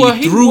need to be through your storm.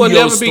 He will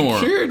never be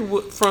cured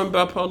from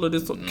bipolar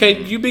disorder.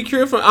 Can you be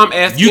cured from? I'm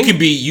asking. You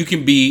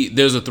can be.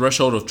 There's a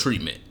threshold of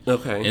treatment.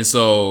 Okay. And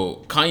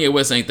so Kanye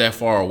West ain't that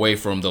far away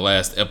from the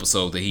last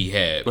episode that he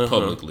had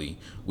publicly.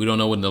 We don't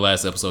know what the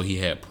last episode he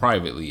had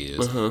privately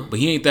is, but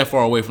he ain't that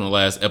far away from the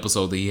last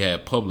episode that he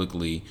had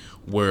publicly,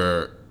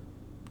 where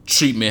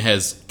treatment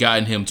has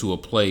gotten him to a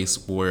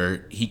place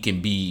where he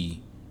can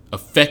be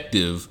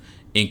effective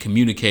in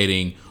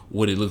communicating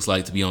what it looks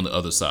like to be on the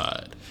other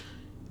side.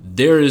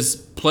 There is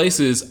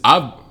places.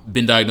 I've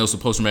been diagnosed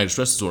with post-traumatic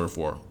stress disorder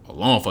for a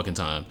long fucking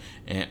time,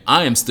 and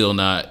I am still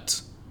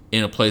not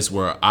in a place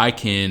where I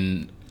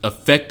can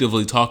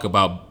effectively talk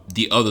about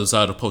the other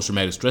side of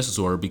post-traumatic stress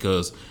disorder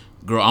because,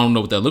 girl, I don't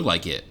know what that looked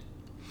like yet.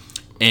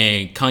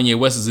 And Kanye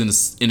West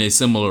is in a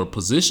similar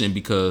position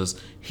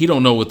because he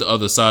don't know what the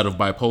other side of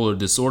bipolar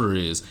disorder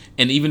is.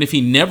 And even if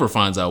he never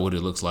finds out what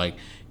it looks like,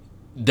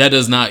 that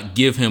does not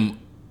give him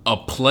a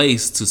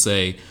place to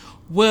say,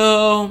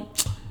 well,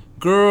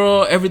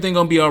 girl, everything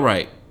gonna be all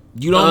right.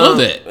 You don't know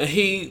that.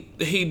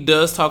 He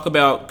does talk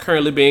about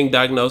currently being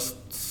diagnosed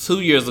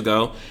 2 years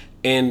ago,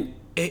 and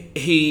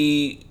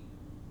he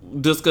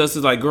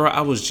discusses like, girl,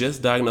 I was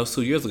just diagnosed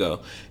 2 years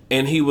ago.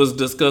 And he was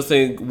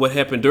discussing what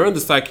happened during the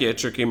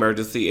psychiatric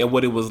emergency and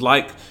what it was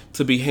like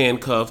to be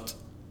handcuffed,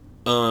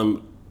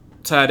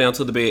 tied down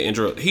to the bed and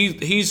drugged.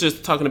 He's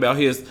just talking about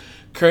his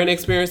current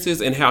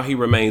experiences and how he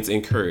remains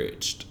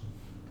encouraged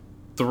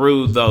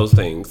through those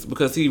things,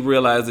 because he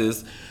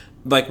realizes,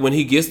 like, when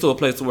he gets to a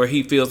place where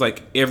he feels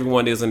like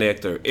everyone is an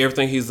actor,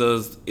 everything he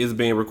does is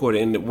being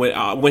recorded, and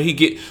when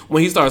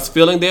he starts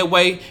feeling that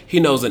way, he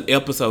knows an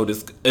episode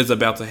is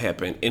about to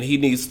happen, and he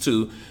needs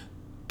to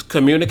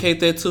communicate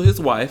that to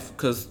his wife,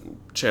 because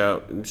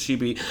child,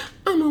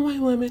 I'm a white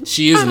woman.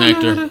 She is an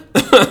actor.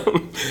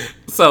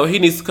 So he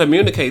needs to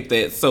communicate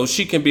that so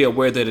she can be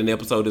aware that an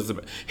episode is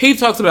about. He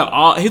talks about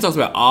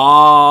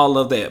all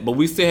of that, but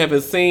we still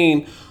haven't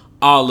seen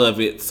all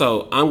of it.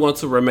 So I'm going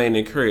to remain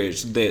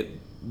encouraged that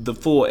the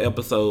full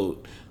episode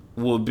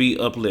will be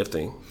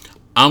uplifting.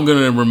 I'm going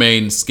to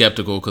remain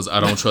skeptical because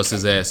I don't trust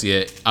his ass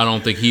yet. I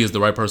don't think he is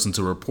the right person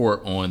to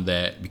report on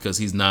that because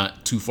he's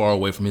not too far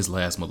away from his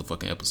last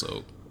motherfucking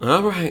episode.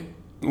 All right.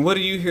 What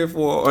are you here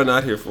for or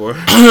not here for?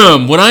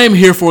 What I am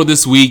here for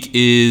this week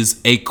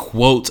is a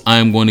quote I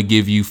am going to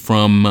give you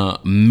from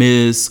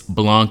Ms.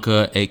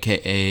 Blanca,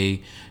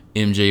 a.k.a.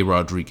 MJ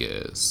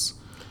Rodriguez.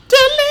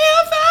 Deliver,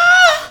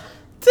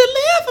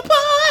 boy.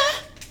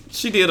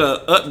 She did an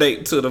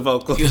update to the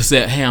vocal. You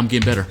said, hey, I'm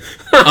getting better.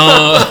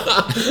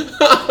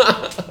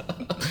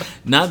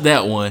 Not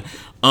that one.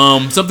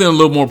 Something a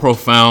little more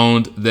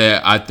profound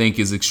that I think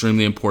is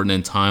extremely important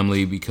and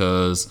timely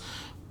because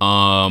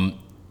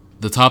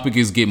the topic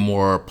is getting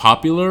more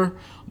popular,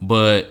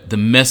 but the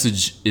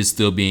message is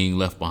still being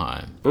left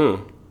behind.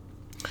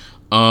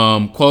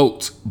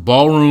 Quote,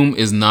 ballroom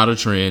is not a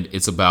trend,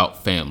 it's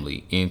about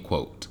family, end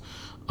quote.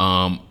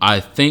 I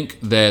think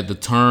that the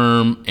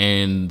term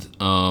and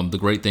the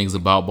great things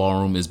about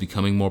ballroom is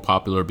becoming more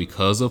popular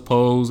because of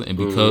Pose and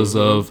because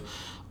of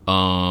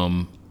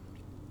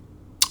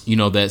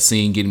that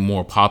scene getting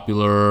more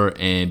popular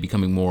and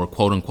becoming more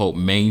quote unquote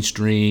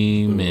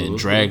mainstream and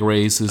Drag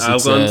Race is success. I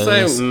was going to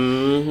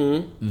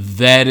say,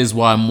 that is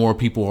why more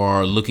people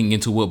are looking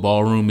into what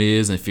ballroom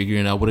is and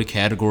figuring out what a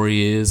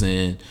category is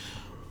and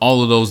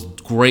all of those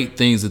great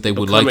things that they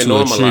would like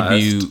to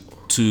attribute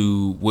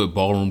to what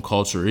ballroom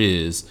culture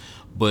is.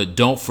 But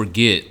don't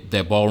forget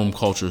that ballroom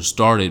culture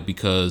started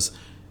because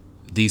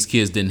these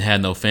kids didn't have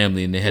no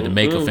family and they had to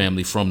make a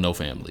family from no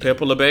family.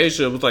 Pepper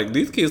LaBeija was like,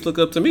 these kids look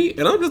up to me.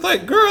 And I'm just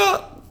like,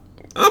 girl,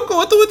 I'm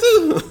going through it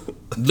too.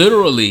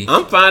 Literally.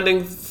 I'm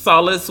finding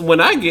solace when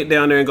I get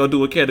down there and go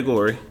do a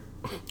category.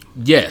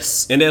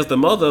 Yes. And as the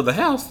mother of the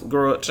house,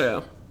 grow up,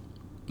 child.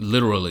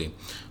 Literally.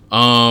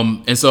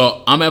 And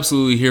so I'm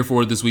absolutely here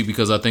for it this week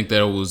because I think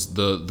that it was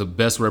the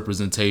best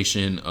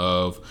representation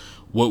of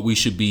what we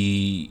should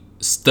be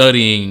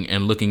studying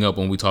and looking up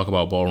when we talk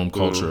about ballroom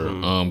culture.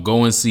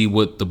 Go and see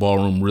what the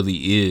ballroom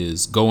really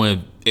is. Go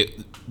and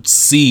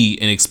see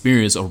and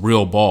experience a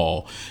real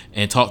ball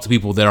and talk to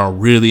people that are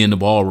really in the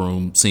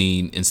ballroom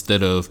scene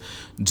instead of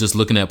just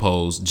looking at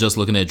Pose, just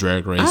looking at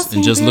Drag Race,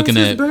 and just looking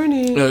at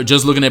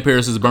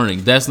Paris is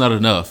Burning. That's not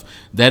enough.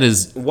 That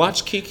is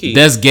watch Kiki.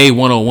 That's gay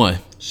 101.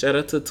 Shout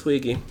out to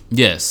Twiggy.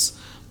 Yes.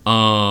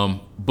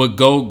 But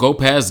go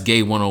past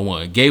gay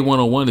 101. Gay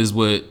 101 is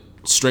what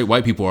straight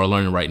white people are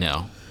learning right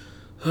now.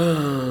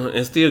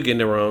 And still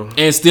getting it wrong.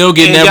 And still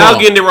getting and that y'all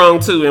wrong. getting it wrong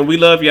too. And we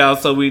love y'all,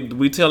 so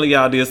we telling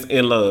y'all this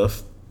in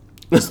love.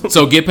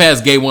 So get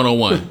past gay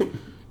 101.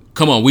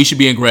 Come on, we should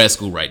be in grad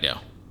school right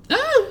now.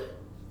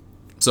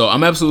 So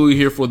I'm absolutely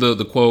here for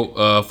the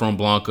quote from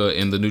Blanca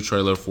in the new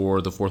trailer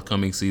for the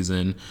forthcoming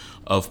season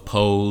of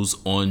Pose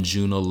on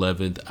June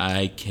 11th.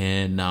 I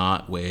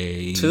cannot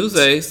wait.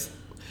 Tuesdays.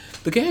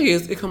 The gag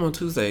is it come on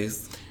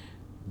Tuesdays.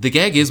 The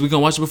gag is we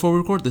gonna watch it before we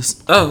record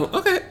this. Oh,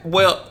 okay.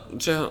 Well,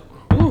 Joe.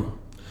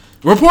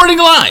 Reporting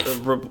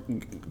live.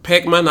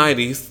 Pack my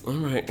 90s. All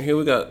right, here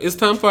we go. It's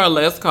time for our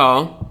last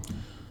call.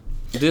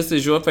 This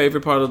is your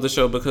favorite part of the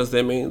show because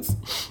that means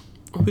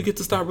we get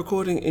to start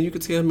recording and you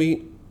can tell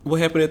me what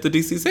happened at the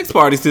DC sex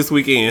parties this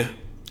weekend.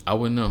 I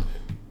wouldn't know.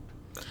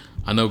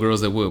 I know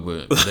girls that would,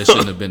 but they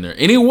shouldn't have been there.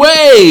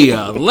 Anyway,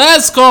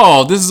 last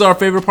call. This is our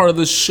favorite part of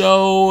the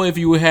show. If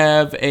you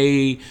have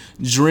a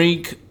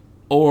drink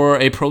or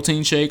a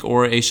protein shake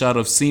or a shot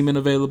of semen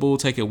available,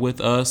 take it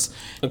with us.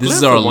 This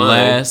is our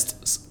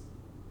last.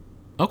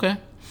 Okay.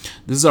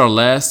 This is our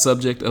last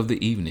subject of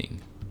the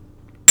evening.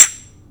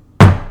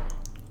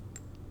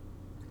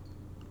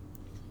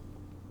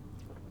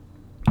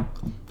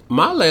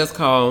 My last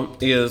call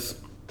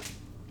is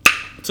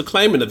to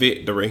claiming the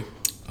victory.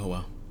 Oh,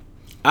 wow.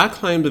 I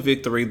claim the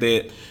victory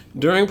that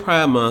during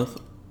Pride Month,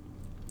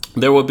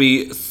 there will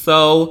be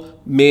so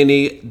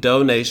many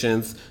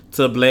donations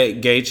to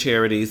Black gay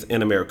charities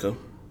in America.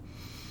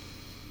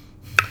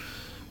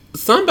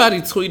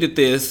 Somebody tweeted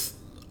this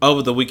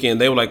over the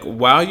weekend. They were like,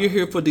 while you're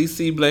here for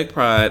DC Black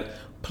Pride,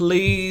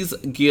 please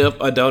give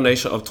a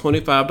donation of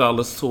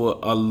 $25 to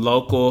a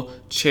local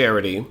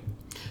charity.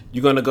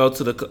 You're going to go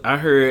to the... I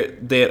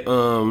heard that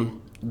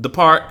the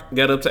park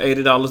got up to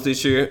 $80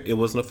 this year. It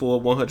wasn't a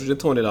full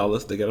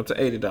 $120. They got up to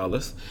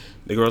 $80.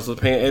 The girls were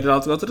paying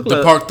 $80 to go to the club.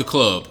 The park, the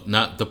club,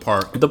 not the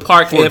park. The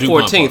park at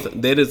DuPont 14th. Park.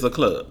 That is a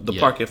club. The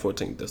park at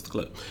 14th. That's the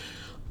club.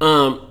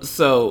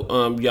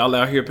 So y'all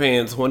out here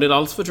paying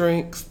 $20 for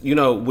drinks. You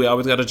know, we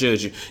always got to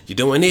judge you. You're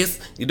doing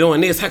this. You're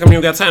doing this. How come you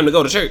don't got time to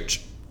go to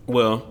church?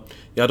 Well,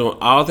 y'all doing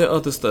all that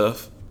other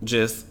stuff.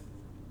 Just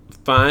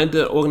find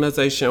an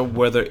organization,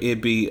 whether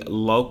it be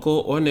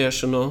local or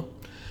national,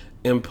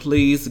 and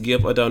please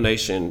give a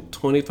donation.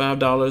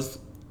 $25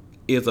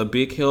 is a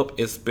big help,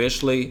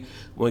 especially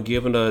when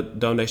giving a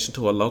donation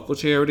to a local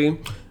charity.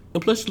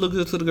 And plus, you look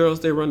good to the girls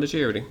that run the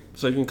charity.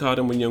 So you can call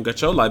them when you don't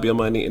got your light bill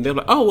money. And they're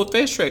like, oh, well,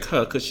 fast track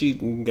her because she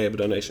gave a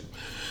donation.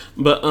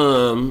 But,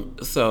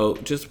 so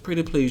just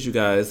pretty please, you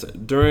guys,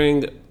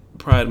 during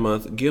Pride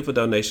Month, give a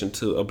donation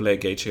to a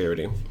Black gay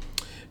charity.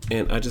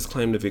 And I just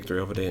claimed the victory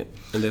over that.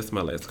 And that's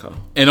my last call.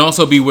 And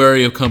also be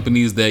wary of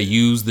companies that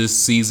use this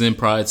season,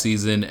 Pride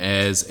season,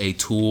 as a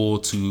tool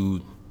to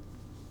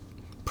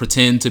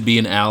pretend to be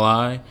an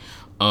ally.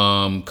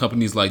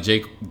 Companies like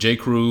J.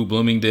 Crew,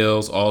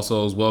 Bloomingdale's,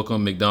 Also's,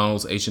 Welcome,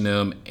 McDonald's,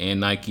 H&M, and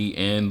Nike,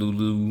 and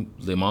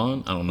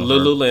Lululemon. I don't know.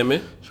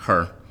 Lululemon.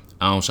 Her.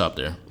 I don't shop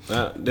there.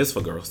 This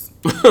for girls.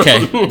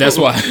 Okay, that's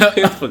why.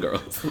 It's for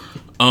girls.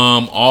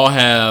 All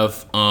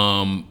have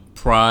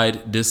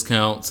Pride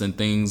discounts and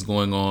things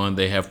going on.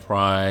 They have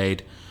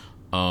Pride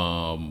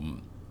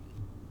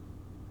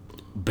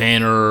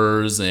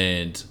banners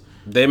and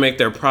they make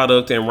their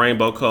product in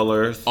rainbow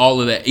colors. All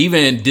of that.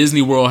 Even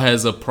Disney World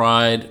has a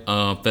Pride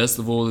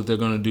festival that they're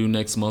going to do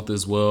next month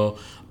as well.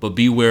 But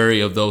be wary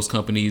of those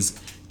companies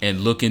and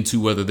look into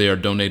whether they are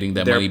donating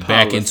that money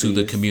back into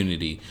the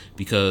community.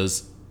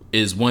 Because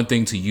it's one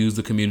thing to use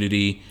the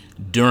community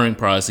during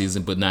Pride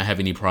season, but not have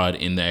any pride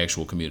in the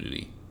actual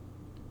community.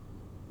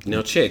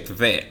 Now check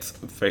that,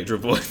 Phaedra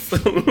voice.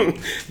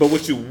 But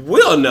what you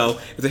will know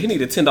is that he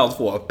needed $10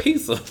 for a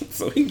pizza.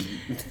 So he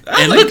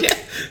look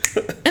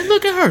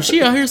at her.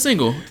 She out here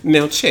single.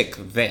 Now check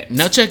that.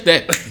 Now check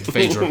that,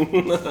 Phaedra.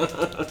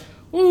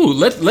 Ooh,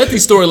 let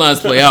these storylines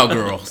play out,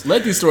 girls.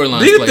 Let these storylines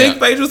play out. Do you think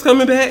Phaedra's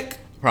coming back?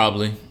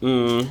 Probably.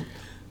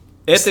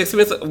 At the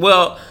expense of,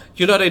 well,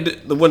 you know,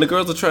 when the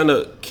girls are trying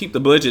to keep the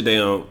budget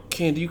down,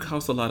 Candy, you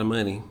cost a lot of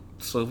money.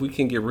 So if we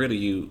can get rid of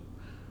you,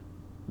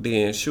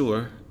 then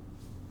sure.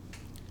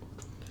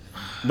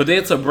 But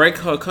then to break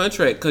her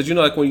contract, because you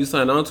know, like when you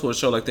sign on to a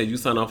show like that, you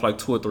sign off like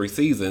 2 or 3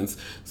 seasons.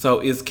 So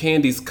is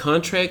Candy's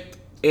contract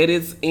at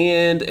its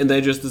end, and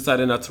they just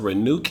decided not to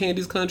renew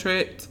Candy's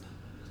contract?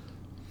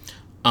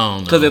 I don't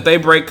know. Because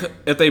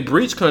if they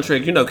breach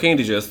contract, you know,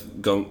 Candy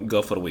just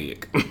go for the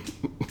wig.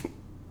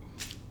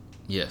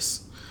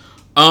 Yes.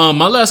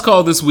 My last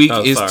call this week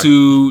is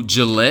to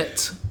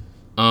Gillette.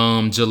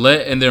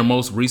 Gillette in their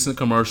most recent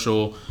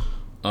commercial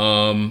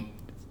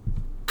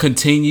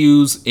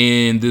continues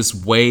in this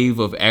wave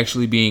of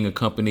actually being a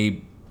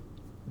company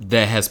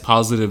that has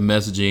positive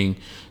messaging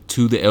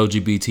to the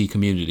LGBT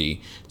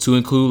community, to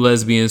include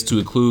lesbians, to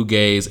include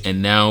gays,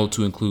 and now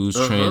to include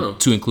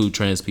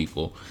trans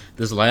people.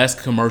 This last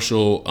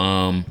commercial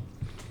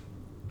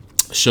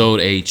showed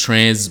a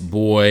trans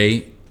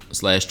boy /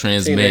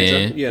 trans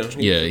man.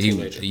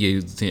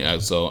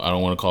 So I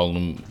don't want to call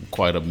him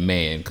quite a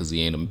man because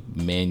he ain't a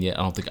man yet.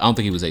 I don't think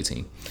he was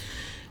 18.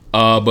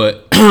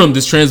 But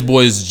this trans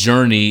boy's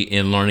journey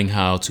in learning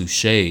how to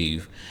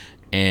shave,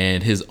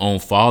 and his own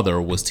father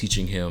was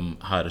teaching him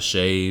how to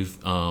shave,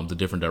 the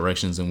different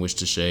directions in which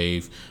to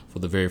shave for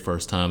the very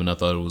first time. And I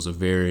thought it was a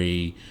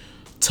very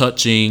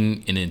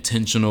touching and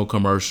intentional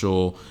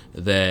commercial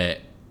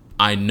that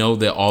I know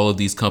that all of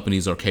these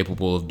companies are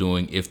capable of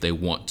doing if they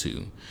want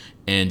to.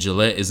 And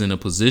Gillette is in a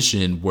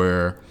position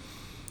where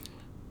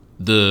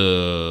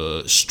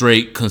the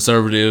straight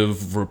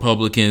conservative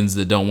Republicans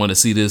that don't want to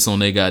see this on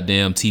their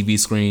goddamn TV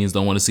screens,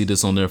 don't want to see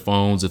this on their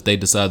phones, if they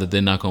decide that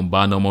they're not going to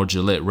buy no more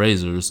Gillette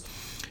razors,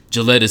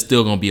 Gillette is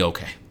still going to be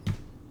okay.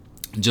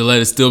 Gillette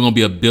is still going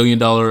to be $1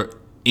 billion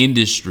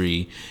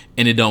industry,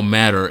 and it don't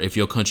matter if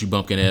your country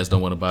bumpkin ass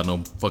don't want to buy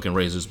no fucking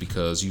razors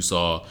because you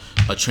saw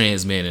a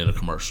trans man in a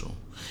commercial.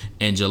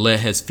 And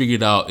Gillette has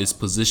figured out its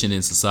position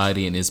in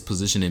society and its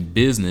position in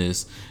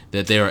business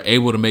that they are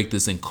able to make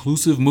this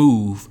inclusive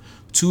move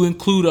to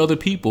include other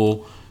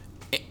people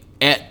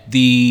at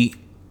the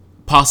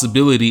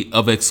possibility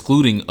of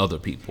excluding other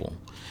people.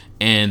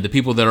 And the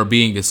people that are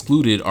being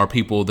excluded are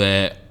people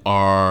that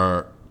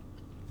are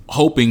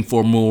hoping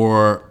for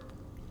more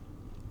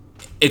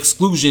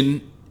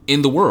exclusion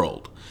in the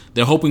world.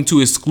 They're hoping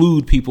to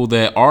exclude people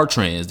that are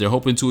trans. They're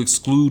hoping to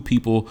exclude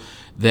people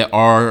that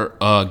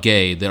are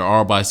gay, that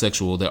are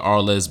bisexual, that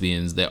are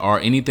lesbians, that are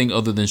anything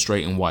other than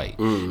straight and white.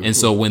 Mm-hmm. And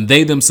so when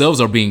they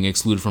themselves are being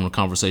excluded from a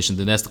conversation,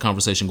 then that's the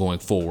conversation going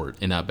forward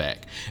and not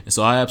back. And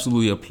so I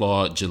absolutely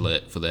applaud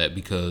Gillette for that,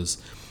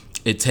 because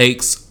it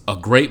takes a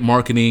great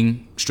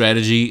marketing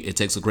strategy. It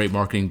takes a great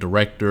marketing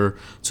director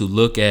to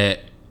look at,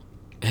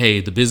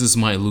 hey, the business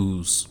might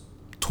lose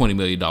 $20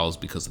 million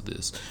because of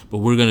this, but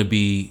we're going to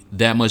be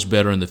that much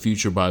better in the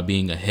future by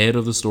being ahead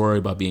of the story,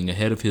 by being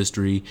ahead of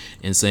history,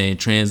 and saying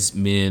trans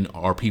men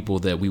are people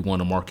that we want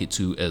to market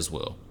to as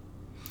well.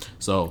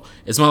 So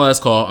it's my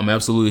last call. I'm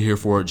absolutely here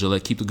for it.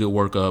 Gillette, keep the good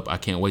work up. I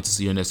can't wait to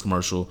see your next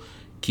commercial.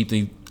 Keep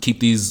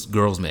these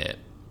girls mad.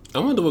 I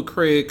wonder what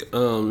Craig,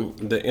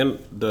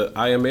 the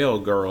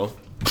IML girl,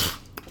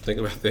 think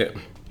about that.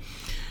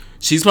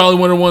 She's probably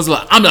one of the ones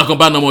like, I'm not gonna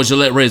buy no more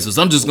Gillette razors.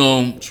 I'm just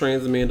gonna.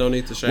 Trans men don't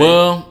need to shave.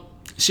 Well,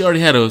 she already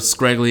had a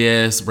scraggly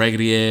ass,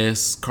 raggedy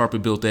ass,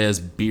 carpet built ass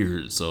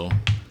beard, so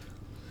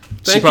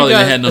she probably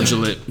didn't had no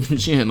Gillette.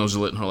 She had no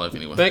Gillette in her life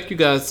anyway. Thank you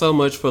guys so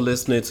much for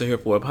listening to Here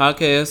For It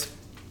podcast.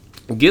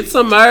 Get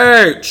some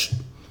merch.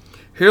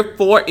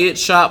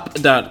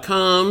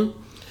 HereForItShop.com.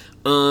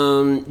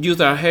 Use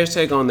our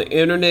hashtag on the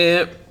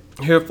internet.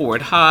 Here For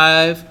It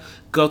Hive.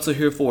 Go to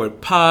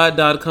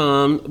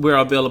HereForItPod.com. We're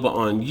available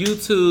on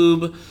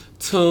YouTube,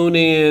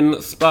 TuneIn,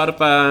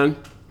 Spotify.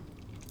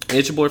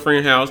 It's your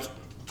boyfriend house.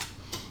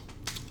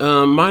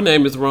 My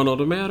name is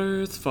Ronald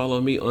Matters.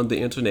 Follow me on the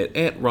internet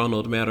at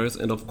Ronald Matters,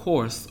 and of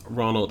course,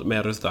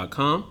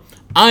 RonaldMatters.com.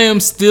 I am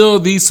still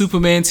the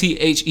Superman,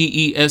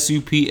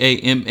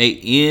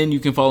 TheeSupaman. You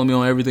can follow me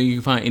on everything you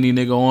can find any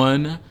nigga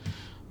on.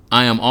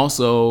 I am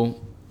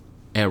also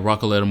at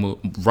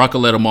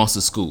Rockaletta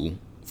Moss's School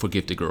for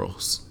Gifted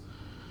Girls.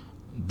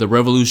 The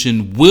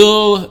revolution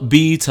will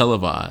be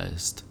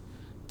televised.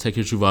 Take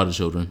your Truvada,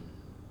 children.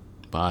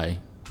 Bye.